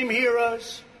the same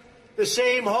heroes, the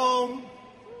same home,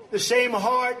 the same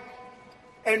heart,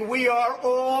 and we are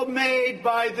all made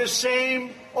by the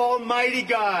same Almighty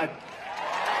God.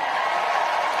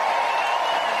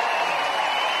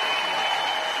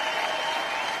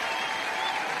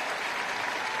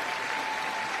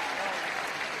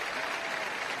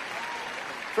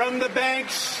 From the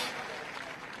banks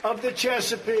of the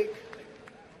Chesapeake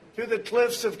to the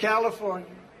cliffs of California,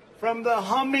 from the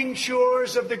humming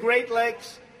shores of the Great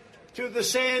Lakes to the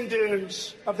sand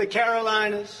dunes of the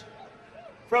Carolinas,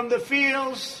 from the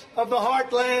fields of the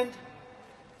heartland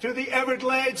to the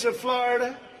Everglades of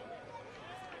Florida,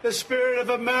 the spirit of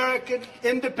American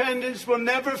independence will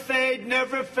never fade,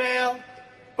 never fail,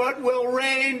 but will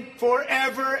reign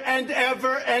forever and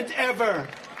ever and ever.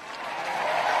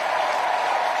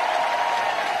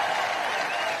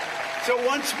 So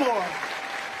once more,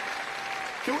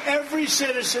 to every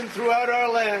citizen throughout our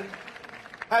land,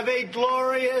 have a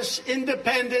glorious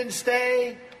Independence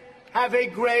Day. Have a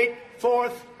great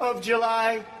 4th of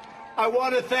July. I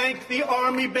want to thank the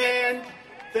Army Band,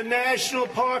 the National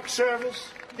Park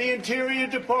Service, the Interior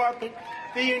Department,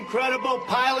 the incredible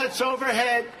pilots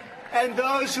overhead, and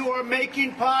those who are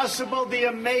making possible the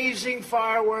amazing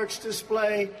fireworks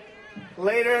display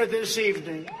later this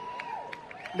evening.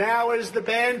 Now, as the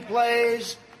band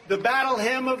plays the Battle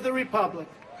Hymn of the Republic,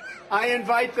 I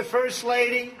invite the First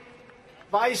Lady,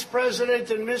 Vice President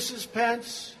and Mrs.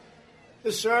 Pence,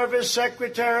 the service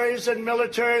secretaries and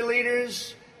military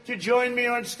leaders to join me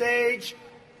on stage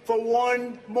for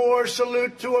one more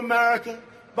salute to America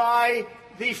by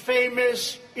the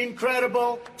famous,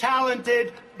 incredible,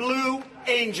 talented Blue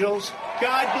Angels.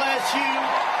 God bless you,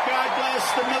 God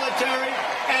bless the military,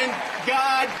 and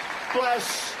God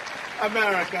bless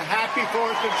America. Happy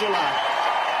 4th of July.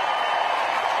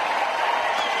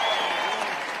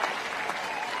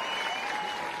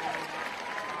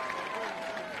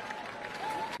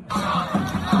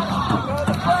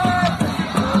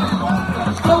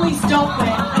 Police don't win.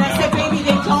 And I said, baby,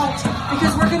 they don't.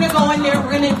 Because we're going to go in there,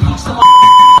 we're going to impeach them.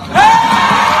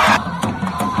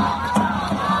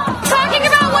 Talking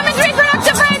about women's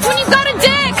reproductive rights when you've got a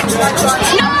dick.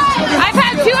 No, I've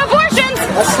had 2 abortions.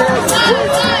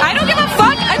 I don't give a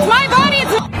fuck. It's my body.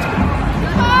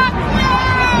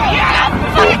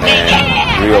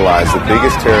 Realize the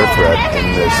biggest terror threat in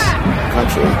this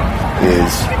country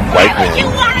is white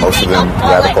men, most of them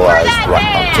radicalized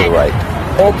right, to the right.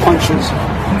 All punches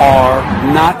are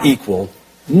not equal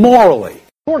morally.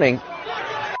 Morning.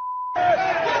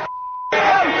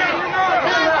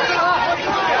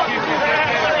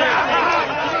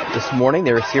 This morning,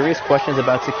 there are serious questions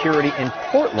about security in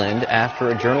Portland after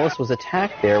a journalist was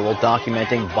attacked there while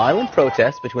documenting violent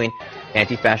protests between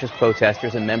anti-fascist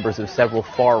protesters and members of several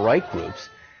far-right groups.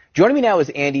 Joining me now is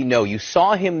Andy No. You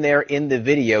saw him there in the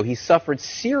video. He suffered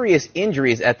serious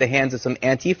injuries at the hands of some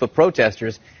Antifa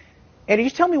protesters. Andy,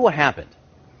 just tell me what happened.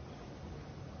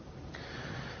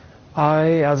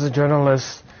 I, as a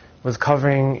journalist, was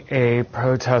covering a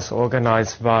protest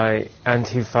organized by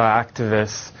Antifa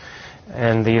activists,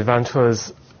 and the event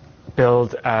was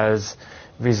billed as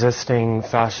resisting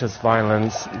fascist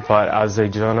violence, but as a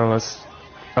journalist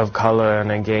of color and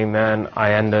a gay man,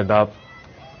 I ended up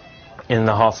in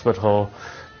the hospital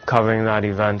covering that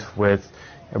event with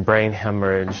a brain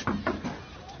hemorrhage.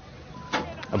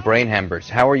 A brain hemorrhage.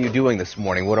 How are you doing this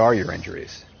morning? What are your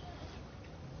injuries?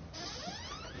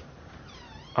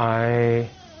 I'm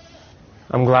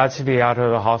glad to be out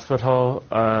of the hospital.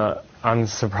 I'm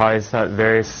surprised that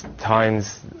various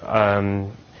times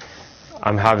I'm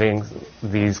having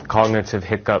these cognitive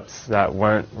hiccups that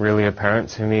weren't really apparent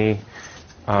to me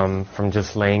from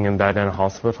just laying in bed in a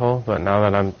hospital. But now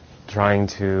that I'm trying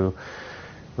to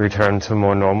return to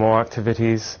more normal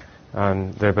activities,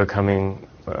 they're becoming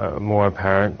more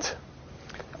apparent.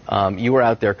 You were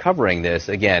out there covering this.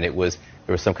 Again, there was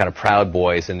some kind of Proud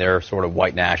Boys and they're sort of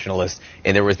white nationalists,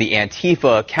 and there was the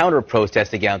Antifa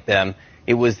counter-protest against them.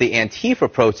 It was the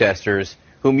Antifa protesters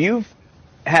whom you've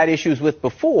had issues with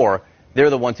before. They're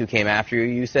the ones who came after you,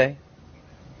 you say?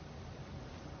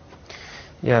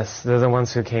 Yes, they're the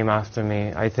ones who came after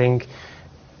me. I think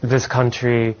this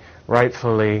country,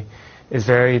 rightfully, is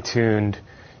very tuned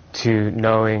to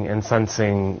knowing and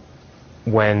sensing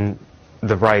when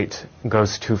the right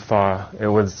goes too far. It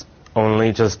was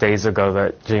only just days ago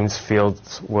that James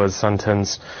Fields was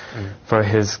sentenced for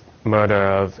his murder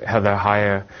of Heather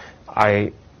Heyer.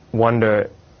 I wonder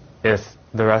if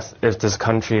this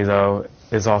country, though,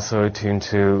 is also attuned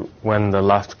to when the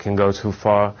left can go too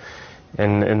far.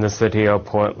 In the city of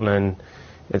Portland,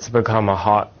 it's become a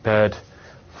hotbed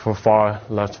for far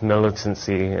left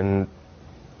militancy, and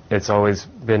it's always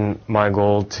been my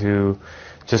goal to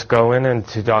just go in and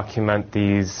to document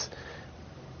these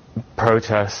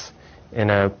protests in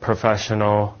a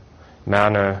professional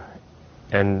manner.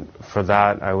 And for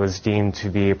that, I was deemed to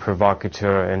be a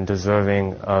provocateur and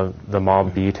deserving of the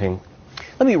mob beating.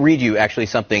 Let me read you actually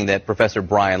something that Professor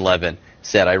Brian Levin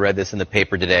said. I read this in the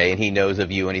paper today, and he knows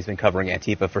of you, and he's been covering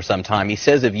Antifa for some time. He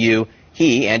says of you,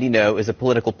 he, Andy Ngo, is a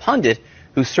political pundit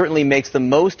who certainly makes the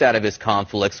most out of his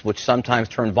conflicts, which sometimes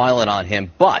turn violent on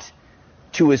him. But,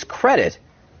 to his credit,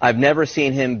 I've never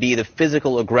seen him be the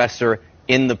physical aggressor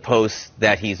in the posts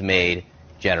that he's made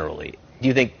generally. Do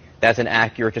you think that's an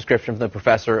accurate description from the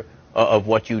professor of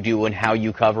what you do and how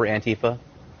you cover Antifa?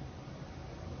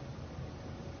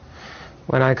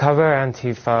 When I cover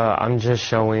Antifa, I'm just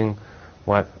showing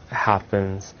what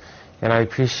happens. And I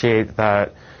appreciate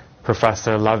that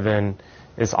Professor Levin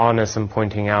is honest in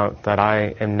pointing out that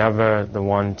I am never the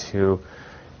one to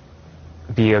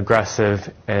be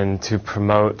aggressive and to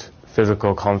promote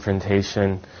physical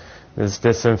confrontation. There's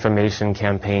disinformation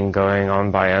campaign going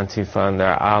on by Antifa and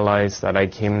their allies that I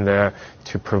came there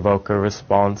to provoke a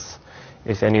response.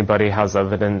 If anybody has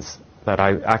evidence that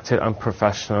I acted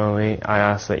unprofessionally, I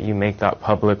ask that you make that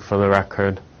public for the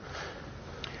record.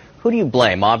 Who do you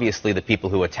blame? Obviously the people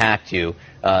who attacked you,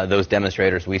 those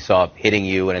demonstrators we saw hitting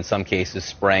you and in some cases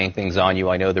spraying things on you.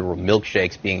 I know there were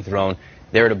milkshakes being thrown.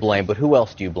 They're to blame, but who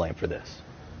else do you blame for this?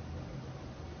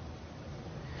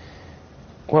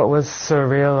 What was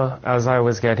surreal as I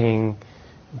was getting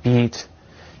beat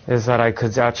is that I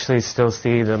could actually still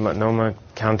see the Multnomah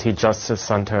County Justice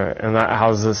Center, and that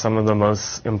houses some of the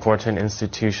most important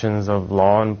institutions of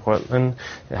law in Portland.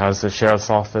 It has the sheriff's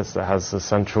office, it has the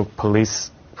central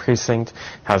police precinct,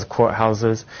 has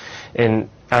courthouses, and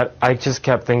I just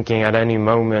kept thinking at any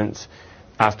moment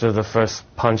after the first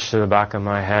punch to the back of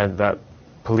my head that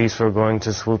police were going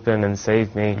to swoop in and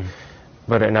save me.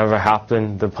 But it never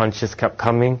happened. The punches kept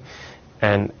coming,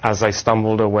 and as I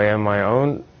stumbled away on my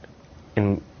own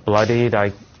and bloodied,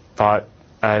 I thought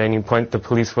at any point the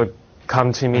police would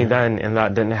come to me then, and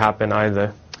that didn't happen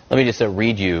either. Let me just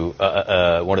read you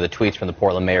one of the tweets from the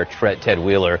Portland Mayor, Ted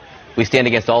Wheeler. We stand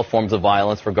against all forms of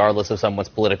violence, regardless of someone's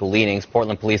political leanings.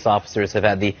 Portland police officers have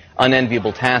had the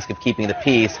unenviable task of keeping the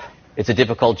peace. It's a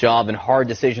difficult job, and hard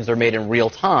decisions are made in real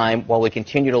time. While we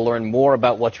continue to learn more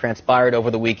about what transpired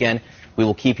over the weekend, we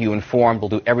will keep you informed. We'll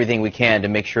do everything we can to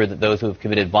make sure that those who have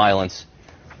committed violence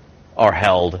are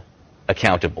held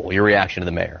accountable. Your reaction to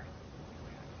the mayor?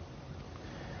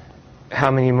 How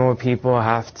many more people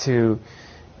have to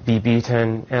be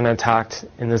beaten and attacked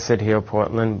in the city of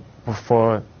Portland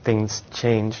before things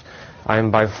change? I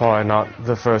am by far not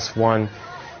the first one.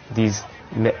 There's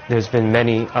been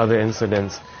many other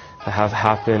incidents that have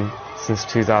happened since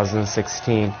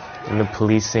 2016, and the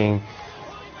policing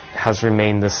has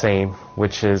remained the same,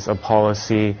 which is a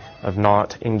policy of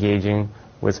not engaging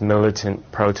with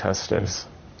militant protesters.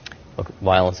 Look,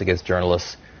 violence against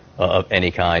journalists of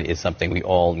any kind is something we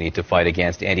all need to fight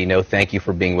against. Andy Ngo, thank you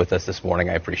for being with us this morning.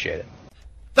 I appreciate it.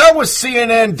 That was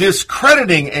CNN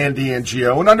discrediting Andy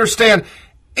Ngo, and understand,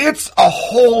 it's a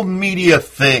whole media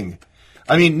thing.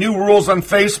 I mean, new rules on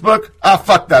Facebook?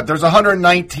 Fuck that. There's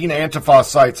 119 Antifa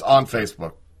sites on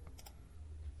Facebook.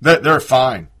 They're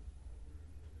fine.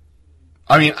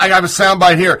 I mean, I have a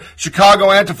soundbite here. Chicago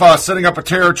Antifa setting up a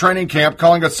terror training camp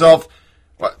calling itself,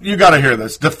 well, you got to hear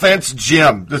this, Defense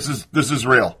Gym. This is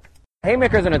real.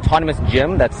 Haymaker is an autonomous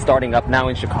gym that's starting up now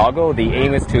in Chicago. The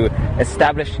aim is to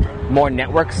establish more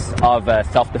networks of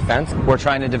self-defense. We're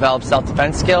trying to develop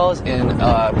self-defense skills in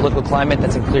a political climate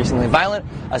that's increasingly violent,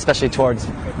 especially towards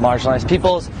marginalized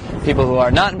peoples, people who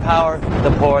are not in power, the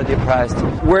poor, the oppressed.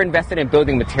 We're invested in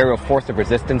building material force of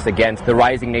resistance against the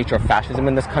rising nature of fascism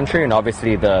in this country and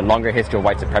obviously the longer history of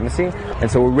white supremacy. And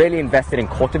so we're really invested in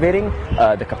cultivating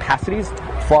the capacities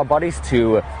for our bodies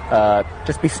to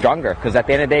just be stronger, because at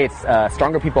the end of the day, it's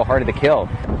stronger people are harder to kill.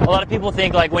 A lot of people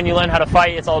think like when you learn how to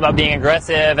fight, it's all about being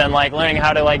aggressive and like learning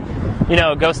how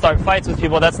to go start fights with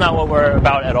people. That's not what we're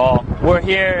about at all. We're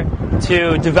here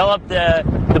to develop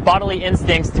the bodily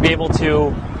instincts to be able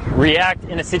to react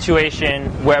in a situation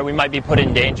where we might be put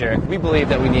in danger. We believe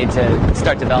that we need to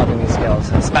start developing these skills,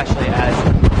 especially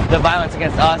as the violence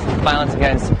against us, the violence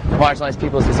against marginalized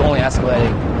peoples is only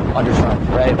escalating under Trump,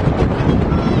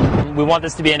 right? We want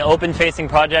this to be an open-facing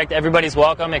project. Everybody's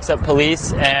welcome except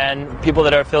police and people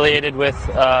that are affiliated with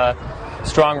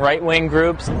strong right-wing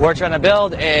groups. We're trying to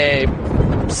build a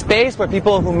space where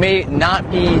people who may not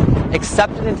be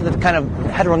accepted into the kind of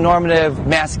heteronormative,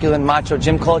 masculine, macho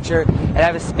gym culture and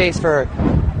have a space for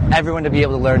everyone to be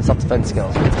able to learn self-defense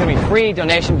skills. It's going to be free,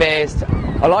 donation-based.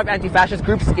 A lot of anti-fascist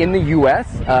groups in the U.S.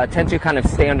 Tend to kind of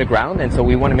stay underground, and so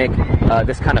we want to make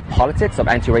this kind of politics of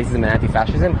anti-racism and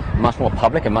anti-fascism much more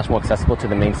public and much more accessible to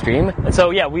the mainstream. And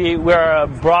so, yeah, we're a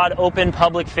broad, open,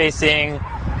 public-facing,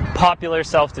 popular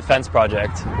self-defense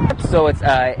project. So it's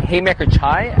Haymaker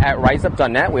Chai at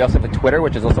riseup.net. We also have a Twitter,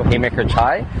 which is also Haymaker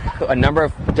Chai. A number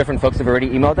of different folks have already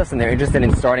emailed us, and they're interested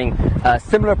in starting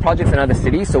similar projects in other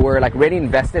cities. So we're like really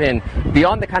invested in,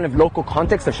 beyond the kind of local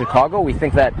context of Chicago, we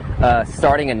think that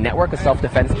starting a network of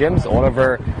self-defense gyms all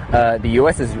over the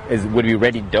U.S. would be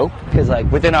really dope. Because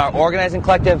like within our organizing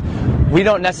collective, we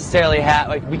don't necessarily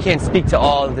have, we can't speak to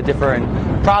all of the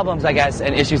different problems, I guess,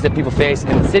 and issues that people face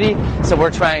in the city. So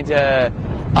we're trying to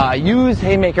use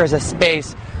Haymaker as a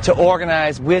space to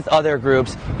organize with other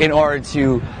groups in order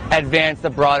to advance the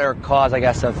broader cause, I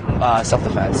guess, of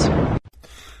self-defense.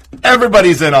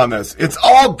 Everybody's in on this. It's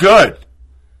all good.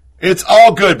 It's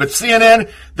all good. But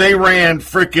CNN, they ran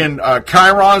freaking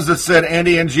chyrons that said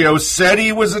Andy NGO said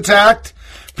he was attacked.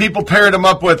 People paired him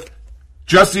up with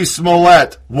Jussie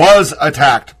Smollett was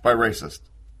attacked by racists.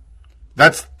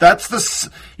 That's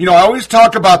the, I always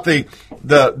talk about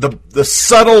the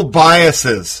subtle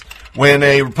biases. When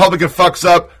a Republican fucks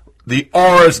up, the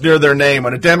R is near their name.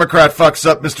 When a Democrat fucks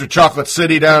up, Mr. Chocolate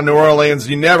City down in New Orleans,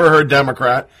 you never heard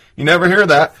Democrat. You never hear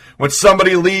that. When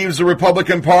somebody leaves the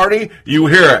Republican Party, you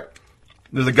hear it.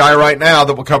 There's a guy right now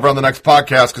that we'll cover on the next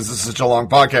podcast because this is such a long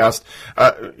podcast.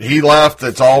 He left.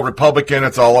 It's all Republican.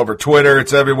 It's all over Twitter.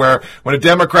 It's everywhere. When a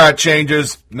Democrat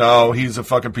changes, no, he's a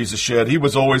fucking piece of shit. He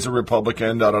was always a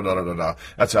Republican. Da-da-da-da-da-da.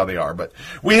 That's how they are. But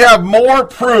we have more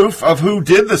proof of who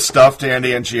did this stuff to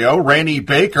Andy NGO. Rainey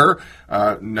Baker.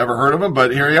 Never heard of him,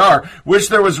 but here you are. Wish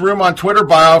there was room on Twitter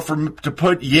bio to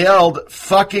put yelled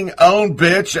fucking own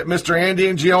bitch at Mr. Andy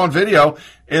NGO on video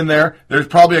in there. There's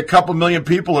probably a couple million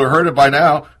people who heard it by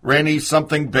now. Rainey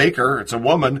something Baker. It's a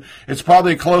woman. It's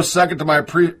probably a close second to my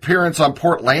appearance on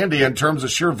Portlandia in terms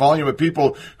of sheer volume of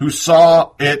people who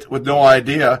saw it with no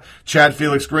idea. Chad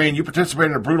Felix Green, you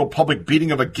participated in a brutal public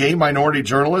beating of a gay minority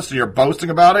journalist and you're boasting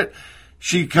about it?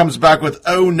 She comes back with,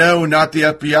 oh no, not the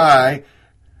FBI.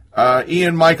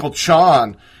 Ian Michael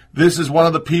Chan, this is one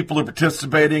of the people who are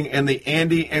participating in the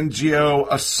Andy NGO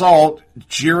assault,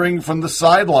 jeering from the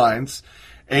sidelines.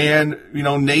 And,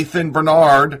 Nathan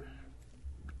Bernard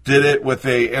did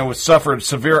it suffered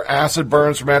severe acid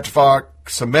burns from Antifa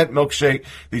cement milkshake.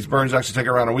 These burns actually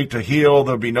take around a week to heal.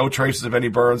 There'll be no traces of any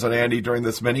burns on Andy during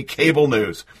this mini cable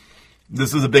news.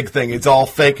 This is a big thing. It's all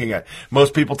faking it.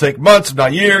 Most people take months, if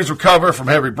not years, recover from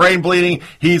heavy brain bleeding.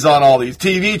 He's on all these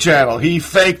TV channels. He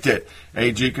faked it.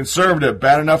 AG conservative,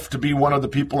 bad enough to be one of the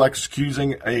people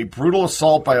excusing a brutal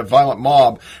assault by a violent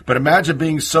mob. But imagine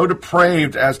being so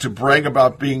depraved as to brag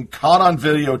about being caught on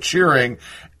video cheering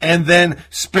and then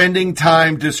spending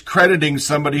time discrediting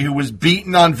somebody who was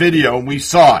beaten on video, and we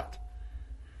saw it.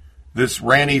 This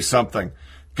Ranny something.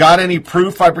 Got any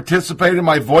proof I participated?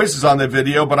 My voice is on the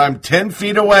video, but I'm 10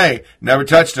 feet away. Never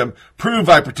touched him. Prove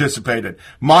I participated.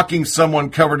 Mocking someone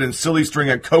covered in silly string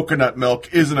and coconut milk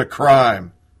isn't a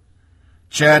crime.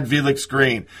 Chad Felix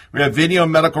Green. We have video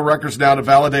and medical records now to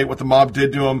validate what the mob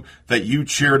did to him that you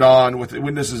cheered on. With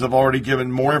witnesses have already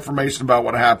given more information about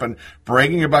what happened.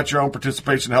 Bragging about your own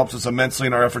participation helps us immensely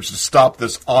in our efforts to stop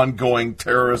this ongoing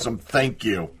terrorism. Thank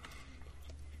you.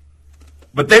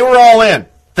 But they were all in.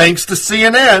 Thanks to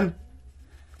CNN.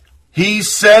 He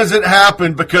says it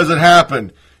happened because it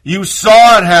happened. You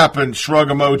saw it happen, shrug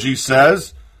emoji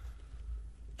says.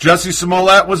 Jussie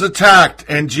Smollett was attacked.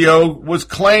 NGO was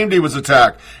claimed he was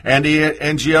attacked.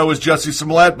 NGO is Jussie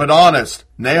Smollett, but honest.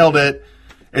 Nailed it.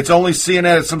 It's only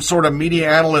CNN as some sort of media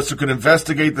analyst who can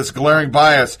investigate this glaring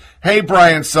bias. Hey,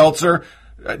 Brian Seltzer.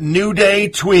 New Day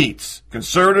tweets.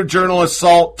 Conservative journalist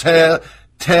Salt Ted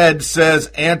says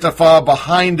Antifa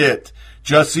behind it.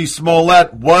 Jussie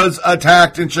Smollett was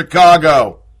attacked in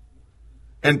Chicago.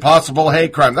 And possible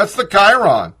hate crime. That's the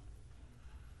Chiron.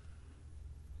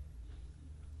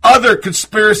 Other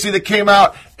conspiracy that came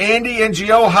out, Andy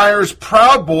NGO hires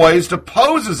Proud Boys to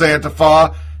pose as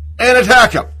Antifa and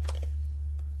attack him.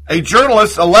 A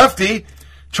journalist, a lefty,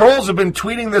 trolls have been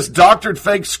tweeting this doctored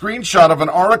fake screenshot of an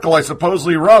article I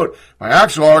supposedly wrote. My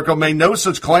actual article made no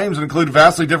such claims and included a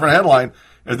vastly different headline.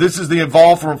 If this is the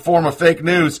evolved form of fake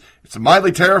news, it's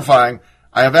mildly terrifying.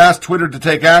 I have asked Twitter to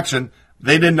take action.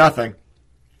 They did nothing.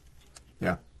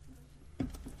 Yeah.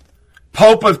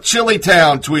 Pope of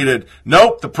Chilitown tweeted,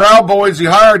 nope, the Proud Boys he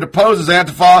hired to pose as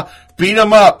Antifa beat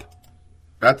him up.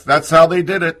 That's how they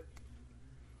did it.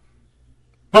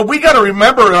 But we got to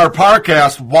remember in our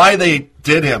podcast why they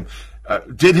did him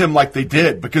like they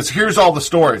did, because here's all the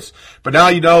stories. But now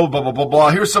you know, blah, blah, blah,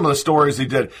 blah. Here's some of the stories he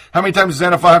did. How many times does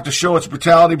Antifa have to show its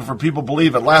brutality before people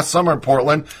believe it? Last summer in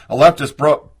Portland, a leftist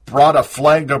brought a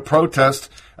flag to a protest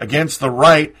against the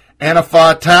right.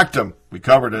 Antifa attacked him. We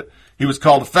covered it. He was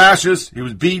called a fascist. He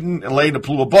was beaten and laid in a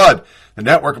pool of blood. The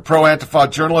network of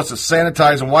pro-Antifa journalists has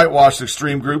sanitized and whitewashed the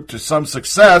extreme group to some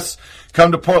success.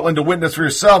 Come to Portland to witness for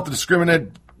yourself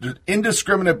the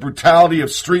indiscriminate brutality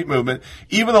of street movement.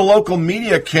 Even the local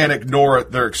media can't ignore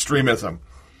their extremism.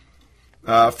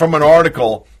 From an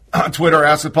article, Twitter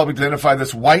asked the public to identify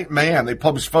this white man. They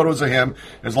published photos of him,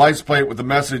 his license plate with the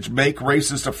message, "Make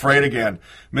Racist Afraid Again."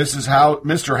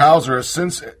 Mr. Hauser has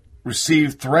since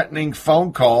received threatening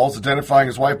phone calls identifying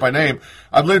his wife by name.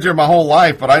 I've lived here my whole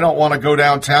life, but I don't want to go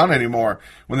downtown anymore.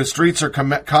 When the streets are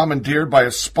commandeered by a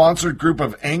sponsored group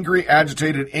of angry,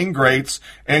 agitated ingrates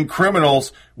and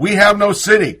criminals, we have no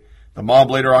city. The mob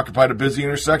later occupied a busy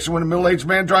intersection when a middle-aged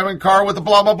man driving a car with a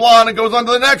blah, blah, blah, and it goes on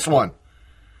to the next one.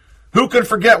 Who could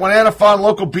forget when Antifa and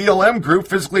local BLM group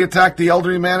physically attacked the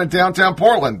elderly man in downtown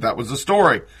Portland? That was the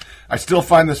story. I still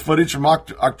find this footage from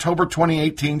October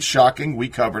 2018 shocking. We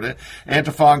covered it.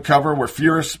 Antifa on cover where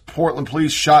furious Portland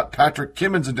police shot Patrick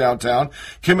Kimmons in downtown.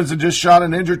 Kimmons had just shot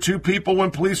and injured 2 people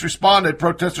when police responded.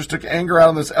 Protesters took anger out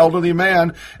on this elderly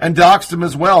man and doxed him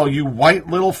as well. You white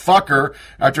little fucker.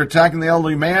 After attacking the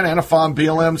elderly man, Antifa and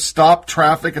BLM stopped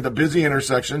traffic at the busy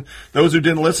intersection. Those who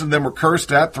didn't listen to them were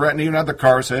cursed at, threatened even had their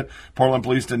cars hit. Portland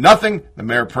police did nothing. The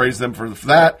mayor praised them for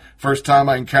that. First time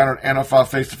I encountered Antifa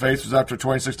face-to-face was after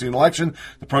 2016 election.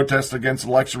 The protest against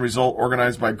the election result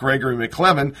organized by Gregory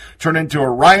McClellan turned into a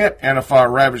riot.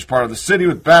 Antifa ravaged part of the city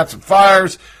with bats and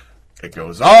fires. It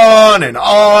goes on,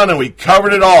 and we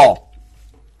covered it all.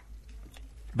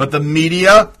 But the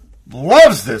media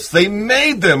loves this. They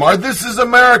made them. Our This Is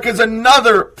America is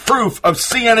another proof of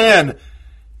CNN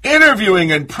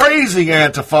interviewing and praising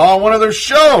Antifa on one of their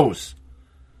shows.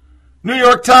 New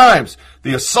York Times.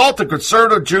 The assault of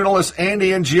conservative journalist Andy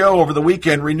NGO over the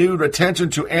weekend renewed attention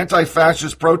to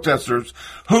anti-fascist protesters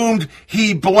whom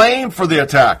he blamed for the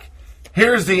attack.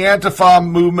 Here's the Antifa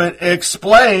movement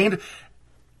explained.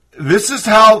 This is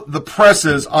how the press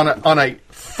is on a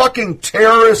fucking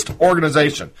terrorist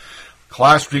organization.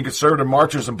 Clash between conservative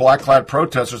marchers and black-clad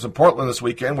protesters in Portland this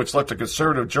weekend, which left a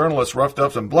conservative journalist roughed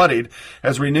up and bloodied,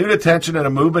 has renewed attention in a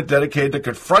movement dedicated to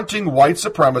confronting white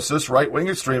supremacists, right-wing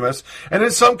extremists, and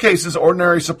in some cases,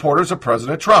 ordinary supporters of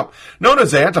President Trump. Known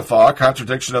as Antifa, a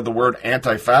contradiction of the word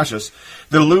anti-fascist,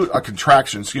 a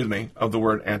contraction, of the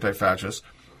word anti-fascist.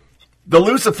 The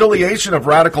loose affiliation of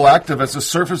radical activists has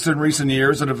surfaced in recent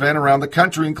years at an event around the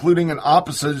country, including an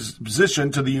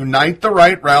opposition to the Unite the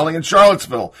Right rally in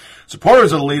Charlottesville.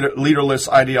 Supporters of the leaderless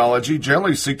ideology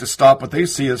generally seek to stop what they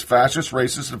see as fascist,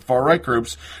 racist, and far-right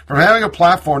groups from having a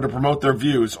platform to promote their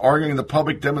views, arguing the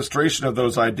public demonstration of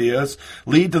those ideas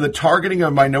lead to the targeting of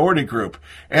a minority group.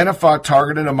 Antifa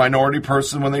targeted a minority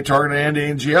person when they targeted Andy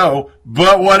NGO,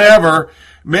 but whatever.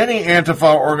 Many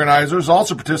Antifa organizers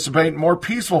also participate in more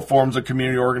peaceful forms of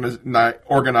community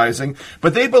organizing,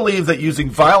 but they believe that using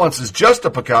violence is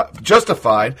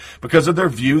justified because of their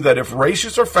view that if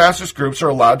racist or fascist groups are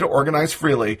allowed to organize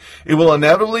freely, it will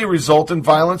inevitably result in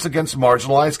violence against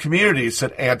marginalized communities,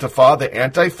 said Antifa, the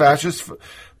anti-fascist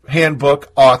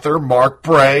handbook author Mark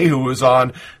Bray, who was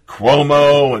on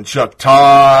Cuomo and Chuck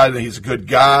Todd. He's a good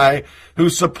guy,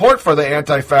 whose support for the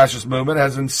anti-fascist movement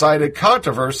has incited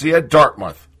controversy at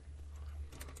Dartmouth.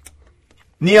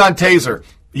 Neon Taser.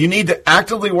 You need to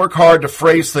actively work hard to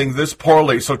phrase things this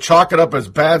poorly, so chalk it up as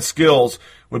bad skills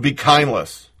would be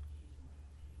kindless.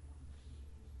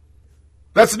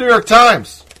 That's the New York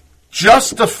Times.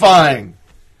 Justifying.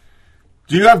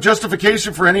 Do you have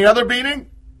justification for any other beating?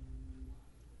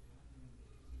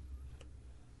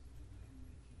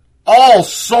 All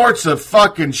sorts of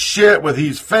fucking shit with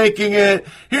he's faking it.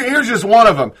 Here's just one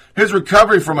of them. His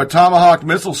recovery from a Tomahawk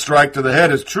missile strike to the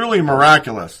head is truly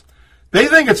miraculous. They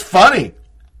think it's funny.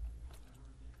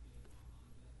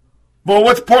 Well,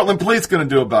 what's Portland Police going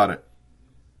to do about it?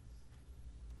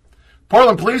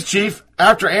 Portland Police Chief,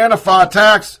 after Antifa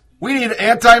attacks, we need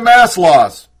anti-mask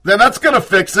laws. Then that's going to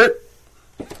fix it.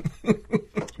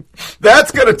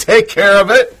 That's going to take care of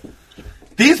it.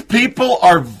 These people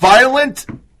are violent,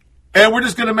 and we're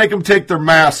just going to make them take their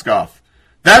mask off.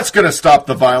 That's going to stop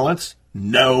the violence.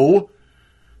 No.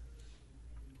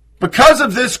 Because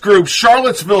of this group,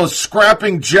 Charlottesville is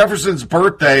scrapping Jefferson's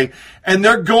birthday, and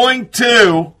they're going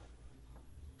to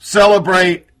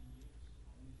celebrate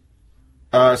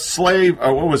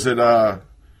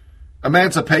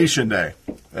Emancipation Day.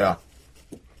 Yeah.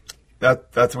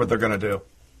 That's what they're going to do.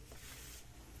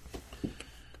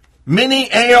 Mini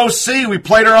AOC, we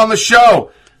played her on the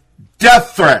show.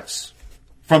 Death threats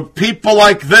from people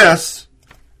like this.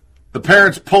 The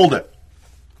parents pulled it.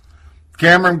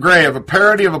 Cameron Gray, if a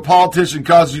parody of a politician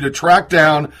causes you to track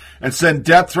down and send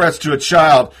death threats to a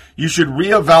child, you should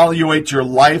reevaluate your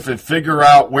life and figure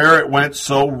out where it went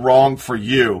so wrong for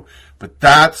you. But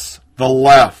that's the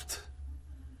left.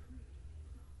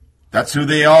 That's who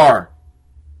they are.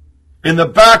 In the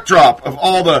backdrop of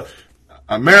all the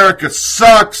America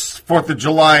sucks, 4th of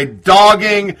July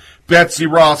dogging, Betsy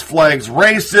Ross flags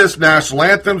racist, national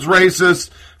anthem's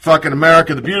racist, fucking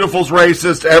America the Beautiful's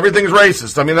racist, everything's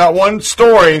racist. I mean, that one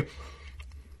story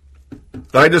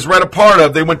that I just read a part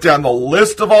of, they went down the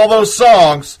list of all those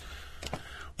songs.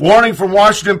 Warning from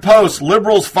Washington Post,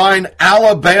 liberals find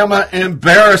Alabama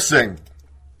embarrassing.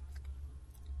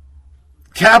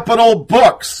 Capital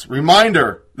Books,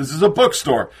 reminder, this is a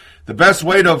bookstore. The best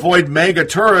way to avoid mega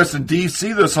tourists in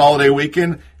D.C. this holiday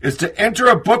weekend is to enter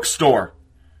a bookstore.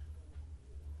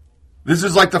 This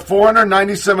is like the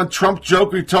 497th Trump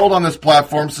joke we've told on this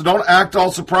platform, so don't act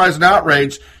all surprised and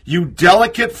outraged, you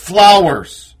delicate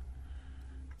flowers.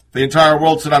 The entire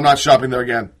world said I'm not shopping there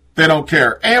again. They don't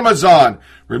care. Amazon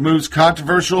removes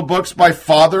controversial books by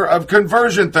father of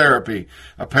conversion therapy.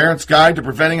 A parent's guide to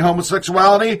preventing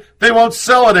homosexuality. They won't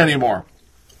sell it anymore.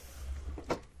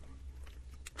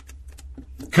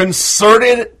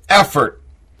 Concerted effort.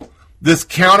 This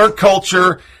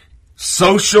counterculture,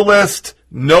 socialist,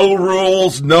 no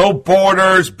rules, no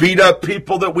borders, beat up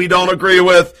people that we don't agree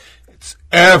with. It's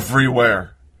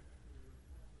everywhere.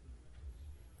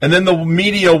 And then the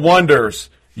media wonders.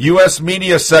 U.S.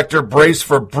 media sector braced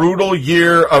for brutal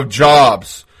year of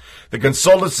jobs. The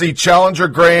consultancy Challenger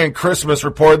Gray and Christmas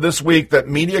reported this week that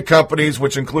media companies,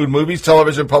 which include movies,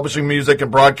 television, publishing, music,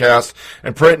 and broadcast,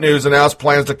 and print news, announced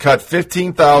plans to cut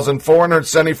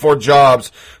 15,474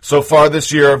 jobs so far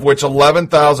this year, of which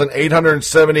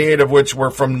 11,878 of which were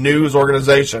from news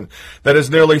organization. That is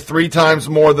nearly 3 times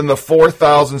more than the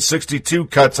 4,062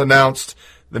 cuts announced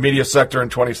the media sector in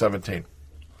 2017.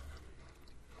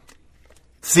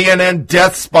 CNN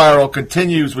death spiral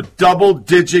continues with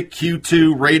double-digit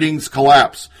Q2 ratings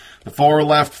collapse. The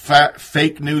far-left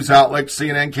fake news outlet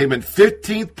CNN came in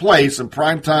 15th place in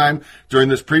prime time during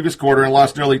this previous quarter and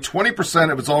lost nearly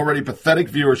 20% of its already pathetic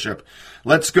viewership.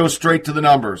 Let's go straight to the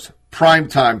numbers.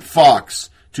 Primetime,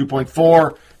 Fox,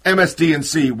 2.4,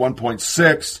 MSDNC,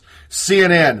 1.6,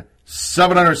 CNN,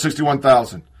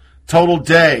 761,000. Total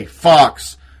day,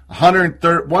 Fox,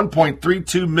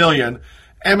 1.32 million,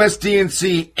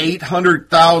 MSDNC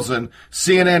 800,000,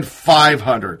 CNN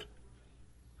 500.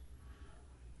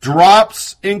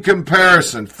 Drops in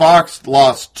comparison. Fox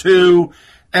lost 2,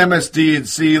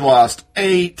 MSDNC lost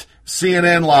 8,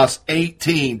 CNN lost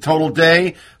 18. Total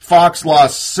day, Fox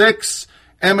lost 6,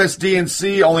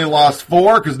 MSDNC only lost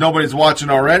 4 because nobody's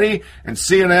watching already, and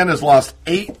CNN has lost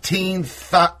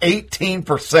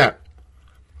 18%.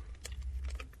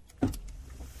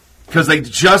 Because they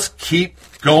just keep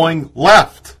going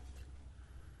left.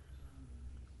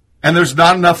 And there's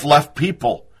not enough left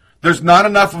people. There's not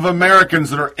enough of Americans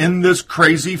that are in this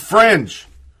crazy fringe.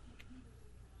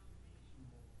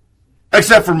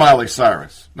 Except for Miley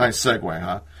Cyrus. Nice segue,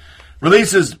 huh?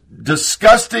 Releases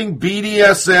disgusting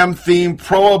BDSM-themed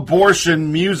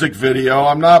pro-abortion music video.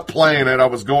 I'm not playing it. I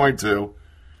was going to.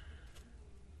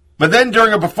 But then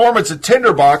during a performance at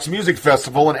Tinderbox Music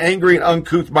Festival, an angry and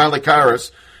uncouth Miley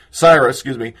Cyrus,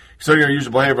 considering her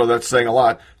usual behavior, that's saying a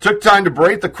lot, took time to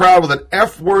berate the crowd with an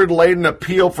F-word-laden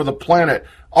appeal for the planet.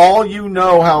 All you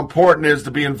know how important it is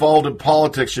to be involved in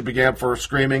politics, she began for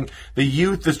screaming. The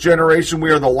youth, this generation,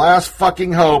 we are the last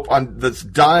fucking hope on this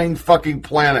dying fucking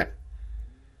planet.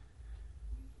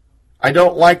 I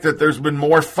don't like that there's been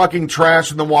more fucking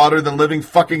trash in the water than living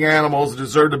fucking animals that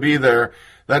deserve to be there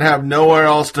that have nowhere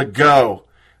else to go.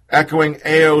 Echoing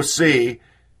AOC,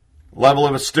 level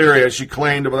of hysteria, she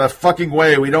claimed, about that fucking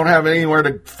way, we don't have anywhere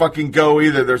to fucking go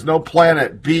either. There's no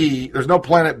planet B,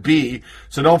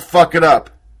 so don't fuck it up.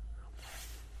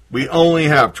 We only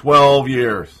have 12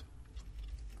 years.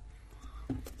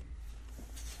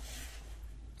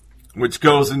 Which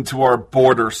goes into our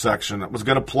border section. It was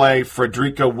going to play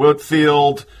Frederica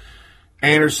Whitfield,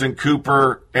 Anderson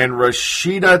Cooper, and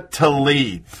Rashida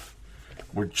Tlaib.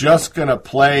 We're just going to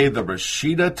play the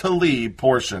Rashida Tlaib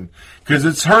portion because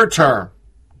it's her turn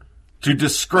to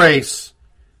disgrace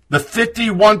the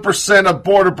 51% of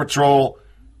Border Patrol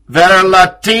that are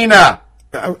Latina.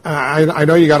 I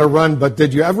know you got to run, but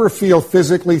did you ever feel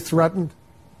physically threatened?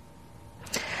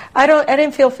 I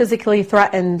didn't feel physically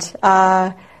threatened.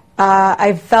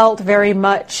 I felt very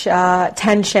much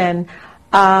tension.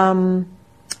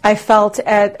 I felt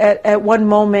at one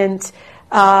moment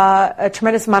a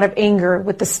tremendous amount of anger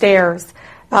with the stares.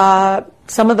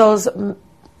 Some of those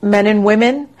men and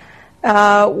women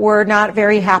were not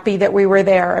very happy that we were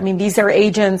there. I mean, these are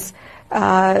agents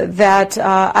that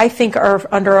I think are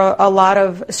under a lot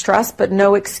of stress, but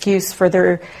no excuse for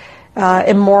their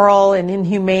immoral and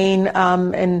inhumane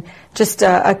and just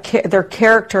their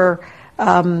character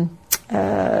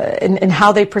and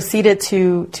how they proceeded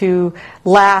to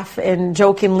laugh and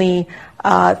jokingly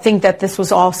think that this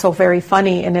was also very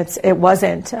funny, and it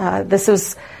wasn't. This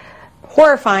was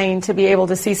horrifying to be able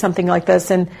to see something like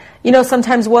this. And, you know,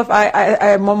 sometimes, Wolf,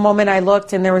 at one moment I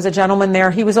looked and there was a gentleman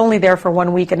there. He was only there for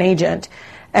 1 week, an agent.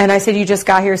 And I said, you just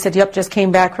got here? He said, yep, just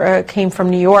came from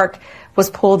New York, was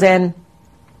pulled in.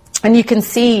 And you can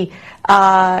see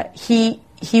he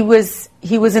was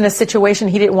in a situation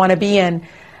he didn't want to be in.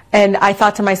 And I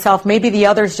thought to myself, maybe the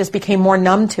others just became more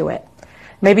numb to it.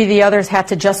 Maybe the others had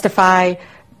to justify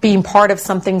being part of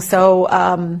something so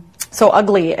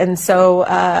ugly and so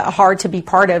hard to be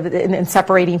part of in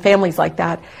separating families like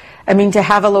that. I mean, to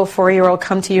have a little 4-year-old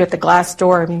come to you at the glass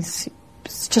door, I mean,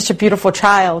 it's just a beautiful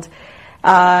child.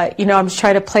 You know, I'm just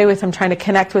trying to play with him, trying to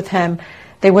connect with him.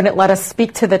 They wouldn't let us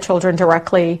speak to the children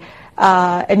directly.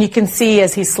 And you can see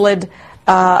as he slid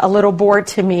a little board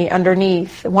to me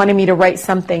underneath, wanting me to write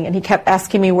something, and he kept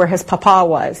asking me where his papa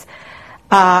was.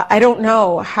 I don't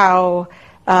know how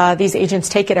these agents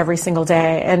take it every single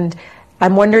day, and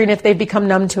I'm wondering if they've become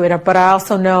numb to it, but I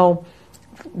also know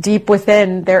deep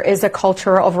within there is a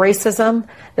culture of racism,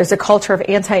 there's a culture of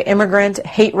anti-immigrant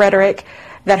hate rhetoric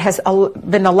that has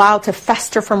been allowed to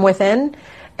fester from within,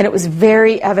 and it was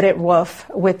very evident, Wolf,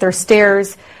 with their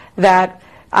stares that,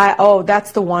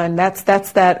 that's the one, that's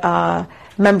that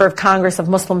member of Congress of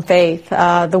Muslim faith,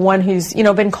 the one who's, you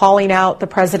know, been calling out the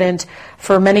president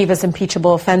for many of his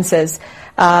impeachable offenses.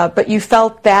 But you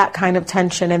felt that kind of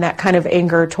tension and that kind of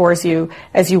anger towards you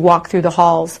as you walk through the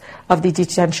halls of the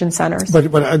detention centers.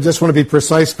 But I just want to be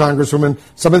precise, Congresswoman.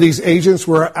 Some of these agents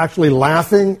were actually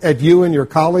laughing at you and your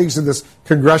colleagues in this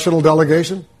congressional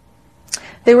delegation?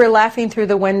 They were laughing through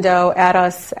the window at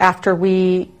us after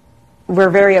we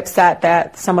were very upset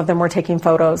that some of them were taking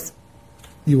photos.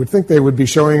 You would think they would be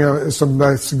showing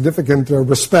some significant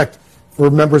respect for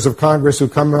members of Congress who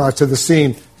come to the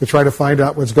scene to try to find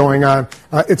out what's going on.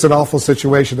 It's an awful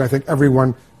situation. I think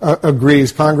everyone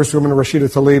agrees. Congresswoman Rashida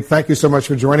Tlaib, thank you so much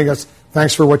for joining us.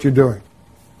 Thanks for what you're doing.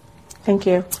 Thank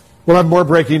you. We'll have more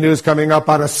breaking news coming up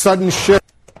on a sudden shift.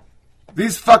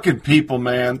 These fucking people,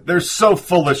 man, they're so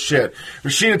full of shit.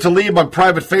 Rashida Tlaib on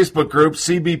private Facebook group,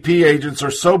 CBP agents are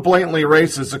so blatantly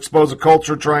racist, expose a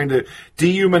culture trying to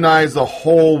dehumanize the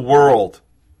whole world.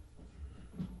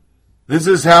 This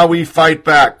is how we fight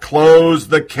back. Close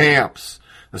the camps.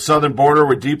 The southern border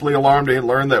were deeply alarmed. They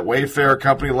learned that Wayfair, a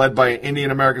company led by an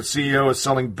Indian-American CEO, is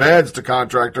selling beds to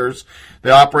contractors. They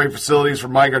operate facilities for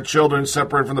migrant children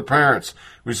separated from the parents.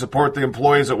 We support the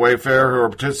employees at Wayfair who are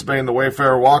participating in the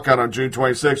Wayfair walkout on June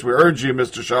 26. We urge you,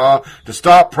 Mr. Shah, to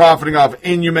stop profiting off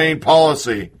inhumane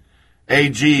policy.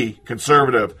 AG,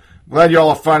 conservative. Glad y'all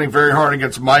are fighting very hard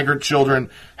against migrant children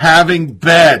having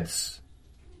beds.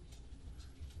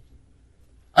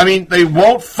 I mean, they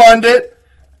won't fund it.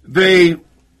 They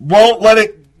won't let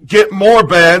it get more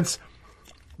beds.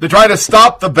 They try to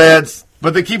stop the beds,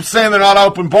 but they keep saying they're not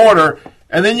open border.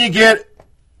 And then you get,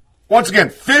 once again,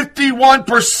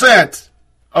 51%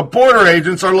 of border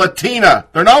agents are Latina.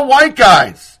 They're not white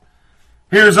guys.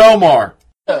 Here's Omar.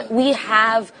 We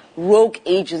have rogue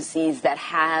agencies that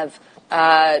have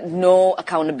no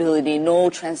accountability, no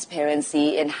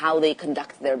transparency in how they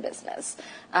conduct their business.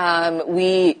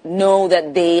 We know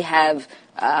that they have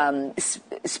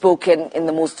spoken in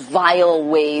the most vile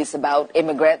ways about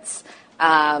immigrants.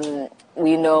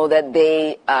 We know that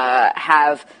they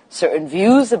have certain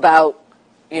views about,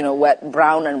 what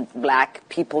brown and black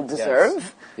people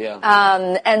deserve. Yes.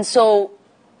 Yeah. And so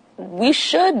we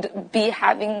should be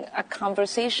having a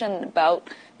conversation about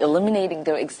eliminating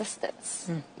their existence,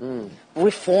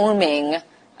 reforming,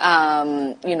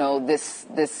 the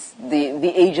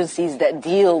agencies that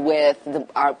deal with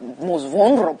our most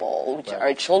vulnerable, which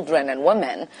are children and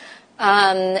women,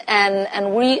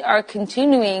 and we are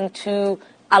continuing to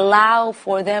allow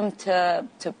for them to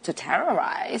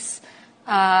terrorize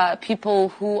people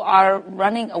who are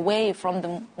running away from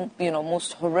the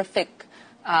most horrific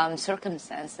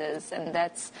circumstances, and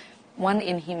that's one,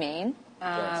 inhumane.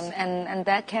 And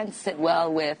that can't sit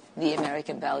well with the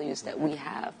American values that we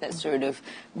have that sort of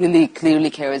really clearly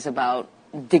cares about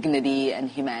dignity and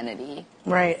humanity.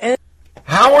 Right.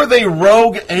 How are they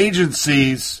rogue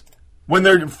agencies when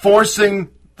they're enforcing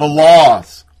the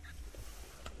laws?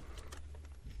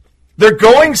 They're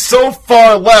going so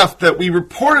far left that we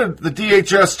reported the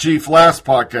DHS chief last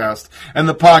podcast and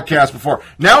the podcast before.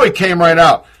 Now he came right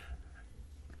out.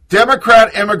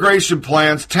 Democrat immigration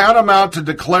plans tantamount to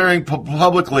declaring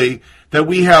publicly that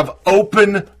we have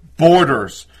open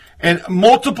borders. And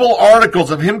multiple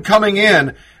articles of him coming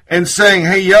in and saying,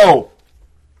 hey, yo,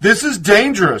 this is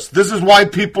dangerous. This is why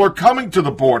people are coming to the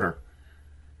border.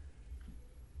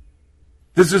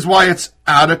 This is why it's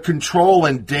out of control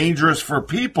and dangerous for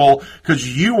people,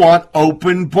 because you want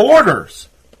open borders.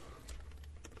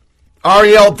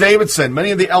 Ariel Davidson, many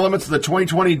of the elements of the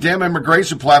 2020 Dem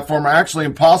immigration platform are actually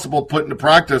impossible to put into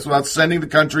practice without sending the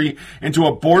country into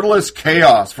a borderless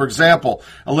chaos. For example,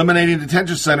 eliminating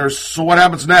detention centers. So what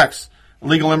happens next?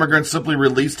 Illegal immigrants simply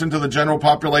released into the general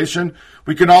population?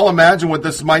 We can all imagine what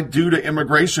this might do to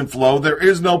immigration flow. There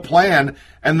is no plan,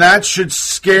 and that should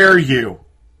scare you.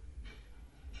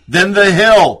 Then The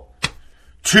Hill,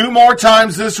 2 more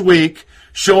times this week,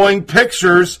 showing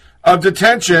pictures of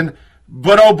detention.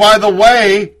 But, oh, by the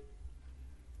way,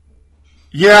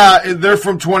 yeah, they're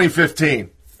from 2015.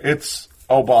 It's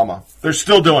Obama. They're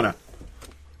still doing it.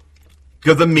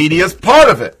 Because the media's part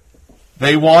of it.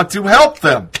 They want to help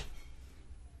them.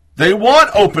 They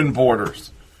want open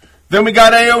borders. Then we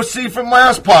got AOC from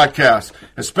last podcast.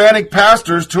 Hispanic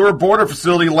pastors tour a border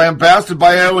facility lambasted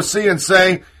by AOC and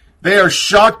say they are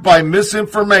shocked by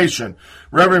misinformation.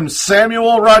 Reverend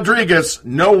Samuel Rodriguez,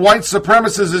 no white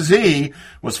supremacist as he,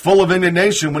 was full of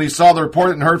indignation when he saw the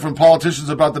report and heard from politicians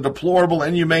about the deplorable,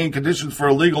 inhumane conditions for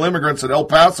illegal immigrants at El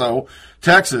Paso,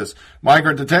 Texas,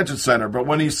 migrant detention center. But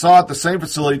when he saw it, the same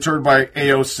facility toured by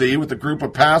AOC with a group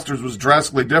of pastors was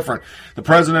drastically different. The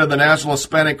president of the National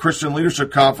Hispanic Christian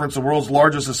Leadership Conference, the world's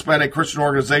largest Hispanic Christian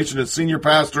organization, and senior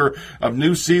pastor of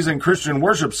New Season Christian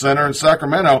Worship Center in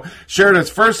Sacramento, shared his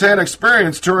firsthand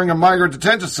experience touring a migrant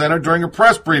detention center during a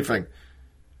press briefing.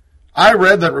 I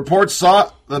read that reports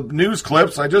saw the news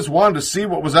clips. I just wanted to see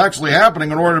what was actually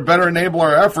happening in order to better enable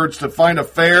our efforts to find a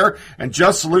fair and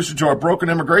just solution to our broken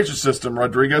immigration system,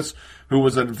 Rodriguez, who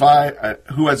has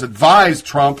advised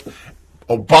Trump,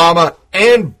 Obama,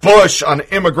 and Bush on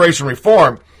immigration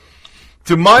reform.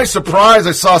 To my surprise,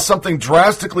 I saw something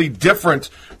drastically different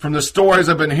from the stories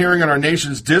I've been hearing in our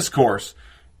nation's discourse.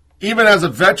 Even as a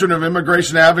veteran of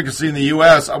immigration advocacy in the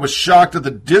U.S., I was shocked at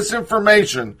the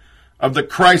disinformation of the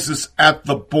crisis at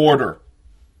the border.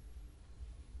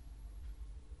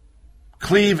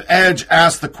 Cleve Edge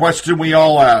asked the question we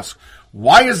all ask.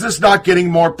 Why is this not getting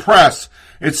more press?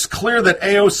 It's clear that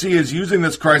AOC is using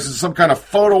this crisis as some kind of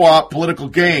photo op political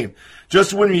game.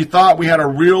 Just when you thought we had a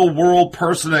real world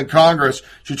person in Congress,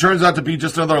 she turns out to be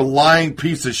just another lying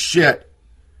piece of shit.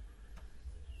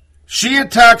 She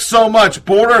attacked so much,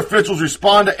 border officials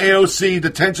respond to AOC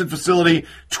detention facility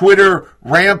Twitter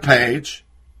rampage.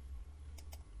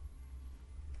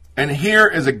 And here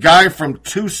is a guy from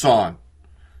Tucson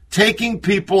taking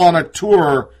people on a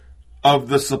tour of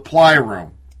the supply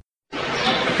room.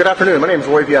 Good afternoon. My name is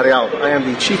Roy Villarreal. I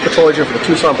am the Chief Patrol Agent for the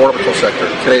Tucson Border Patrol Sector.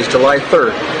 Today is July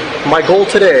 3rd. My goal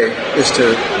today is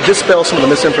to dispel some of the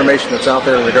misinformation that's out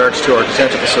there in regards to our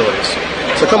detention facilities.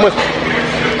 So come with me.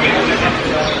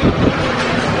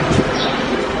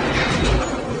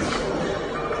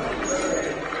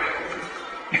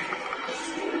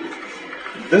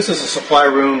 This is a supply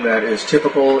room that is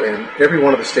typical in every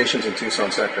one of the stations in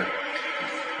Tucson sector.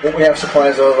 What we have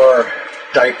supplies of are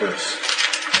diapers,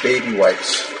 baby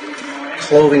wipes,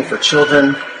 clothing for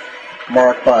children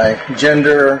marked by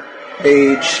gender,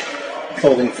 age,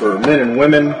 clothing for men and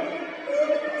women,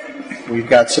 we've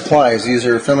got supplies. These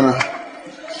are feminine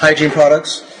hygiene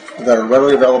products that are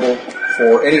readily available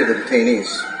for any of the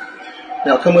detainees.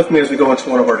 Now come with me as we go into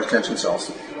one of our detention cells.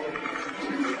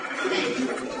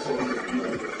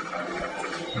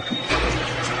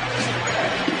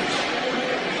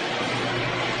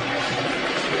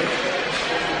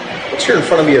 What's here in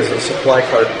front of me is a supply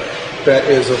cart that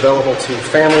is available to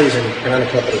families and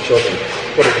unaccompanied children.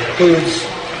 What it includes: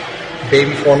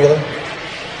 baby formula,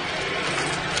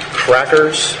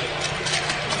 crackers,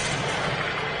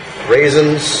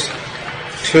 raisins,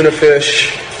 tuna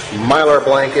fish, Mylar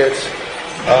blankets.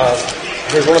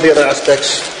 Here's one of the other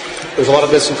aspects. There's a lot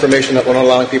of misinformation that we're not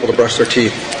allowing people to brush their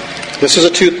teeth. This is a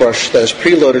toothbrush that is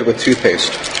preloaded with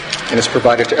toothpaste, and it's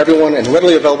provided to everyone and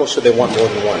readily available should they want more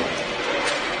than one.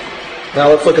 Now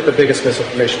let's look at the biggest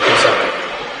misinformation inside.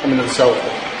 Come into the cell with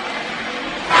me.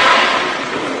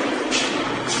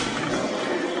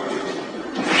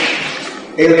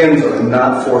 Aliens are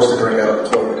not forced to drink out of the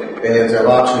toilet. Aliens have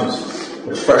options.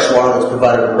 There's fresh water that's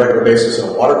provided on a regular basis in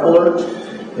a water cooler.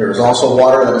 There's also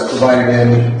water that is provided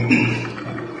in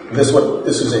this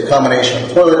is a combination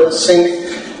of toilet and sink,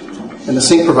 and the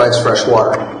sink provides fresh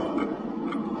water.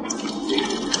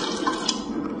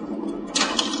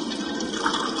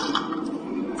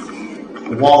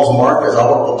 The wall is marked as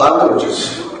agua potable, which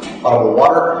is potable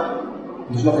water.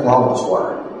 There's nothing wrong with this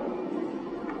water.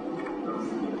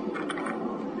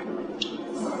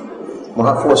 We're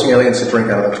not forcing aliens to drink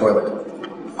out of the toilet.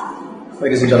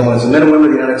 Ladies and gentlemen, as the men and women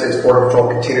of the United States Border Patrol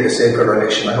continue to safeguard our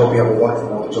nation, I hope you have a wonderful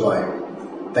 4th of July.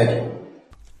 Thank you.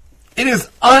 It is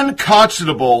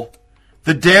unconscionable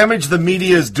the damage the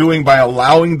media is doing by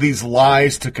allowing these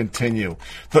lies to continue.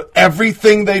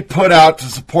 Everything they put out to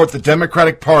support the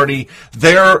Democratic Party,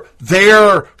 their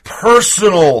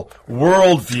personal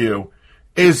worldview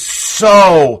is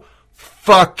so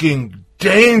fucking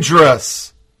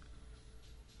dangerous.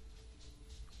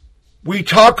 We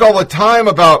talk all the time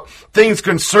about things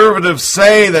conservatives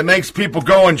say that makes people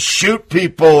go and shoot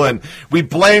people, and we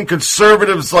blame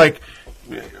conservatives like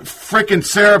frickin'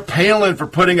 Sarah Palin for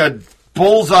putting a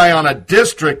bullseye on a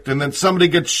district and then somebody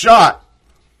gets shot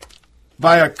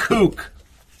by a kook.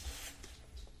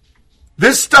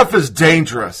 This stuff is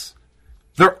dangerous.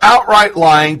 They're outright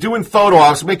lying, doing photo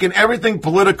ops, making everything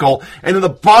political, and in the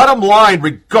bottom line,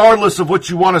 regardless of what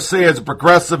you want to say as a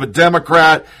progressive, a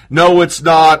Democrat, no, it's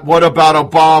not, what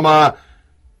about Obama?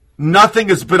 Nothing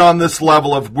has been on this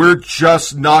level of we're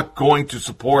just not going to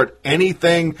support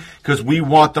anything because we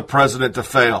want the president to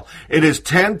fail. It is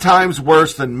 10 times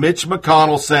worse than Mitch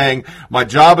McConnell saying, my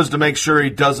job is to make sure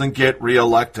he doesn't get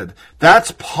reelected.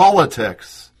 That's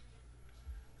politics.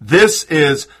 This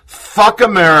is fuck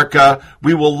America.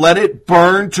 We will let it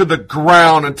burn to the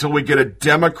ground until we get a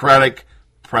Democratic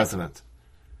president.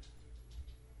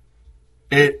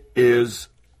 It is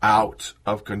out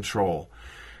of control.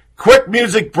 Quick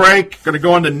music break. Going to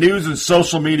go into news and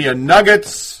social media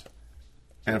nuggets.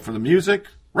 And for the music,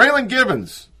 Raylan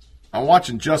Givens. I'm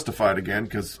watching Justified again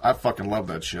because I fucking love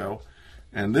that show.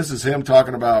 And this is him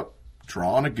talking about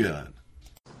drawing a gun.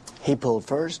 He pulled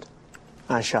first.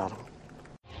 I shot him.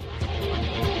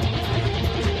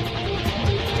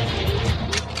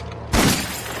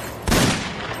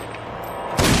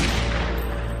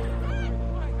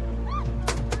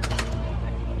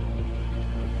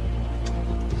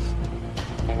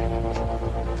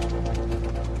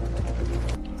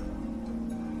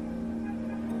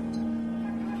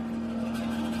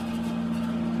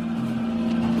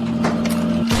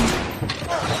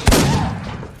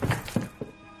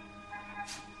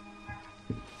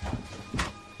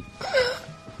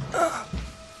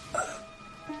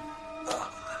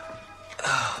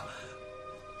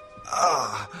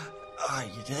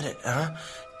 You did it, huh?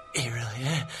 He really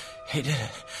did. He did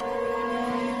it.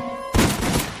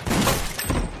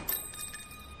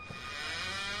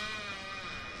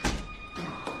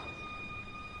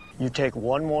 You take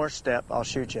one more step, I'll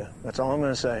shoot you. That's all I'm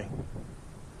going to say.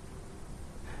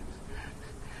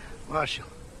 Marshal,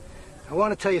 I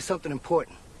want to tell you something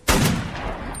important.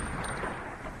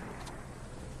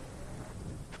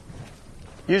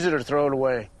 Use it or throw it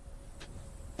away.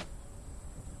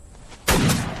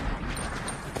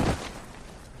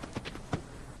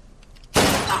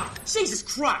 Jesus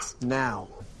Christ! Now.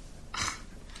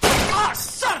 Ah,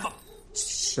 son of a...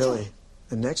 Billy,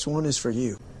 the next one is for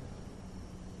you.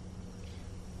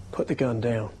 Put the gun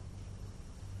down.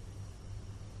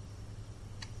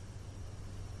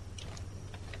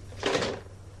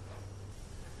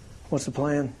 What's the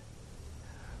plan?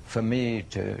 For me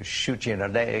to shoot you in the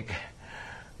leg.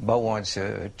 Bo wants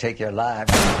to take your life.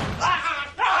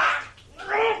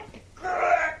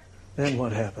 Then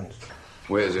what happens?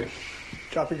 Where is he?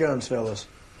 Drop your guns, fellas.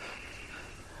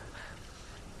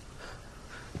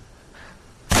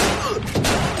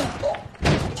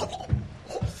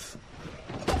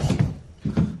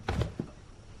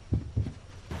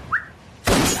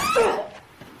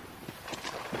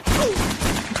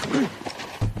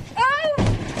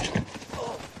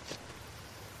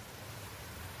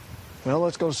 Well,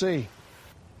 let's go see.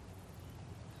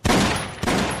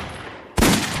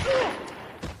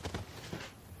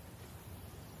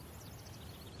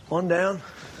 One down.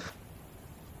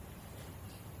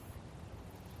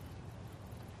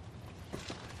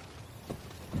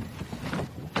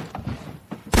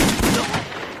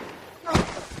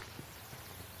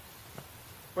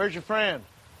 Where's your friend?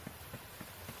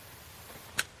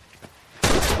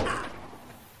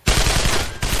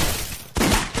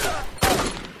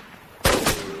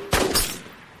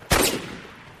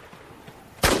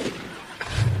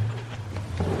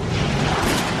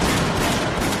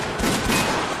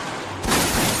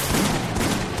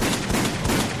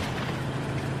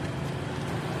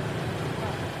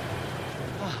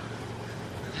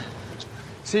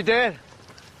 Is he dead?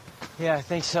 Yeah, I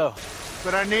think so.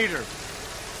 But I need her.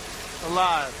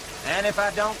 Alive. And if I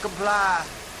don't comply...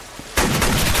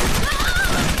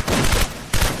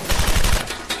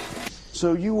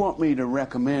 So you want me to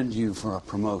recommend you for a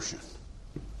promotion?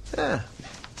 Yeah.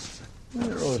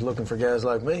 They're always looking for guys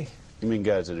like me. You mean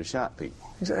guys that have shot people?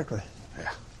 Exactly.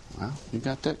 Yeah. Well, you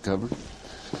got that covered.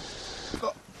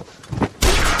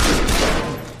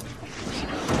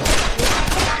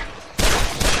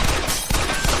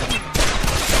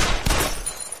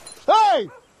 Hey!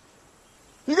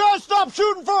 You guys stop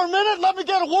shooting for a minute? Let me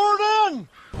get a word in!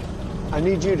 I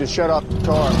need you to shut off the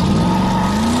car.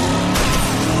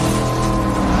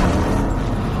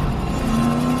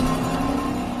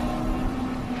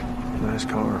 Nice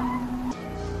car.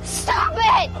 Stop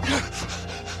it!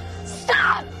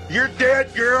 Stop! You're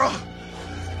dead, girl.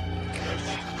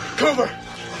 Cover.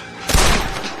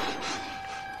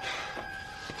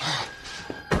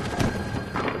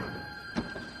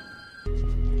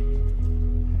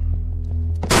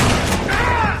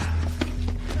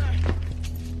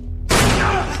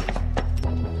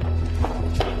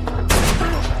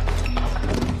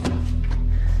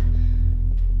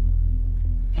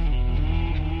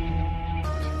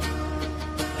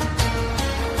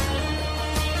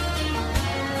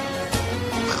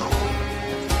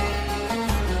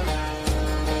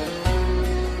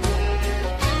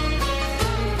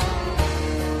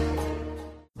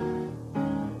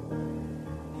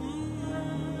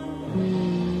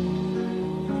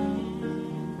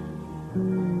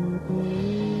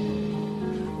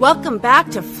 Welcome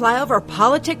back to Flyover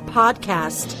Politic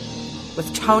Podcast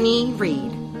with Tony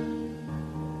Reed.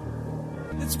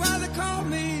 That's why they call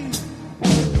me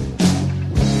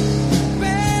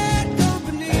bad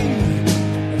company,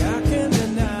 but I can't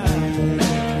deny.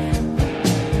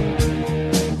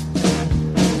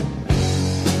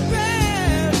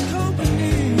 Bad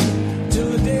company till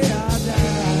the day I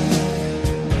die.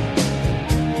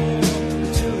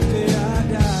 Till the day I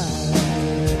die.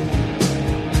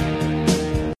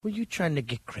 Were you trying to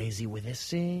get crazy with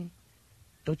this, eh?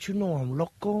 Don't you know I'm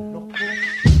loco?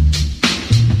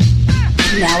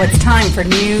 Now it's time for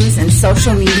news and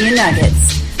social media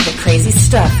nuggets. The crazy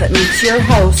stuff that makes your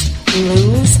host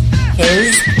lose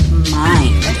his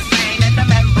mind.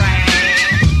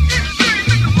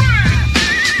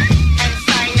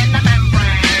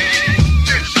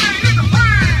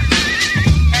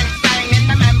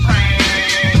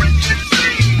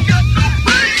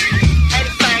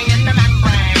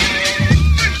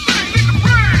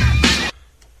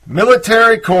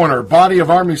 Military Corner. Body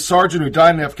of Army Sergeant who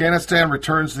died in Afghanistan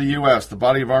returns to the U.S. The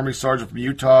body of Army Sergeant from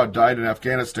Utah who died in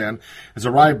Afghanistan has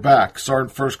arrived back.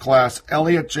 Sergeant First Class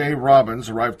Elliot J. Robbins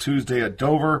arrived Tuesday at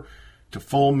Dover to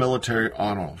full military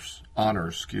honors.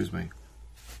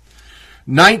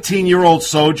 19-year-old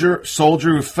soldier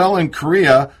who fell in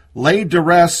Korea laid to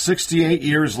rest 68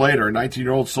 years later. A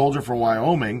 19-year-old soldier from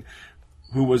Wyoming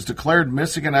who was declared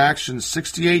missing in action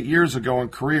 68 years ago in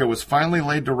Korea, was finally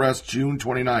laid to rest June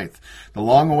 29th. The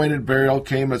long-awaited burial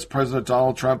came as President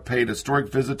Donald Trump paid a historic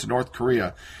visit to North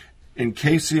Korea. In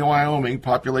Casey, Wyoming,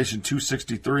 population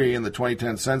 263 in the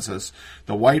 2010 census,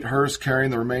 the white hearse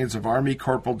carrying the remains of Army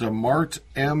Corporal DeMart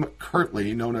M.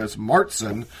 Kirtley, known as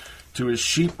Martson, to his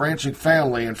sheep ranching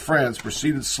family and friends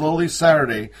proceeded slowly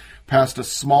Saturday past a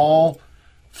small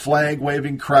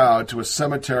flag-waving crowd to a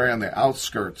cemetery on the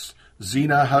outskirts.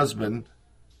 Zena Husband,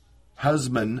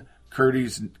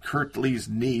 Kirtley's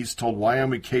niece, told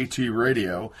Wyoming KT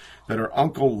Radio that her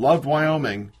uncle loved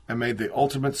Wyoming and made the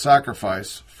ultimate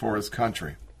sacrifice for his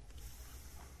country.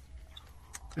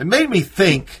 It made me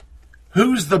think,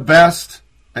 who's the best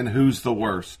and who's the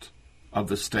worst of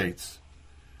the states?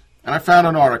 And I found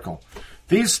an article.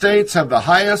 These states have the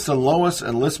highest and lowest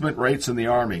enlistment rates in the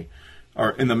Army,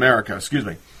 or in America, excuse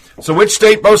me. So which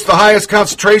state boasts the highest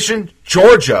concentration?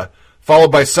 Georgia,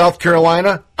 followed by South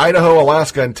Carolina, Idaho,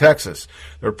 Alaska, and Texas.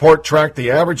 The report tracked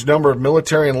the average number of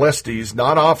military enlistees,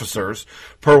 not officers,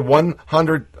 per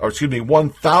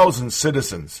 1,000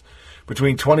 citizens.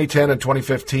 Between 2010 and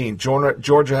 2015,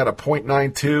 Georgia had a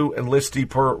 .92 enlistee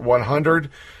per 100.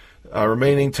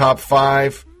 Remaining top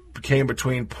five became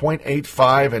between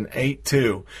 .85 and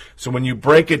 8.2. So when you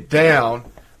break it down,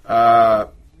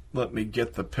 let me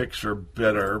get the picture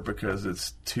better because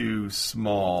it's too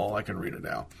small. I can read it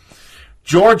now.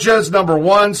 Georgia's number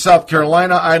one, South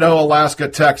Carolina, Idaho, Alaska,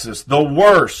 Texas. The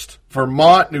worst,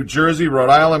 Vermont, New Jersey, Rhode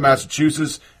Island,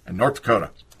 Massachusetts, and North Dakota.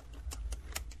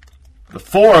 The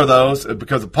four of those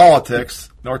because of politics,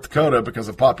 North Dakota because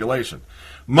of population.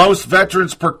 Most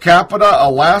veterans per capita,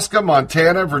 Alaska,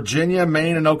 Montana, Virginia,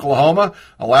 Maine, and Oklahoma.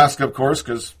 Alaska, of course,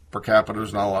 because per capita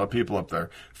there's not a lot of people up there.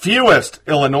 Fewest,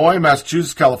 Illinois,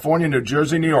 Massachusetts, California, New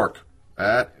Jersey, New York.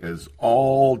 That is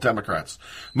all Democrats.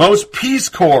 Most Peace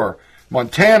Corps,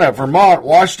 Montana, Vermont,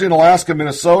 Washington, Alaska,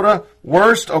 Minnesota.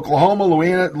 Worst, Oklahoma,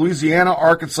 Louisiana,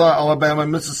 Arkansas, Alabama,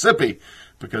 and Mississippi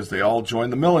because they all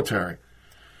joined the military.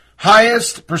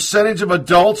 Highest percentage of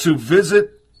adults who voted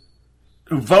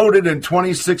in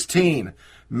 2016.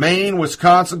 Maine,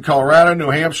 Wisconsin, Colorado,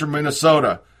 New Hampshire,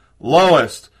 Minnesota.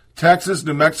 Lowest, Texas,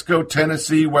 New Mexico,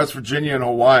 Tennessee, West Virginia, and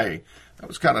Hawaii. That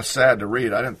was kind of sad to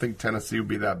read. I didn't think Tennessee would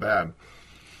be that bad.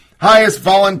 Highest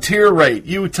volunteer rate,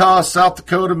 Utah, South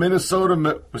Dakota,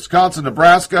 Minnesota, Wisconsin,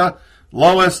 Nebraska.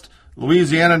 Lowest,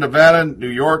 Louisiana, Nevada, New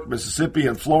York, Mississippi,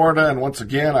 and Florida. And once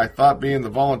again, I thought being the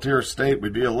volunteer state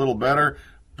would be a little better,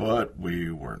 but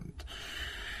we weren't.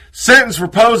 Sentence for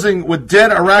posing with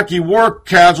dead Iraqi war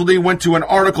casualty went to an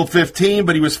Article 15,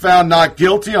 but he was found not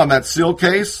guilty on that SEAL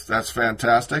case. That's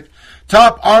fantastic.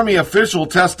 Top Army official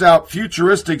tests out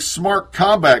futuristic smart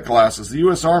combat glasses. The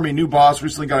U.S. Army new boss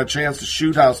recently got a chance to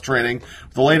shoot house training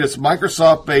with the latest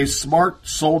Microsoft-based smart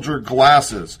soldier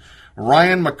glasses.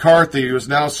 Ryan McCarthy, who is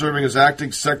now serving as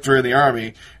acting secretary of the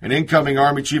Army, and incoming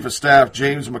Army Chief of Staff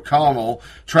James McConnell,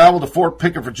 traveled to Fort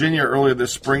Pickett, Virginia earlier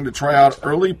this spring to try out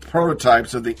early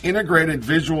prototypes of the Integrated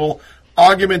Visual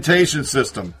Augmentation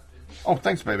System. Oh,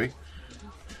 thanks, baby.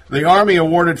 The Army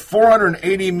awarded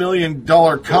 $480 million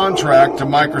contract to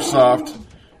Microsoft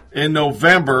in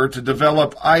November to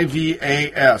develop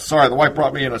IVAS. Sorry, the wife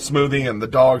brought me in a smoothie, and the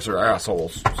dogs are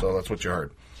assholes, so that's what you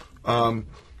heard.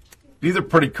 These are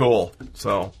pretty cool,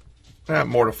 so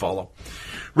more to follow.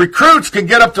 Recruits can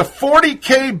get up to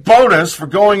 $40K bonus for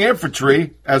going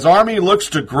infantry as Army looks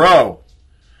to grow.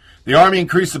 The Army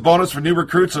increased the bonus for new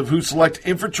recruits who select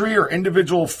infantry or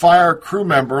individual fire crew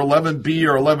member, 11B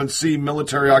or 11C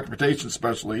military occupational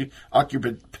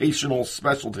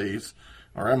specialties,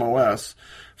 or MOS,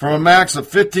 from a max of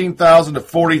 $15,000 to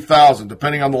 $40,000,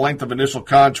 depending on the length of initial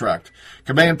contract.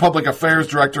 Command Public Affairs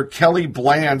Director Kelly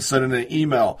Bland said in an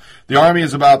email, the Army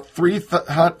has about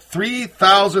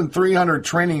 3,300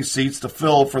 training seats to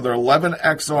fill for their 11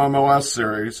 XOMOS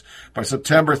series by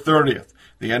September 30th,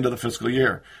 the end of the fiscal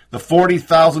year. The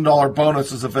 $40,000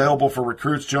 bonus is available for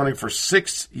recruits joining for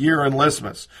 6-year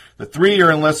enlistments. The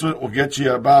 3-year enlistment will get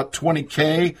you about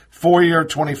 $20K, 4-year,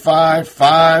 $25,000,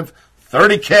 5,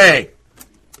 $30K.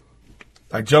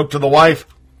 I joked to the wife,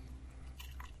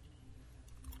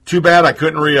 too bad I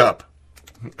couldn't re-up.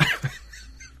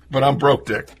 But I'm broke,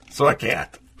 Dick, so I can't.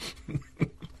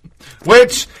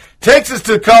 Which takes us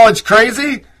to College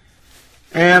Crazy,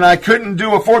 and I couldn't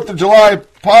do a 4th of July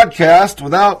podcast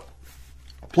without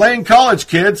playing college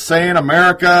kids saying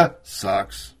America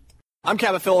sucks. I'm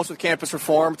Kevin Phillips with Campus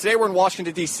Reform. Today we're in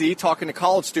Washington, D.C., talking to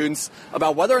college students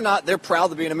about whether or not they're proud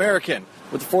to be an American.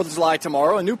 With the 4th of July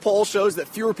tomorrow, a new poll shows that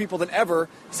fewer people than ever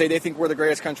say they think we're the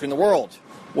greatest country in the world.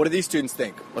 What do these students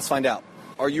think? Let's find out.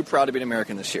 Are you proud to be an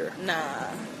American this year? Nah,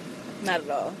 not at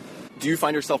all. Do you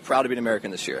find yourself proud to be an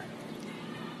American this year?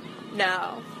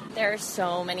 No. There are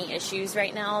so many issues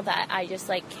right now that I just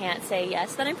can't say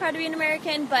yes that I'm proud to be an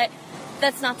American, but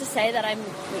that's not to say that I'm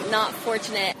not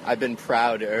fortunate. I've been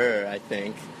prouder, I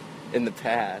think, in the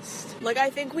past. I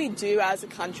think we do as a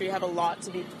country have a lot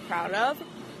to be proud of,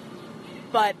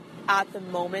 but at the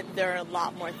moment there are a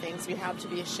lot more things we have to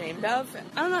be ashamed of.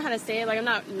 I don't know how to say it.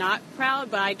 I'm not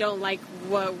proud, but I don't like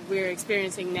what we're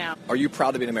experiencing now. Are you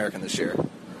proud to be an American this year?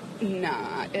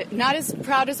 Nah, not as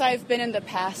proud as I've been in the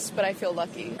past, but I feel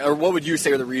lucky. Or what would you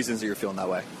say are the reasons that you're feeling that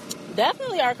way?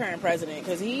 Definitely our current president,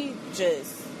 because he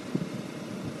just...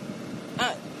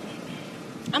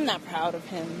 I'm not proud of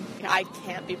him. I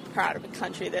can't be proud of a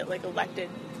country that elected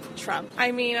Trump.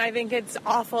 I mean, I think it's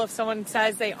awful if someone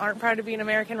says they aren't proud to be an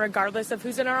American regardless of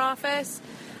who's in our office.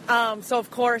 So,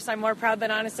 of course, I'm more proud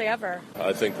than honestly ever.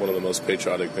 I think one of the most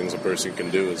patriotic things a person can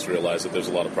do is realize that there's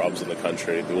a lot of problems in the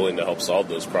country, be willing to help solve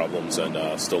those problems,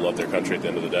 and still love their country at the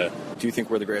end of the day. Do you think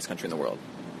we're the greatest country in the world?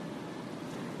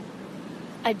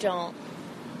 I don't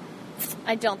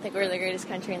think we're the greatest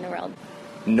country in the world.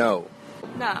 No.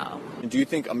 No. Do you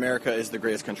think America is the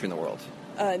greatest country in the world?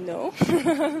 No.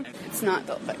 It's not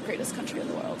the greatest country in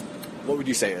the world. What would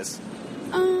you say is?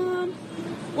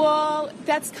 Well,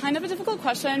 that's kind of a difficult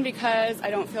question because I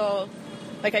don't feel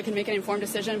like I can make an informed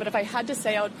decision. But if I had to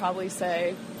say, I would probably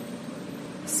say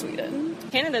Sweden.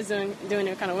 Canada's doing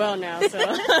it kind of well now, so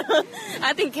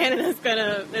I think Canada's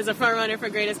is a front runner for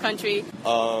greatest country.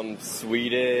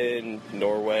 Sweden,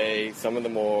 Norway, some of the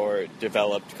more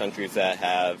developed countries that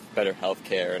have better health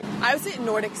care. I would say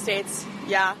Nordic states,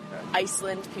 yeah.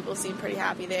 Iceland, people seem pretty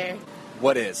happy there.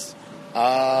 What is?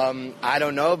 I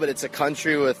don't know, but it's a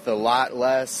country with a lot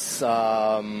less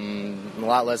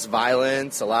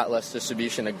violence, a lot less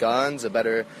distribution of guns, a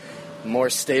better, more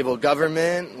stable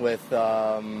government with,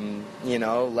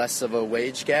 less of a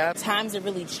wage gap. Times have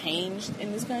really changed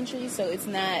in this country, so it's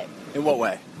not... In what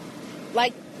way?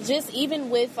 Just even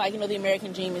with, the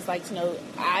American dream is I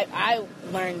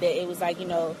learned that it was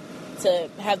to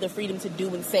have the freedom to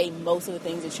do and say most of the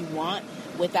things that you want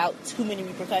without too many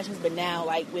repercussions. But now,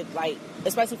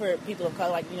 especially for people of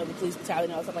color, the police brutality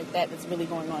and all stuff like that that's really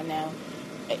going on now,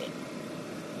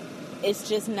 it's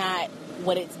just not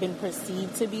what it's been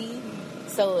perceived to be.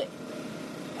 So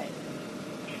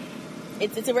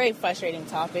it's a very frustrating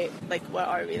topic. What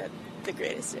are we the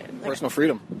greatest in? Personal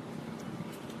freedom.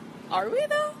 Are we,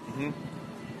 though? Mm-hmm.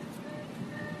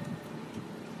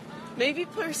 Maybe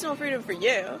personal freedom for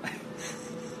you.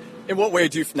 In what way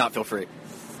do you not feel free?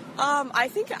 I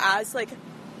think as,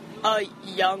 a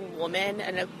young woman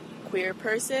and a queer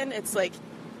person, it's,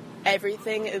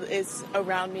 everything is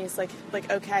around me is,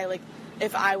 okay,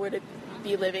 if I were to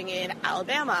be living in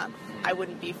Alabama, I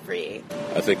wouldn't be free.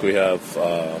 I think we have,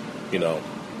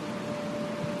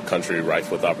 country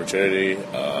rife with opportunity,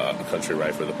 a country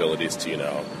rife with abilities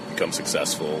to, become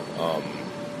successful.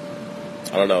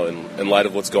 I don't know, in light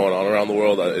of what's going on around the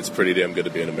world, it's pretty damn good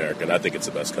to be an American. I think it's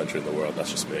the best country in the world. That's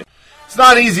just me. It's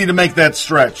not easy to make that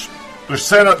stretch.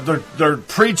 They're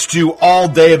preached to all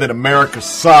day that America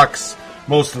sucks.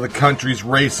 Most of the country's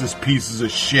racist pieces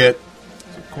of shit.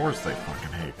 Of course they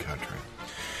fucking hate country.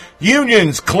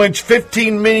 Unions clinch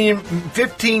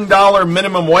 $15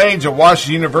 minimum wage at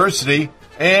Washington University,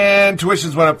 and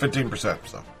tuitions went up 15%.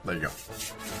 So, there you go.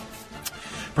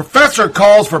 Professor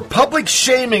calls for public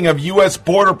shaming of U.S.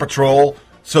 Border Patrol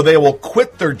so they will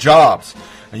quit their jobs.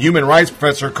 A human rights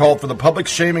professor called for the public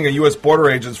shaming of U.S. border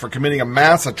agents for committing a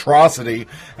mass atrocity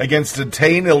against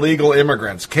detained illegal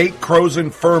immigrants. Kate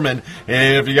Croson Furman,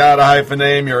 if you got a hyphen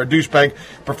name, you're a douchebag.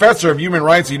 Professor of human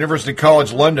rights at University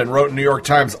College London wrote in New York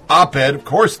Times op-ed, of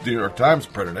course the New York Times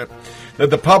printed it, that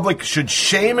the public should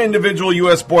shame individual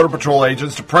U.S. Border Patrol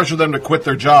agents to pressure them to quit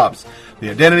their jobs. The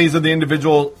identities of the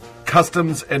individual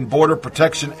Customs and Border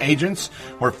Protection agents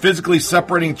who are physically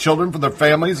separating children from their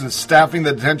families and staffing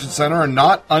the detention center are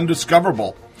not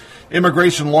undiscoverable.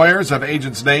 Immigration lawyers have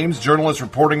agents' names. Journalists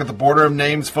reporting at the border have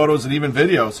names, photos, and even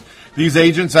videos. These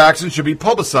agents' actions should be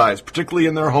publicized, particularly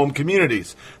in their home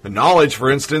communities. The knowledge, for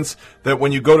instance, that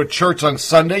when you go to church on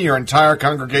Sunday, your entire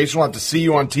congregation will have to see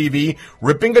you on TV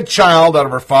ripping a child out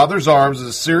of her father's arms is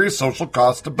a serious social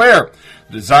cost to bear.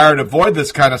 The desire to avoid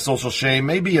this kind of social shame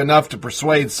may be enough to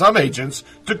persuade some agents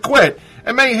to quit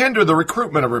and may hinder the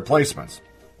recruitment of replacements.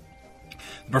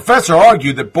 The professor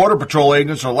argued that Border Patrol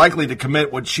agents are likely to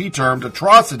commit what she termed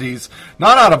atrocities,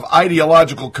 not out of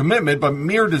ideological commitment, but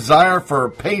mere desire for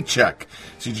a paycheck.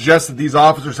 She suggests that these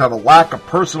officers have a lack of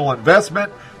personal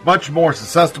investment, much more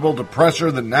susceptible to pressure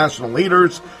than national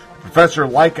leaders. The professor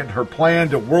likened her plan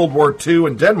to World War II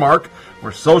in Denmark,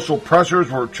 where social pressures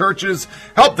where churches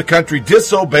helped the country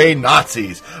disobey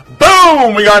Nazis.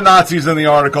 Boom! We got Nazis in the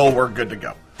article. We're good to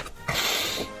go.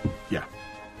 Yeah.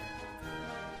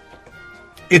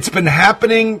 It's been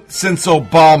happening since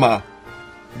Obama.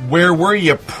 Where were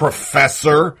you,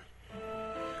 Professor?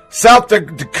 South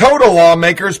Dakota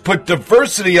lawmakers put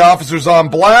diversity officers on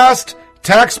blast.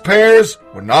 Taxpayers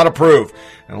would not approve.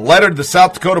 In a letter to the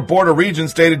South Dakota Board of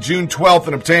Regents dated June 12th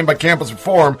and obtained by Campus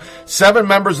Reform, 7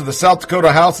 members of the South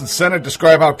Dakota House and Senate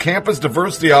describe how campus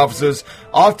diversity offices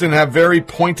often have very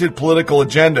pointed political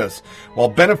agendas. While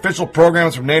beneficial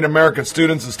programs from Native American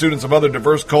students and students of other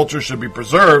diverse cultures should be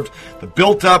preserved, the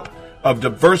built-up of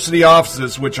diversity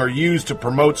offices which are used to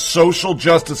promote social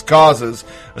justice causes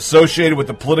associated with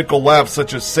the political left,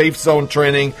 such as safe zone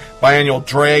training, biannual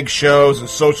drag shows, and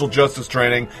social justice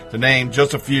training, to name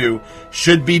just a few,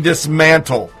 should be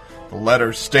dismantled, the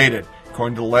letter stated.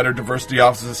 According to the letter, diversity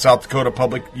offices of South Dakota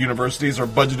public universities are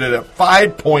budgeted at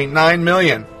 $5.9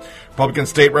 million. Republican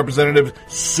State Representative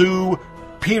Sue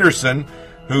Peterson,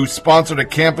 who sponsored a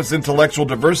campus intellectual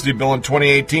diversity bill in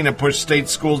 2018 and pushed state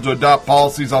schools to adopt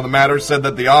policies on the matter, said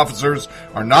that the officers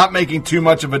are not making too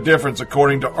much of a difference,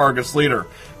 according to Argus Leader.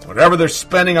 Whatever they're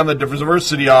spending on the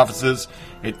diversity offices,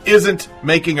 it isn't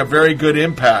making a very good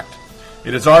impact.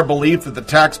 It is our belief that the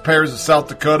taxpayers of South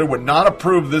Dakota would not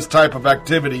approve this type of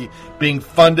activity being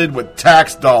funded with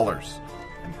tax dollars.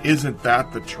 And isn't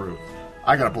that the truth?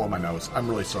 I gotta blow my nose. I'm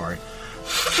really sorry.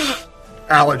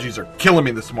 Allergies are killing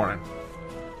me this morning.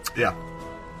 Yeah.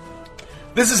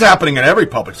 This is happening in every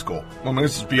public school. I mean,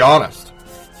 let's just be honest.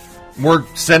 We're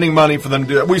sending money for them to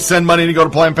do that. We send money to go to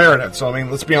Planned Parenthood. So, I mean,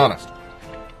 let's be honest.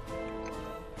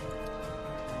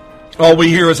 All we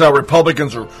hear is how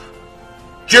Republicans are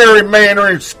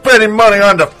gerrymandering, spending money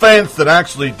on defense that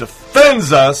actually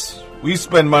defends us. We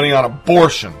spend money on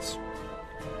abortions.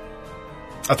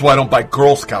 That's why I don't buy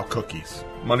Girl Scout cookies.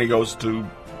 Money goes to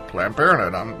Planned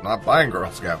Parenthood. I'm not buying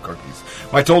Girl Scout cookies.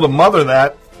 When I told a mother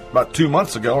that about 2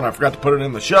 months ago, and I forgot to put it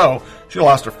in the show, she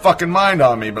lost her fucking mind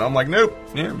on me. But I'm like, nope,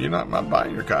 yeah, you're not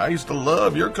buying your cookies. I used to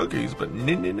love your cookies, but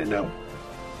no.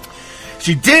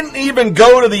 She didn't even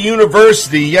go to the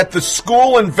university, yet the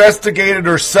school investigated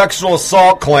her sexual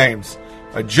assault claims.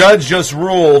 A judge just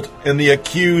ruled in the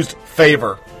accused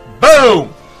favor. Boom!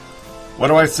 What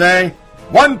do I say?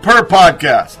 One per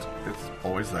podcast. It's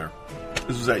always there.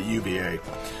 This was at UVA.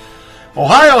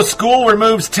 Ohio school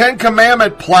removes Ten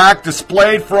Commandment plaque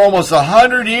displayed for almost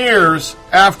 100 years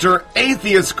after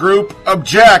atheist group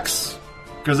objects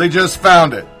because they just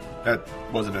found it. That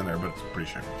wasn't in there, but it's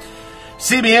pretty sure.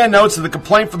 CBN notes that the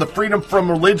complaint from the Freedom from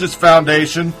Religious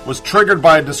Foundation was triggered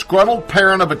by a disgruntled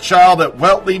parent of a child at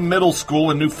Weltley Middle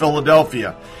School in New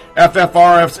Philadelphia.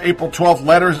 FFRF's April 12th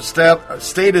letter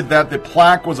stated that the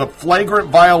plaque was a flagrant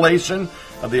violation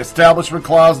of the Establishment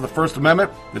Clause of the First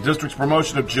Amendment. The district's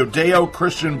promotion of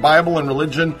Judeo-Christian Bible and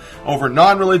religion over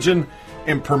non-religion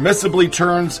impermissibly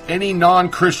turns any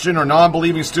non-Christian or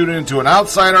non-believing student into an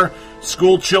outsider.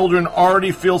 School children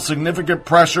already feel significant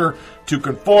pressure to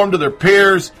conform to their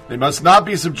peers. They must not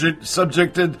be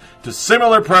subjected to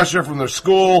similar pressure from their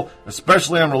school,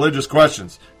 especially on religious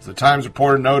questions. As the Times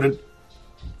reporter noted,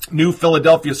 New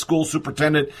Philadelphia School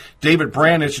Superintendent David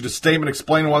Brand issued a statement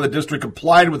explaining why the district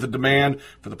complied with the demand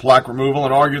for the plaque removal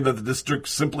and argued that the district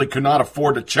simply could not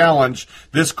afford to challenge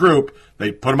this group.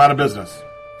 They put them out of business.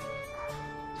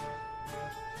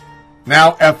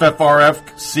 Now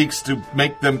FFRF seeks to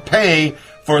make them pay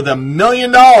for the $1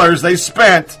 million they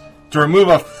spent to remove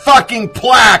a fucking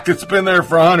plaque that's been there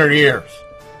for 100 years.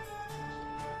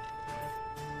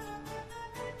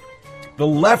 The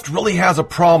left really has a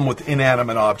problem with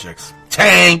inanimate objects.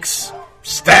 Tanks,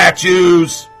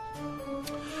 statues.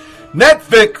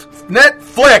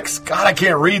 Netflix, God, I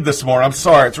can't read this morning. I'm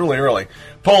sorry, it's really early.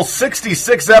 Pulls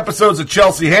 66 episodes of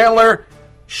Chelsea Handler,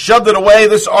 shoved it away.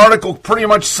 This article pretty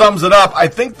much sums it up. I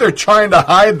think they're trying to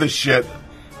hide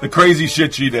the crazy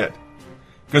shit she did.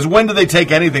 Because when do they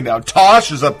take anything down?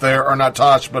 Tosh is up there, or not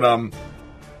Tosh, but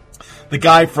the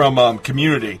guy from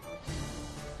Community.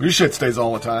 Your shit stays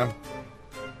all the time.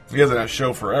 He hasn't had a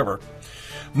show forever.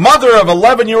 Mother of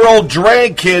 11-year-old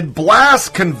drag kid blasts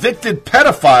convicted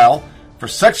pedophile for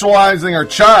sexualizing her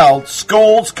child,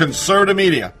 scolds conservative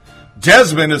media.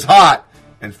 Desmond is hot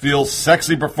and feels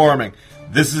sexy performing.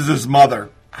 This is his mother.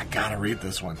 I gotta read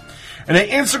this one. In an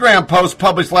Instagram post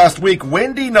published last week,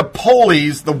 Wendy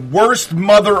Napoles, the worst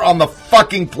mother on the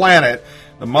fucking planet,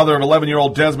 the mother of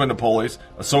 11-year-old Desmond Napoles,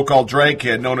 a so-called drag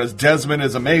kid known as Desmond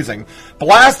is Amazing,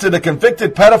 blasted a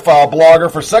convicted pedophile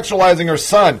blogger for sexualizing her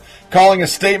son, calling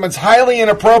his statements highly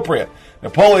inappropriate.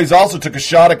 Napoles also took a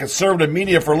shot at conservative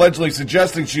media for allegedly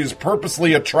suggesting she is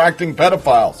purposely attracting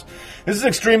pedophiles. This is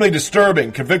extremely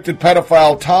disturbing. Convicted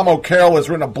pedophile Tom O'Carroll has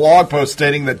written a blog post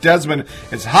stating that Desmond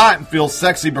is hot and feels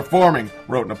sexy performing,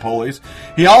 wrote Napoles.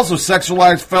 He also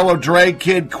sexualized fellow drag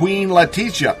kid Queen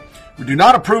Laetitia. We do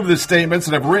not approve of his statements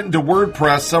and have written to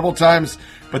WordPress several times,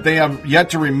 but they have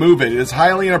yet to remove it. It is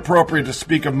highly inappropriate to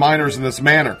speak of minors in this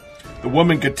manner. The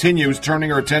woman continues, turning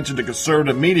her attention to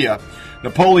conservative media.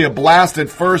 Napoleon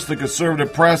blasted first the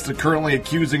conservative press and currently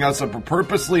accusing us of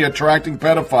purposely attracting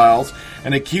pedophiles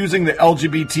and accusing the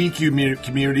LGBTQ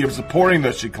community of supporting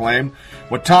this, she claimed.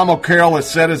 What Tom O'Carroll has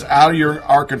said is out of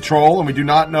our control, and we do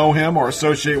not know him or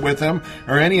associate with him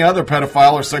or any other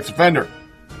pedophile or sex offender.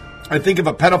 I think if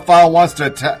a pedophile wants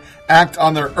to act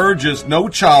on their urges, no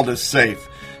child is safe.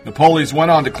 Napoles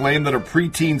went on to claim that her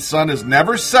preteen son is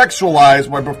never sexualized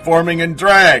while performing in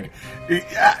drag.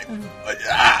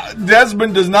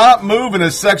 Desmond does not move in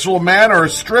a sexual manner or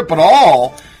strip at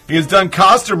all. He has done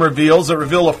costume reveals that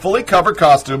reveal a fully covered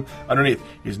costume underneath.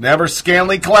 He's never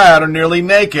scantily clad or nearly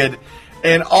naked,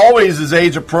 and always is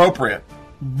age appropriate.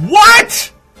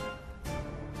 What?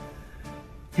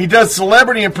 He does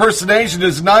celebrity impersonation,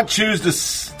 does not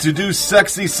choose to do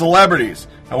sexy celebrities.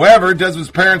 However,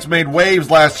 Desmond's parents made waves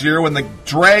last year when the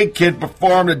drag kid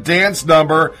performed a dance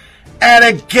number at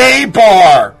a gay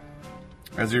bar.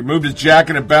 As he removed his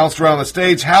jacket and bounced around the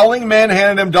stage, howling men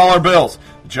handed him dollar bills.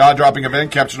 The jaw-dropping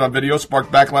event, captured on video,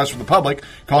 sparked backlash from the public,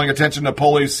 calling attention to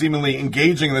Poli's seemingly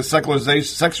engaging in the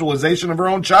sexualization of her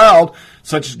own child,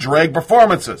 such as drag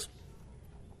performances.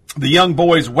 The young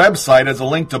boy's website has a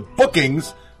link to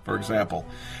bookings, for example.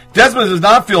 Desmond does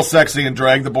not feel sexy in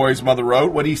drag, the boy's mother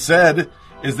wrote. What he said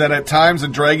is that at times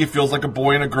in drag he feels like a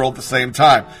boy and a girl at the same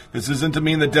time. This isn't to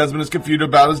mean that Desmond is confused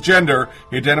about his gender.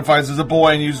 He identifies as a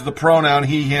boy and uses the pronoun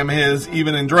he, him, his,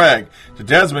 even in drag. To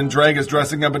Desmond, drag is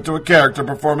dressing up into a character,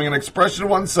 performing an expression of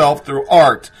oneself through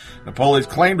art. Napoles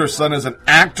claimed her son as an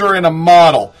actor and a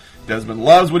model. Desmond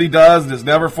loves what he does and is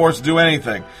never forced to do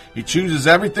anything. He chooses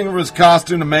everything from his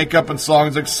costume to makeup and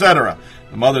songs, etc.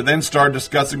 The mother then started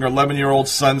discussing her 11-year-old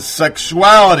son's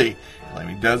sexuality,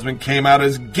 claiming Desmond came out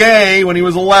as gay when he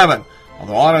was 11.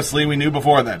 Although honestly, we knew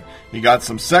before then. He got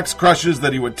some sex crushes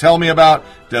that he would tell me about.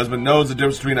 Desmond knows the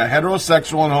difference between a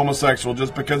heterosexual and homosexual.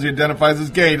 Just because he identifies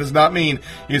as gay does not mean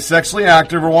he is sexually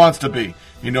active or wants to be.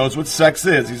 He knows what sex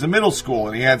is. He's in middle school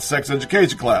and he had sex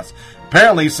education class.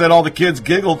 Apparently, he said all the kids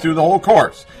giggled through the whole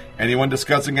course. Anyone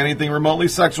discussing anything remotely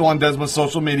sexual on Desmond's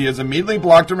social media is immediately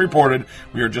blocked and reported.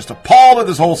 We are just appalled at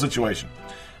this whole situation.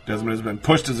 Desmond has been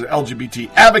pushed as an LGBT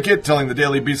advocate, telling the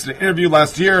Daily Beast in an interview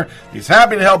last year he's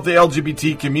happy to help the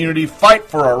LGBT community fight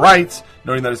for our rights,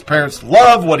 noting that his parents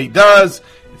love what he does.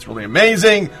 It's really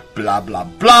amazing. Blah, blah,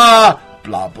 blah.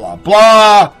 Blah, blah,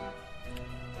 blah.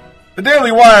 The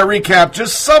Daily Wire recapped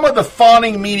just some of the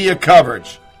fawning media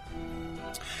coverage.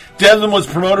 Desmond was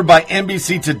promoted by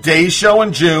NBC Today's Show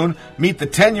in June. Meet the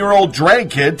 10-year-old drag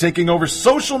kid taking over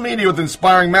social media with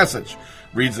inspiring message.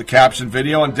 Reads the caption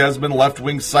video on Desmond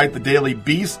left-wing site The Daily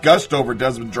Beast gushed over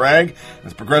Desmond drag.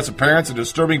 As progressive parents, a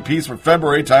disturbing piece from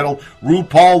February titled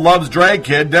RuPaul Loves Drag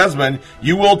Kid Desmond,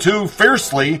 You Will Too,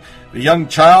 Fiercely. The young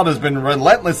child has been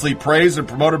relentlessly praised and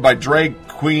promoted by drag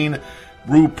queen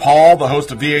RuPaul, the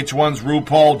host of VH1's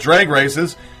RuPaul Drag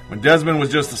Races. When Desmond was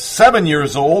just 7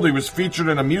 years old, he was featured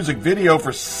in a music video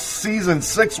for Season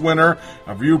 6 winner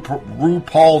of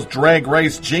RuPaul's Drag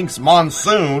Race, Jinx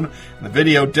Monsoon. In the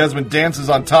video, Desmond dances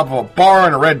on top of a bar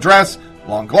in a red dress,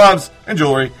 long gloves, and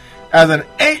jewelry. As an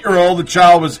 8-year-old, the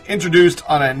child was introduced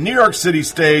on a New York City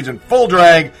stage in full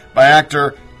drag by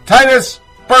actor Tituss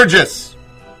Burgess.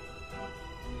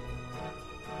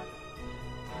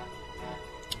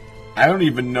 I don't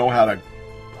even know how to...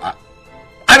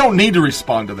 I don't need to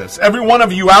respond to this. Every one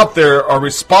of you out there are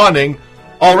responding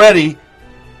already.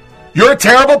 You're a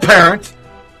terrible parent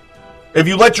if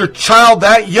you let your child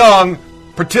that young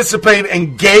participate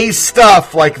in gay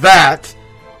stuff like that.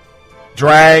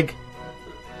 Drag.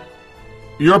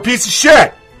 You're a piece of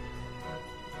shit.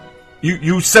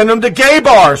 You send them to gay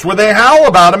bars where they howl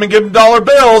about them and give them dollar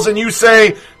bills and you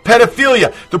say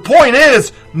pedophilia. The point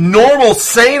is, normal,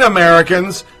 sane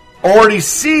Americans already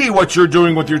see what you're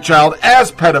doing with your child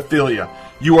as pedophilia.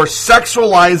 You are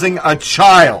sexualizing a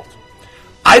child.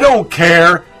 I don't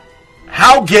care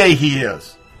how gay he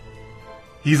is.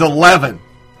 He's 11.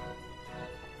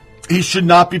 He should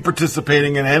not be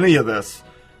participating in any of this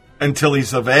until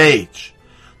he's of age.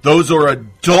 Those are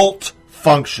adult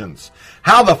functions.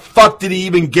 How the fuck did he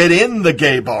even get in the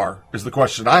gay bar is the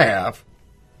question I have.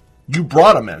 You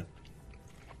brought him in.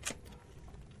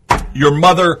 Your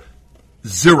mother...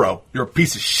 Zero. You're a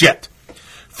piece of shit.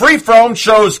 Freeform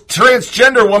shows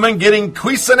transgender woman getting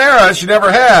Cuisinara she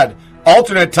never had.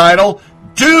 Alternate title,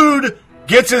 Dude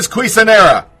Gets His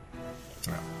Cuisinara.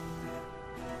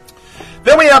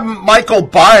 Then we have Michael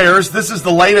Byers. This is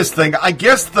the latest thing. I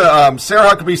guess the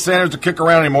Sarah Huckabee Sanders to kick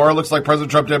around anymore. It looks like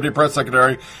President Trump, Deputy Press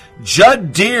Secretary.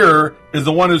 Judd Deere is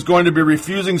the one who's going to be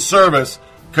refusing service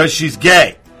because she's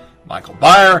gay. Michael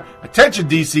Byer, attention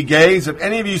DC gays, if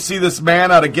any of you see this man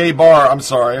at a gay bar, I'm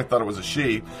sorry, I thought it was a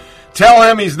she, tell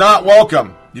him he's not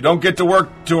welcome. You don't get to work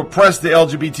to oppress the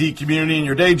LGBT community in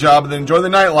your day job and then enjoy the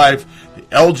nightlife. The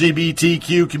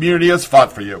LGBTQ community has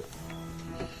fought for you.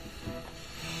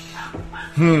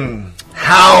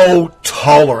 How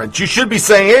tolerant. You should be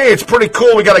saying, hey, it's pretty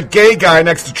cool we got a gay guy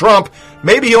next to Trump.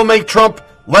 Maybe he'll make Trump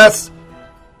less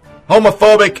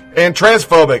homophobic and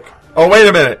transphobic. Oh, wait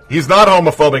a minute. He's not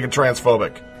homophobic and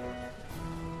transphobic.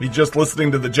 He's just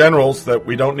listening to the generals that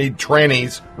we don't need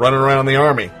trannies running around the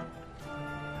army.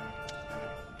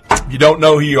 If you don't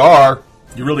know who you are,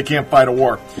 you really can't fight a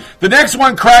war. The next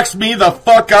one cracks me the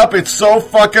fuck up. It's so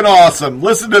fucking awesome.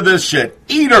 Listen to this shit.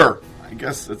 Eater. I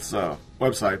guess it's a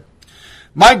website.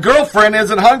 My girlfriend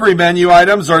isn't hungry menu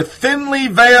items are thinly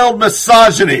veiled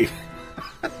misogyny.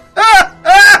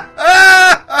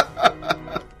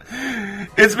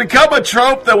 It's become a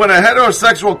trope that when a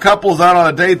heterosexual couple is out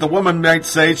on a date, the woman might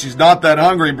say she's not that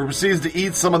hungry, but proceeds to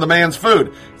eat some of the man's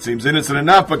food. It seems innocent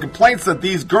enough, but complaints that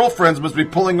these girlfriends must be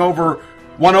pulling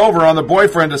one over on the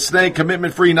boyfriend to snag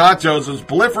commitment-free nachos has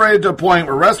proliferated to a point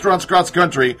where restaurants across the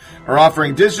country are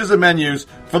offering dishes and menus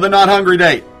for the not hungry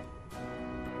date.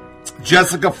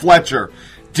 Jessica Fletcher.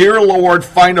 Dear Lord,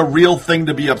 find a real thing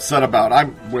to be upset about.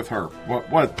 I'm with her.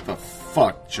 What the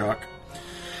fuck, Chuck?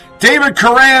 David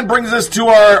Coran brings us to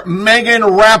our Megan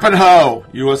Rapinoe.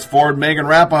 U.S. Ford Megan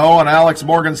Rapinoe on Alex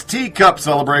Morgan's teacup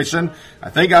celebration.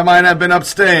 I think I might have been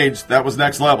upstaged. That was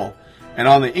next level. And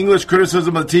on the English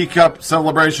criticism of the teacup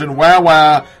celebration,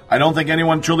 wow, I don't think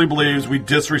anyone truly believes we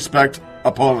disrespect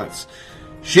opponents.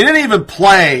 She didn't even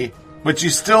play, but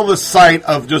she's still the site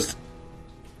of just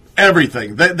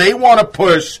everything. They want to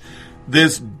push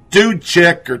this dude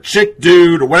chick or chick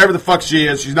dude or whatever the fuck she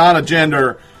is. She's not a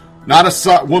gender. Not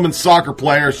a women's soccer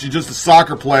player. She's just a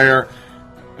soccer player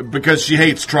because she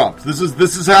hates Trump. This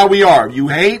is how we are. You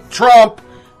hate Trump,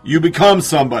 you become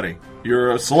somebody.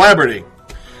 You're a celebrity.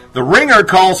 The Ringer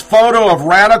calls photo of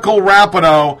radical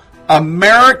Rapinoe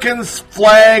American's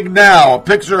flag now. A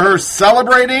picture of her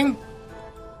celebrating,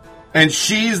 and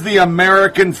she's the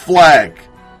American flag.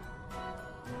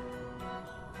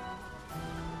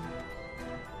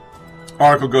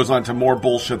 Article goes on to more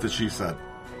bullshit that she said.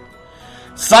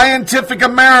 Scientific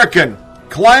American.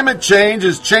 Climate change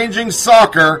is changing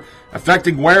soccer,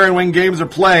 affecting where and when games are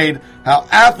played, how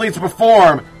athletes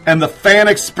perform, and the fan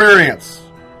experience.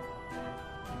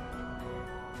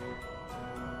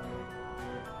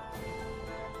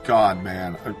 God,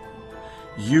 man.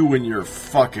 You and your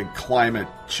fucking climate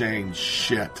change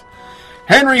shit.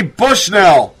 Henry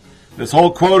Bushnell. This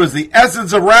whole quote is the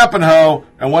essence of Rapinoe,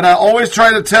 and what I always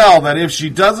try to tell, that if she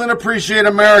doesn't appreciate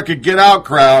America, get out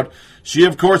crowd. She,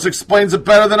 of course, explains it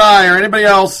better than I or anybody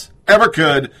else ever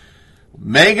could.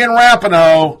 Megan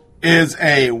Rapinoe is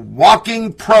a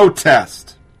walking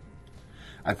protest.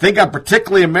 I think I'm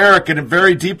particularly American and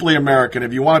very deeply American.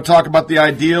 If you want to talk about the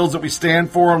ideals that we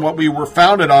stand for and what we were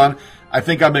founded on, I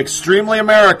think I'm extremely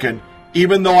American,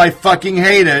 even though I fucking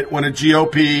hate it when a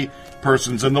GOP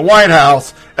person's in the White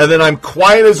House, and then I'm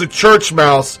quiet as a church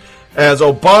mouse as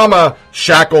Obama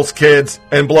shackles kids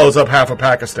and blows up half of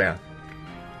Pakistan.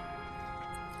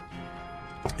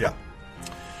 Yeah.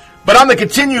 But on the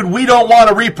continued we don't want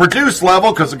to reproduce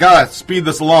level, because I got to speed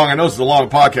this along, I know this is a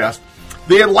long podcast.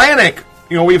 The Atlantic,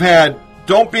 we've had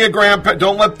don't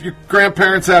let your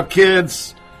grandparents have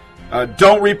kids,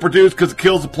 don't reproduce because it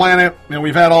kills the planet,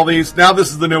 we've had all these. Now this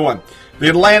is the new one. The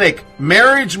Atlantic,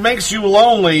 marriage makes you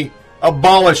lonely,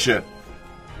 abolish it.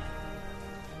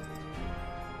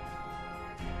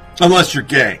 Unless you're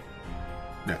gay.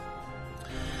 Yeah.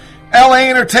 LA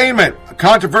Entertainment, a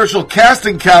controversial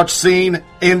casting couch scene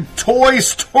in Toy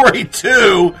Story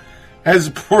 2 has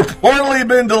reportedly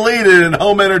been deleted in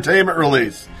home entertainment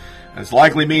release. This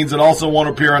likely means it also won't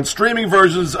appear on streaming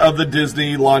versions of the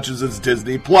Disney launches as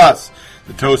Disney Plus.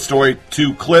 The Toy Story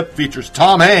 2 clip features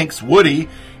Tom Hanks, Woody,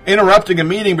 interrupting a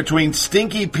meeting between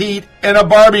Stinky Pete and a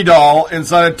Barbie doll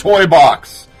inside a toy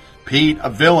box. Pete, a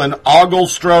villain,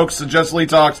 ogles strokes, suggestively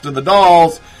talks to the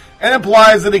dolls, and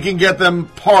implies that he can get them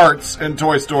parts in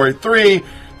Toy Story 3.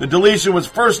 The deletion was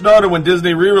first noted when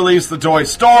Disney re-released the Toy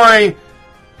Story.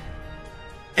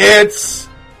 It's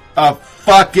a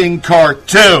fucking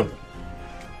cartoon.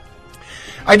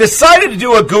 I decided to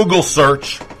do a Google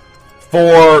search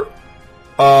for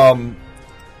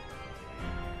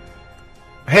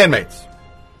handmaids.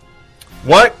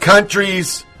 What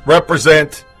countries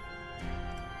represent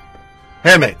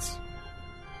handmaids?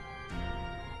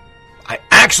 I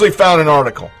actually found an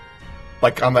article,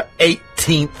 like on the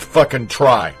 18th fucking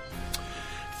try.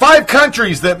 5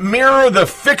 countries that mirror the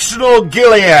fictional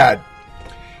Gilead.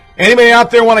 Anybody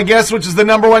out there want to guess which is the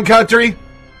number 1 country?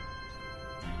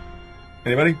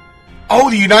 Anybody? Oh,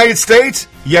 the United States?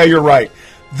 Yeah, you're right.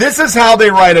 This is how they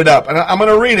write it up. And I'm going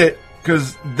to read it,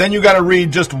 because then you got to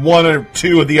read just 1 or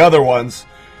 2 of the other ones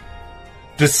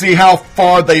to see how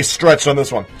far they stretch on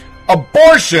this one.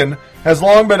 Abortion has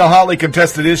long been a hotly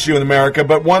contested issue in America,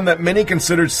 but one that many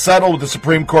considered settled with the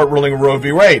Supreme Court ruling Roe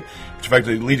v. Wade, which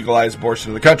effectively legalized abortion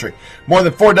in the country. More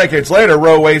than 4 decades later,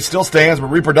 Roe v. Wade still stands, but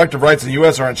reproductive rights in the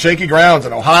U.S. are on shaky grounds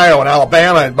in Ohio and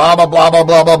Alabama and blah, blah, blah, blah,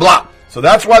 blah, blah, blah. So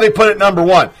that's why they put it number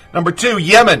 1. Number 2,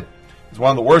 Yemen is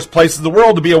one of the worst places in the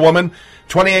world to be a woman.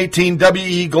 2018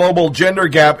 WE Global Gender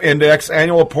Gap Index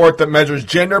annual report that measures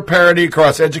gender parity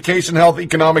across education, health,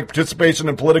 economic participation,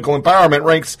 and political empowerment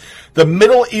ranks the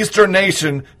Middle Eastern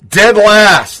nation dead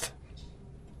last.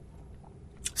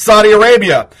 Saudi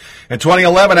Arabia. In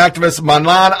 2011, activist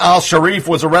Manan al-Sharif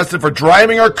was arrested for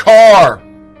driving her car.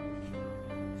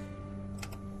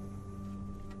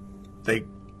 They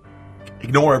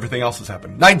ignore everything else that's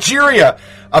happened. Nigeria,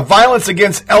 a violence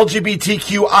against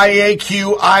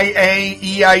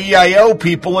LGBTQIAQIAEIEIO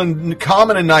people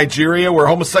common in Nigeria, where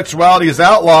homosexuality is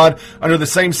outlawed under the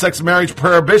Same-Sex Marriage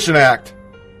Prohibition Act.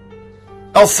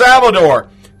 El Salvador,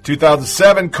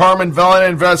 2007, Carmen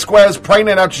Velen Vasquez,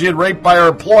 pregnant after she had raped by her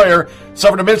employer,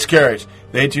 suffered a miscarriage.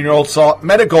 The 18-year-old sought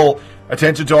medical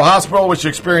attention to a hospital, where she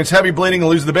experienced heavy bleeding and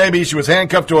losing the baby. She was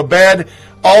handcuffed to a bed.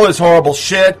 All this horrible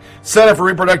shit. Center for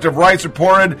Reproductive Rights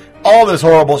reported all this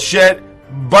horrible shit.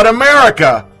 But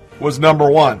America was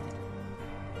number 1.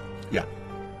 Yeah.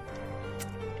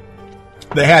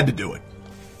 They had to do it.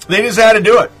 They just had to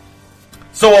do it.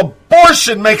 So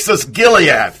abortion makes us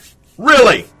Gilead.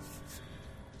 Really.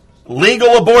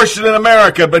 Legal abortion in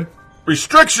America, but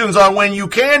restrictions on when you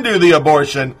can do the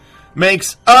abortion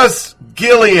makes us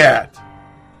Gilead.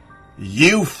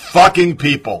 You fucking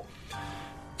people.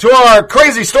 To our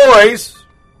crazy stories,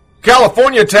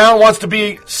 California town wants to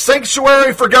be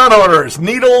sanctuary for gun owners.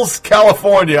 Needles,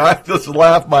 California. I just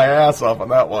laughed my ass off on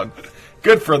that one.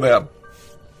 Good for them.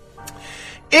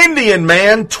 Indian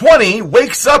man, 20,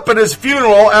 wakes up at his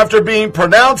funeral after being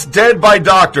pronounced dead by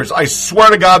doctors. I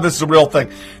swear to God, this is a real thing.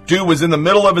 Dude was in the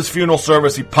middle of his funeral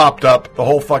service. He popped up. The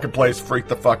whole fucking place freaked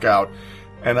the fuck out.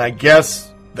 And I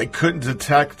guess they couldn't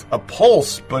detect a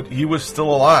pulse, but he was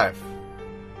still alive.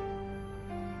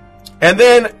 And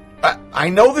then, I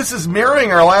know this is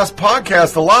mirroring our last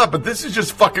podcast a lot, but this is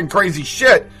just fucking crazy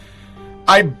shit.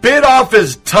 I bit off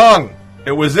his tongue.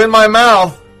 It was in my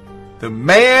mouth. The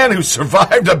man who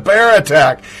survived a bear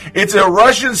attack. It's a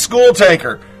Russian school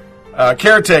caretaker,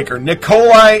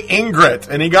 Nikolai Ingrid,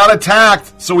 and he got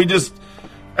attacked. So he just,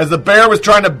 as the bear was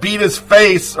trying to beat his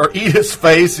face or eat his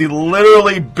face, he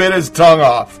literally bit his tongue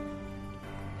off.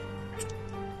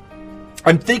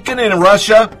 I'm thinking in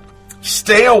Russia,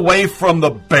 stay away from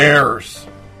the bears.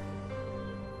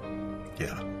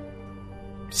 Yeah.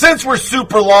 Since we're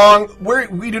super long,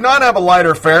 we do not have a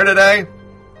lighter fare today.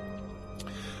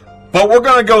 But we're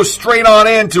going to go straight on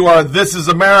into our This is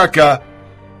America,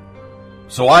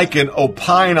 so I can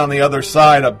opine on the other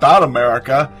side about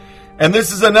America. And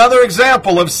this is another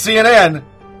example of CNN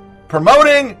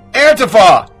promoting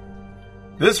Antifa.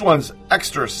 This one's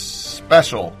extra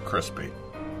special, crispy.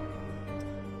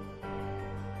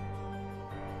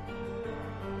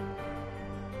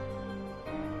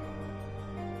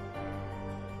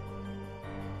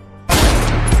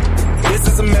 This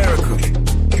is America.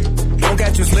 Don't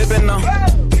catch you slipping now.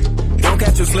 Don't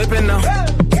catch you slipping now.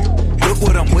 Look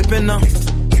what I'm whipping now.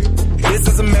 This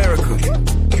is America.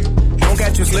 Don't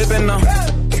catch you slipping now.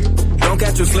 Don't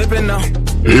catch you slipping now.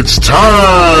 It's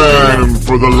time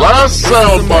for the last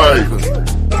soundbite.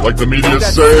 Like the media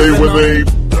say when they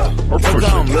are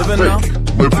pushing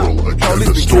fake liberal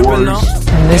agenda stories.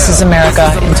 This is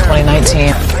America in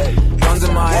 2019. Guns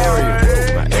in my area.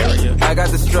 I got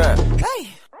the strap.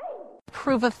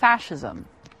 Approve of fascism?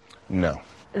 No.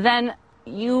 Then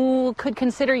you could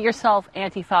consider yourself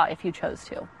Antifa if you chose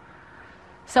to.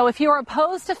 So if you're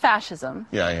opposed to fascism,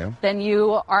 Yeah, I am. then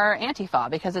you are Antifa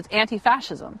because it's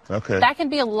anti-fascism. Okay. That can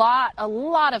be a lot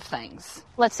of things.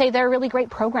 Let's say they're a really great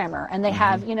programmer and they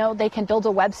have, they can build a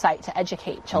website to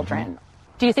educate children.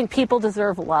 Do you think people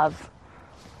deserve love?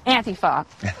 Antifa.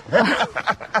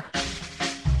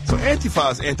 So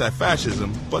Antifa is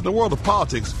anti-fascism, but in the world of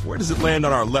politics, where does it land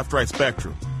on our left-right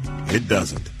spectrum? It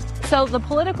doesn't. So the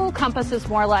political compass is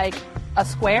more like a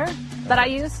square that I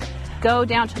use. Go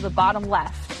down to the bottom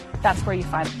left. That's where you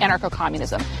find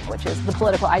anarcho-communism, which is the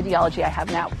political ideology I have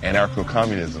now.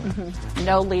 Anarcho-communism.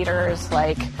 No leaders,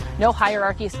 no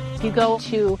hierarchies. If you go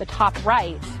to the top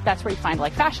right, that's where you find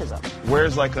fascism.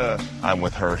 Where's a I'm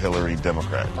with her Hillary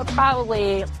Democrat? But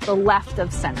probably the left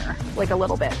of center, a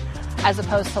little bit, as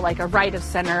opposed to a right of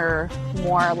center,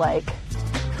 more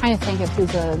trying to think of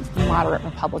who's a moderate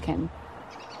Republican.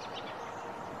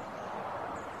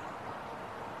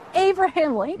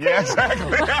 Abraham Lincoln? Yeah,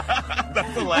 exactly.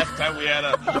 That's the last time we had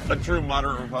a true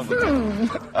moderate Republican.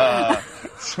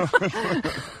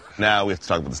 Now we have to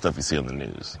talk about the stuff you see on the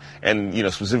news. And,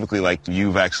 specifically, like,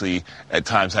 you've actually at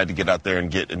times had to get out there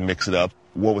and mix it up.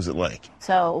 What was it like?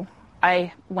 So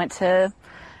I went to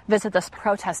visit this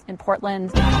protest in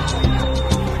Portland.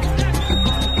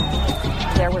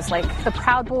 There was like the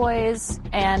Proud Boys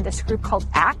and this group called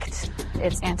ACT.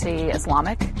 It's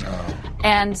anti-Islamic.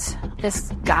 And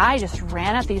this guy just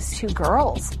ran at these two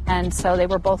girls. And so they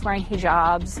were both wearing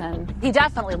hijabs, and he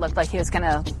definitely looked like he was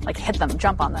gonna like hit them,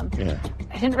 jump on them. Yeah.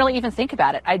 I didn't really even think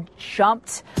about it. I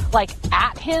jumped like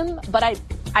at him, but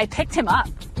I picked him up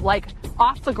like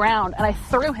off the ground and I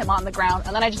threw him on the ground,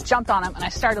 and then I just jumped on him and I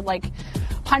started like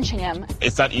punching him.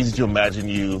 It's not easy to imagine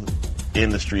you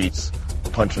in the streets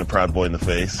punching a Proud Boy in the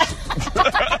face.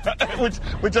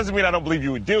 which doesn't mean I don't believe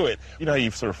you would do it. You know how you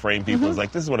sort of frame people as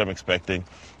like, this is what I'm expecting,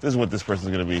 this is what this person's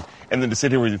going to be. And then to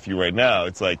sit here with you right now,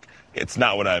 it's like, it's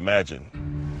not what I imagine.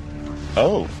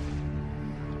 Oh.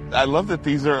 I love that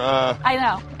these are... I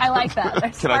know. I like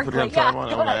that. Can I put it on time on?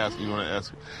 I want to ask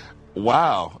you.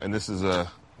 Wow. And this is a...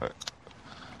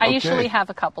 I usually have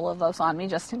a couple of those on me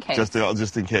just in case.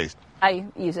 Just in case. I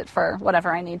use it for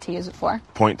whatever I need to use it for.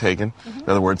 Point taken. In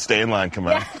other words, stay in line, come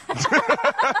on.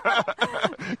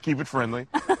 Keep it friendly.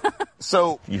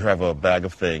 So you have a bag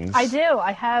of things. I do.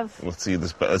 I have... Let's see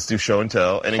this. Let's do show and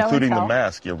tell, and including the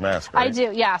mask, your mask, right? I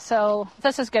do, yeah. So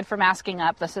this is good for masking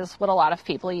up. This is what a lot of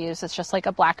people use. It's just like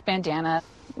a black bandana.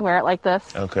 Wear it like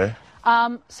this. Okay.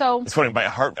 So... It's funny, my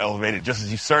heart elevated just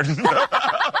as you started.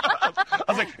 I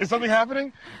was like, is something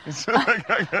happening?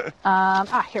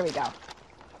 Here we go.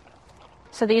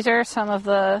 So these are some of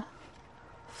the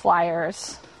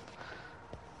flyers.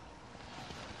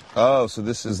 Oh, so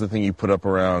this is the thing you put up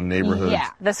around neighborhoods? Yeah.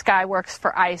 This guy works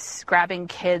for ICE, grabbing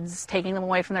kids, taking them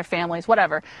away from their families,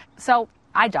 whatever. So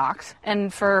I dox.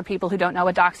 And for people who don't know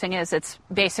what doxing is, it's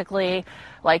basically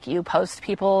like you post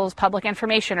people's public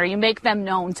information or you make them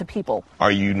known to people.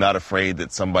 Are you not afraid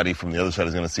that somebody from the other side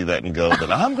is going to see that and go,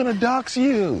 but I'm going to dox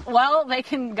you? Well, they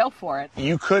can go for it.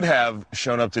 You could have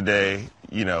shown up today,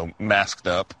 masked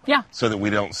up. Yeah. So that we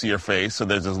don't see your face. So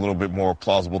there's a little bit more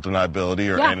plausible deniability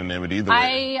or anonymity.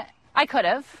 I could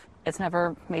have. It's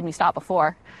never made me stop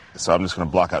before. So I'm just going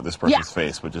to block out this person's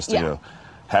face, but just to go,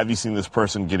 have you seen this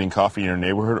person getting coffee in your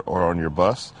neighborhood or on your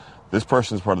bus? This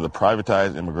person is part of the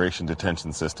privatized immigration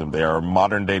detention system. They are a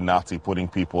modern-day Nazi putting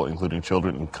people, including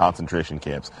children, in concentration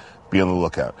camps. Be on the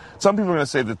lookout. Some people are going to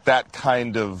say that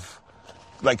kind of,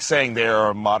 like saying they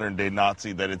are a modern-day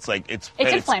Nazi, that it's like... It's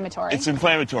inflammatory. It's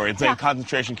inflammatory. It's like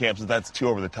concentration camps, that's too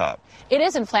over the top. It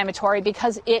is inflammatory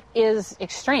because it is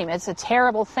extreme. It's a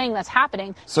terrible thing that's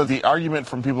happening. So the argument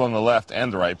from people on the left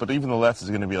and the right, but even the left is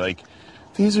going to be like,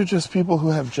 these are just people who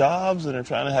have jobs and are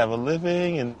trying to have a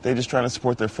living and they're just trying to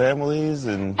support their families.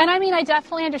 And I mean, I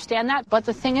definitely understand that. But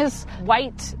the thing is,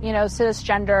 white,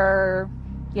 cisgender,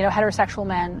 heterosexual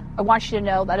men, I want you to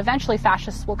know that eventually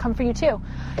fascists will come for you too.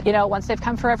 Once they've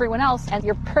come for everyone else, and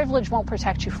your privilege won't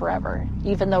protect you forever,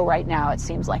 even though right now it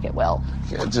seems like it will.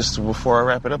 Yeah, just before I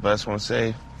wrap it up, I just want to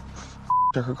say,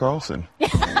 Tucker Carlson.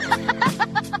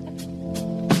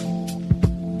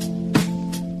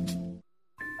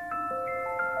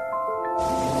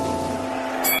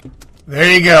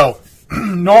 There you go.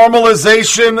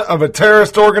 Normalization of a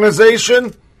terrorist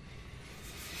organization.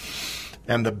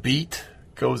 And the beat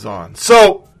goes on.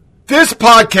 So, this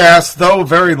podcast, though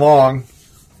very long,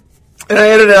 and I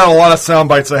edited out a lot of sound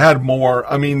bites. I had more.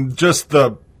 I mean, just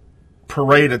the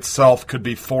parade itself could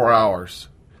be 4 hours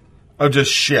of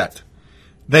just shit.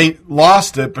 They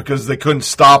lost it because they couldn't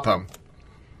stop him.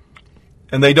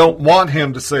 And they don't want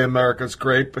him to say America's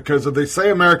great, because if they say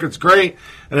America's great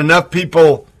and enough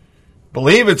people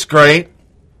believe it's great,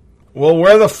 well,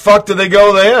 where the fuck do they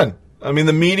go then? I mean,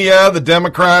 the media, the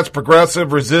Democrats,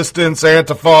 Progressive Resistance,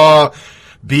 Antifa,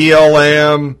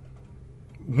 BLM,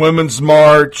 Women's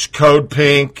March, Code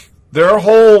Pink, their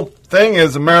whole thing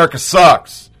is America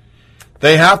sucks.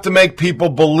 They have to make people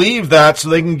believe that so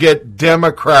they can get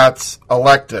Democrats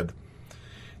elected.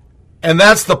 And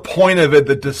that's the point of it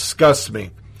that disgusts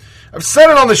me. I've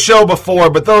said it on the show before,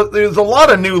 but there's a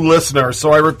lot of new listeners,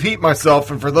 so I repeat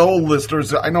myself. And for the old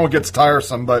listeners, I know it gets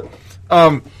tiresome, but,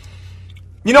 when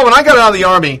I got out of the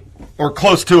Army, or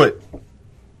close to it,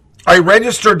 I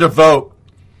registered to vote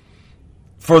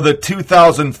for the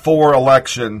 2004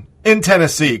 election in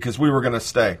Tennessee, because we were going to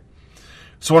stay.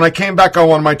 So when I came back on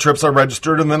one of my trips, I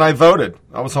registered, and then I voted.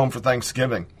 I was home for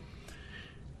Thanksgiving.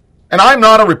 And I'm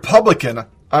not a Republican.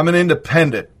 I'm an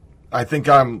independent. I think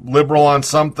I'm liberal on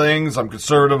some things. I'm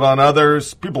conservative on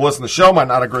others. People listening to the show might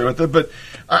not agree with it, but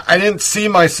I didn't see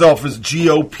myself as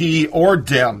GOP or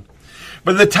Dem.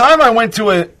 But the time I went to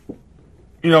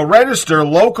register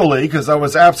locally because I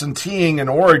was absenteeing in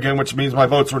Oregon, which means my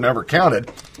votes were never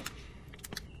counted.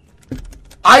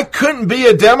 I couldn't be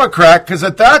a Democrat because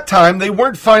at that time they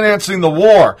weren't financing the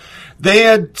war. They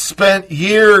had spent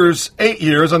 8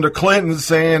 years under Clinton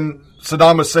saying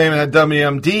Saddam Hussein had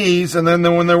WMDs, and then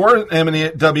when there weren't any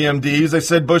WMDs, they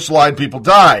said Bush lied, people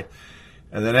died.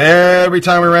 And then every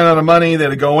time we ran out of money,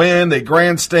 they'd go in, they'd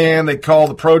grandstand, they'd call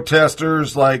the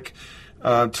protesters like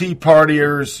Tea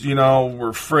Partiers,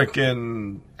 were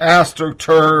frickin'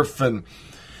 AstroTurf and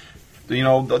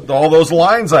all those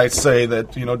lines I say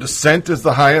that, dissent is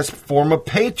the highest form of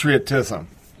patriotism.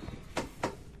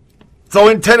 So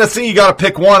in Tennessee, you got to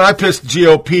pick one. I picked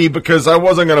GOP because I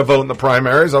wasn't going to vote in the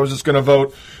primaries. I was just going to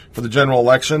vote for the general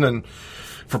election and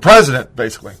for president,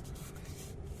 basically.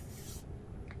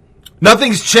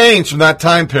 Nothing's changed from that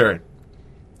time period.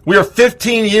 We are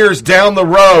 15 years down the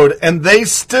road, and they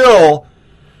still,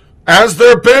 as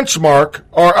their benchmark,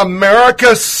 are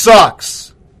America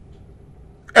sucks.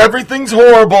 Everything's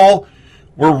horrible.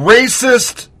 We're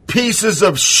racist pieces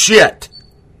of shit.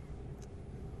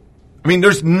 I mean,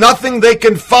 there's nothing they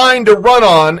can find to run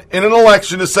on in an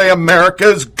election to say America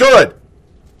is good.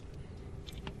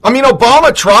 I mean,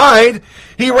 Obama tried.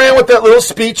 He ran with that little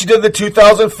speech he did in the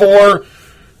 2004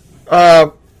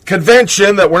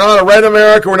 convention that we're not a red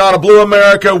America, we're not a blue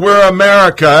America, we're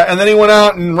America. And then he went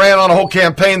out and ran on a whole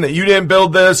campaign that you didn't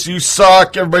build this, you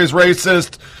suck, everybody's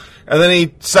racist. And then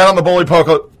he sat on the bully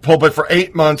pulpit for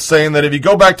 8 months saying that if you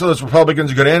go back to those Republicans,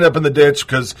 you're going to end up in the ditch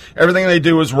because everything they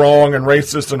do is wrong and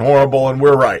racist and horrible, and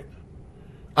we're right.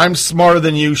 I'm smarter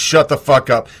than you. Shut the fuck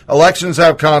up. Elections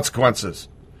have consequences.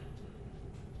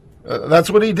 That's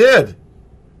what he did.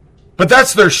 But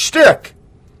that's their shtick.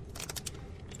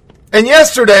 And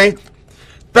yesterday,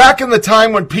 back in the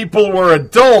time when people were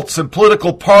adults and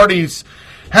political parties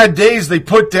had days they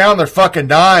put down their fucking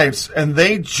knives and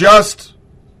they just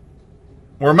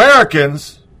were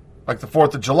Americans, like the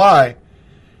 4th of July,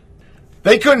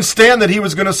 they couldn't stand that he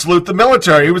was going to salute the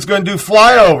military. He was going to do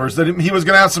flyovers, that he was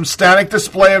going to have some static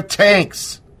display of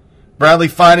tanks, Bradley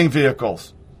fighting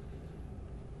vehicles.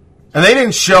 And they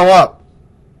didn't show up.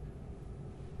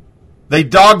 They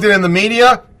dogged it in the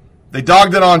media. They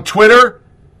dogged it on Twitter.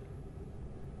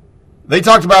 They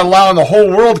talked about allowing the whole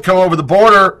world to come over the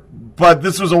border, but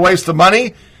this was a waste of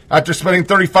money after spending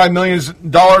 $35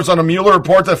 million on a Mueller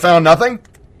report that found nothing.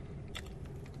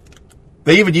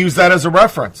 They even use that as a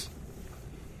reference.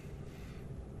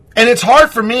 And it's hard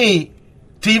for me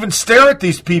to even stare at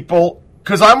these people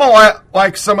because I'm a lot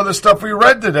like some of the stuff we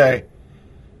read today.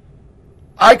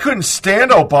 I couldn't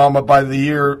stand Obama by the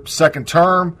year second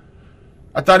term.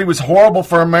 I thought he was horrible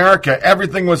for America.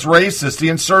 Everything was racist. He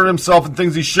inserted himself in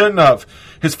things he shouldn't have.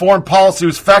 His foreign policy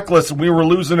was feckless, and we were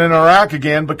losing in Iraq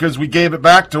again because we gave it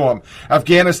back to him.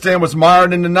 Afghanistan was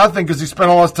mired into nothing because he spent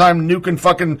all his time nuking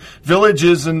fucking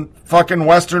villages in fucking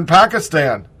western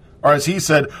Pakistan. Or as he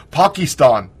said,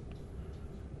 Pakistan.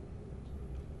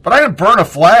 But I didn't burn a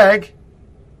flag.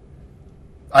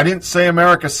 I didn't say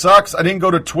America sucks. I didn't go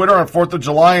to Twitter on 4th of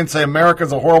July and say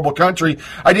America's a horrible country.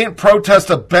 I didn't protest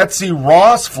a Betsy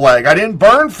Ross flag. I didn't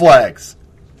burn flags.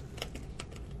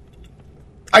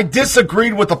 I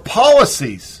disagreed with the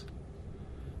policies.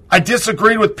 I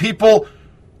disagreed with people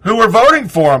who were voting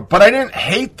for him, but I didn't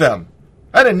hate them.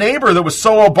 I had a neighbor that was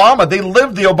so Obama. They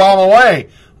lived the Obama way.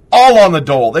 All on the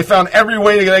dole. They found every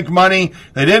way to make money.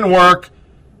 They didn't work.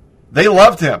 They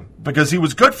loved him because he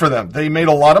was good for them. They made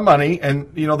a lot of money,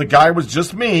 and, the guy was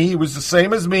just me. He was the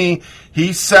same as me.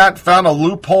 He found a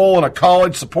loophole in a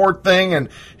college support thing, and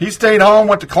he stayed home,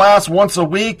 went to class once a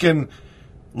week, and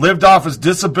lived off his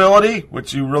disability,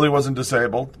 which he really wasn't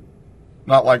disabled.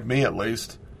 Not like me, at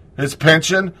least. His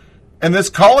pension, and this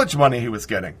college money he was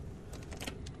getting.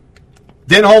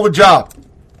 Didn't hold a job.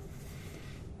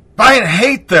 I didn't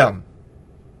hate them.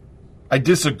 I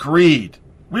disagreed.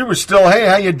 We were still, hey,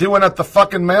 how you doing at the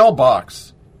fucking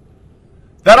mailbox?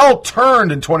 That all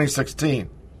turned in 2016.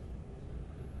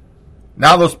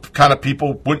 Now those kind of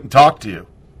people wouldn't talk to you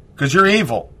because you're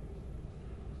evil.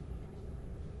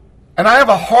 And I have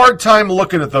a hard time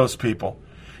looking at those people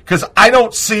because I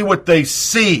don't see what they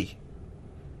see.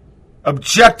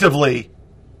 Objectively,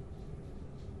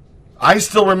 I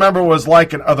still remember what it was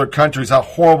like in other countries, how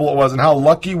horrible it was, and how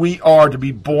lucky we are to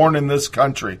be born in this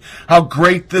country, how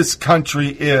great this country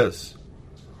is.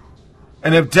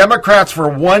 And if Democrats for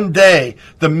one day,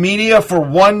 the media for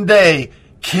one day,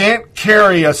 can't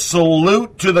carry a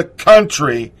salute to the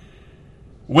country,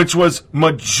 which was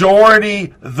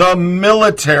majority the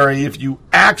military, if you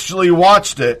actually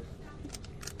watched it,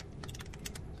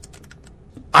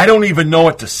 I don't even know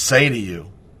what to say to you.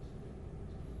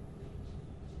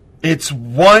 It's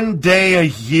 1 day a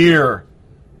year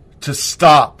to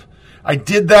stop. I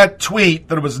did that tweet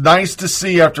that it was nice to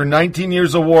see after 19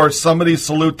 years of war, somebody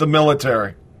salute the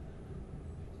military.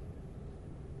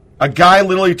 A guy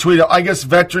literally tweeted, I guess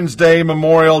Veterans Day,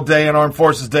 Memorial Day, and Armed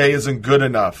Forces Day isn't good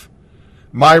enough.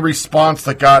 My response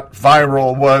that got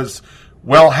viral was,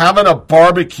 well, having a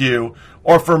barbecue,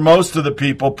 or for most of the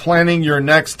people, planning your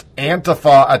next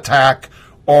Antifa attack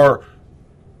or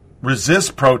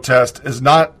resist protest is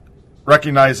not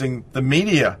recognizing the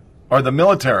media or the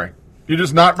military. You're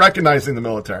just not recognizing the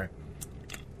military.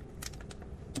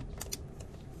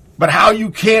 But how you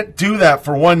can't do that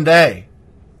for 1 day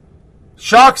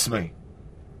shocks me.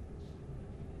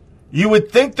 You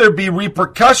would think there'd be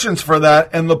repercussions for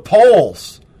that in the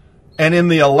polls and in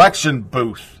the election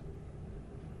booth.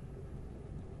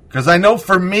 Because I know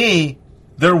for me,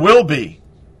 there will be.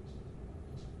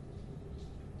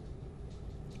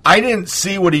 I didn't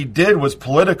see what he did was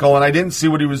political, and I didn't see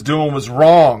what he was doing was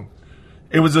wrong.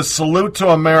 It was a salute to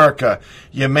America.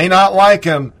 You may not like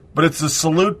him, but it's a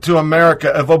salute to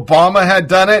America. If Obama had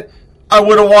done it, I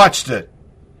would have watched it.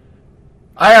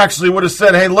 I actually would have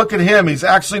said, hey, look at him. He's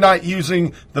actually not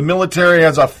using the military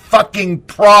as a fucking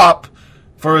prop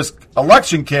for his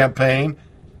election campaign,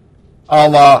 a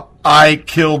la I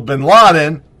killed bin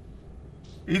Laden.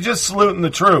 He's just saluting the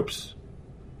troops.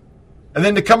 And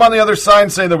then to come on the other side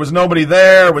and say there was nobody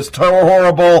there, it was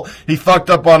horrible, he fucked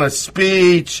up on his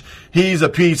speech, he's a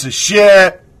piece of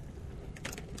shit.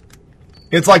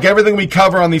 It's like everything we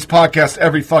cover on these podcasts,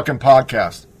 every fucking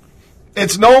podcast.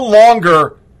 It's no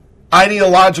longer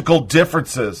ideological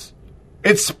differences.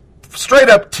 It's straight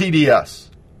up TDS.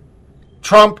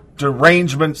 Trump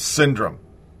derangement syndrome.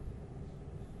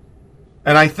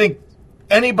 And I think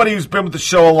anybody who's been with the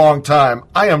show a long time,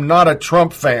 I am not a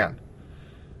Trump fan.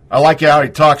 I like how he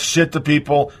talks shit to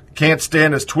people. Can't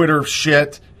stand his Twitter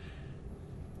shit.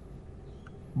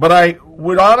 But I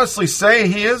would honestly say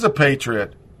he is a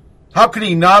patriot. How could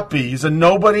he not be? He's a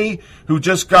nobody who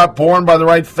just got born by the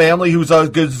right family, who's a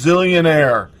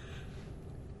gazillionaire.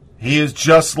 He is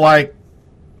just like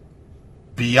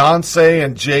Beyonce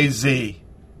and Jay-Z.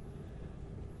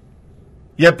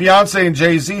 Yet Beyonce and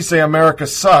Jay-Z say America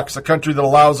sucks, a country that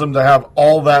allows them to have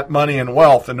all that money and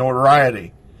wealth and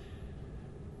notoriety.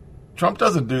 Trump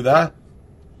doesn't do that.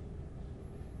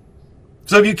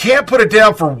 So if you can't put it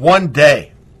down for 1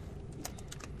 day,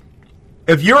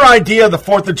 if your idea of the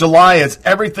 4th of July is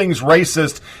everything's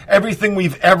racist, everything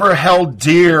we've ever held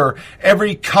dear,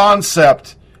 every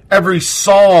concept, every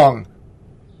song,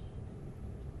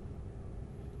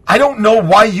 I don't know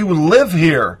why you live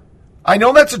here. I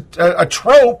know that's a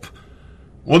trope.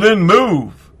 Well, then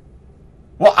move.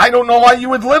 Well, I don't know why you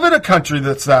would live in a country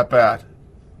that's that bad.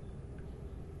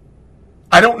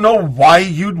 I don't know why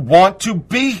you'd want to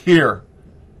be here.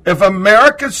 If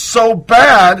America's so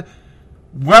bad,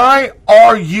 why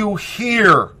are you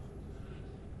here?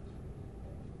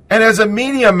 And as a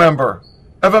media member,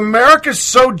 if America's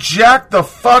so jacked the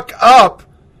fuck up,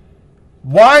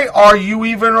 why are you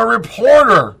even a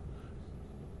reporter?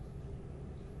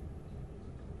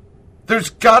 There's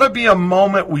got to be a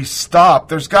moment we stop.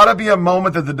 There's got to be a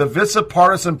moment that the divisive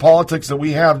partisan politics that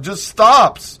we have just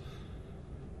stops.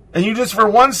 And you just for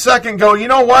 1 second go, you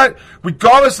know what?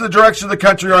 Regardless of the direction of the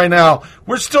country right now,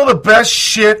 we're still the best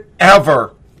shit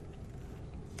ever.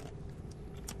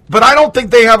 But I don't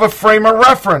think they have a frame of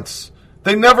reference.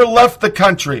 They never left the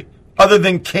country other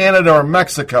than Canada or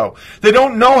Mexico. They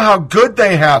don't know how good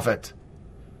they have it.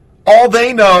 All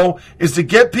they know is to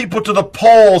get people to the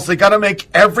polls, they got to make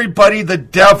everybody the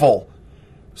devil.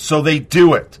 So they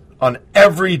do it on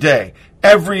every day,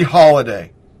 every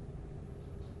holiday.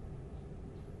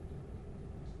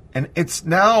 And it's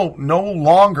now no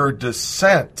longer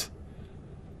dissent.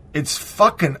 It's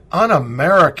fucking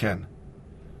un-American.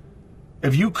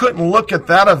 If you couldn't look at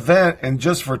that event and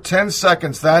just for 10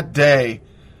 seconds that day,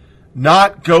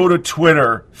 not go to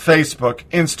Twitter, Facebook,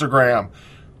 Instagram,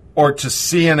 or to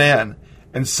CNN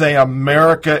and say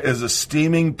America is a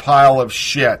steaming pile of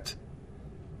shit.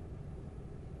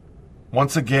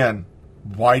 Once again,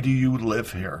 why do you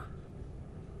live here?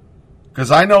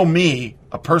 Because I know me,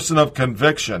 a person of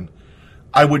conviction,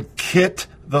 I would kit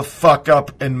the fuck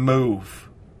up and move.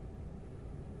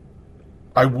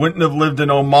 I wouldn't have lived in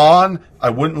Oman. I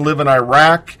wouldn't live in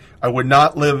Iraq. I would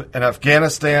not live in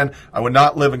Afghanistan. I would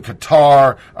not live in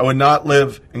Qatar. I would not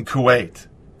live in Kuwait.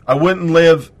 I wouldn't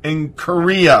live in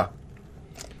Korea,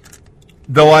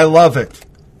 though I love it.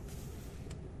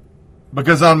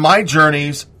 Because on my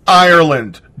journeys,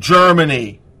 Ireland,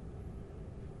 Germany,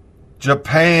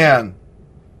 Japan,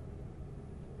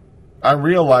 I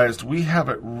realized we have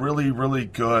it really, really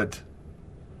good.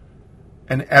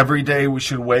 And every day we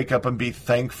should wake up and be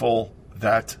thankful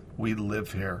that we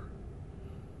live here.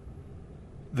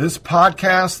 This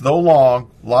podcast, though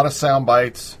long, a lot of sound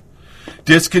bites,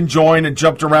 disconjoined and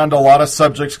jumped around to a lot of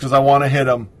subjects because I want to hit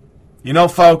them. You know,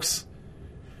 folks,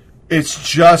 it's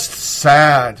just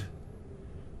sad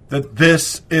that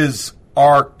this is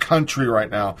our country right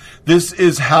now. This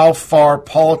is how far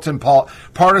partisan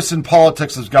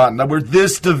politics has gotten, that we're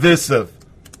this divisive.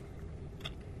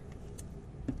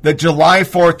 That July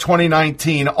 4th,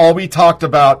 2019, all we talked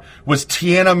about was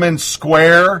Tiananmen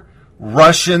Square,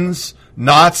 Russians,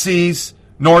 Nazis,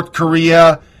 North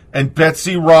Korea, and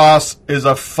Betsy Ross is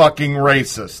a fucking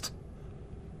racist.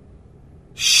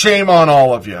 Shame on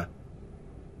all of you.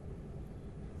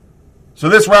 So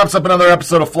this wraps up another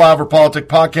episode of Flyover Politic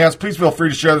Podcast. Please feel free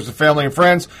to share this with family and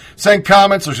friends. Send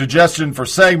comments or suggestions for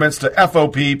segments to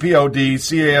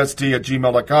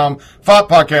foppodcast@gmail.com,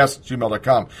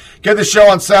 foppodcast@gmail.com. Get the show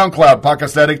on SoundCloud,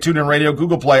 Podcast Addict, TuneIn Radio,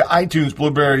 Google Play, iTunes,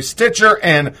 Blueberry, Stitcher,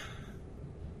 and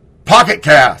Pocket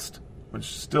Cast, which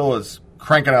still is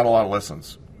cranking out a lot of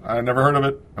listens. I never heard of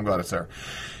it. I'm glad it's there.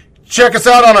 Check us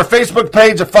out on our Facebook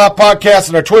page at FOP Podcast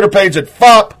and our Twitter page at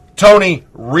FOP Tony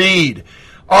Reed.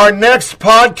 Our next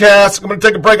podcast, I'm going to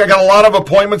take a break. I got a lot of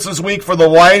appointments this week for the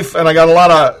wife, and I got a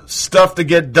lot of stuff to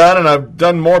get done, and I've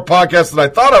done more podcasts than I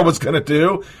thought I was going to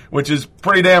do, which is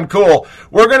pretty damn cool.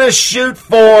 We're going to shoot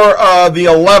for the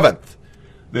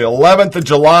 11th of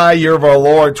July, year of our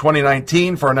Lord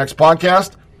 2019, for our next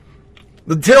podcast.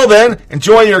 Until then,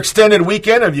 enjoy your extended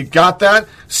weekend. If you got that,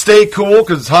 stay cool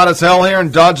because it's hot as hell here,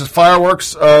 and dodge the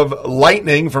fireworks of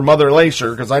lightning for Mother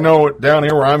Glacier, because I know down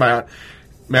here where I'm at,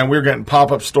 man, we're getting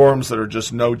pop-up storms that are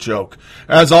just no joke.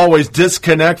 As always,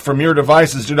 disconnect from your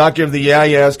devices. Do not give the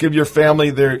yeah-yeahs. Give your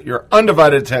family your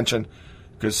undivided attention,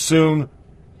 because soon,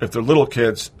 if they're little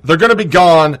kids, they're going to be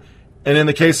gone. And in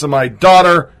the case of my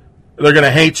daughter, they're going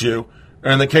to hate you.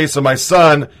 And in the case of my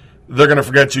son, they're going to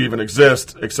forget you even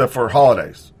exist, except for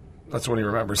holidays. That's when he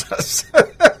remembers us.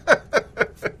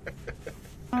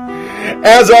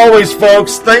 As always,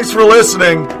 folks, thanks for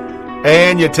listening,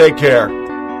 and you take care.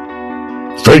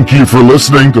 Thank you for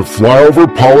listening to Flyover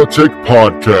Politic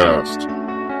Podcast.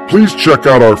 Please check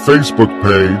out our Facebook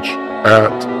page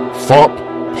at FOP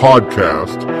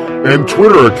Podcast and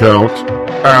Twitter account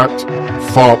at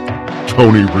FOP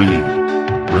Tony Reed.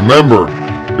 Remember,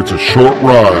 it's a short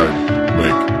ride.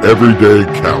 Make every day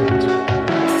count.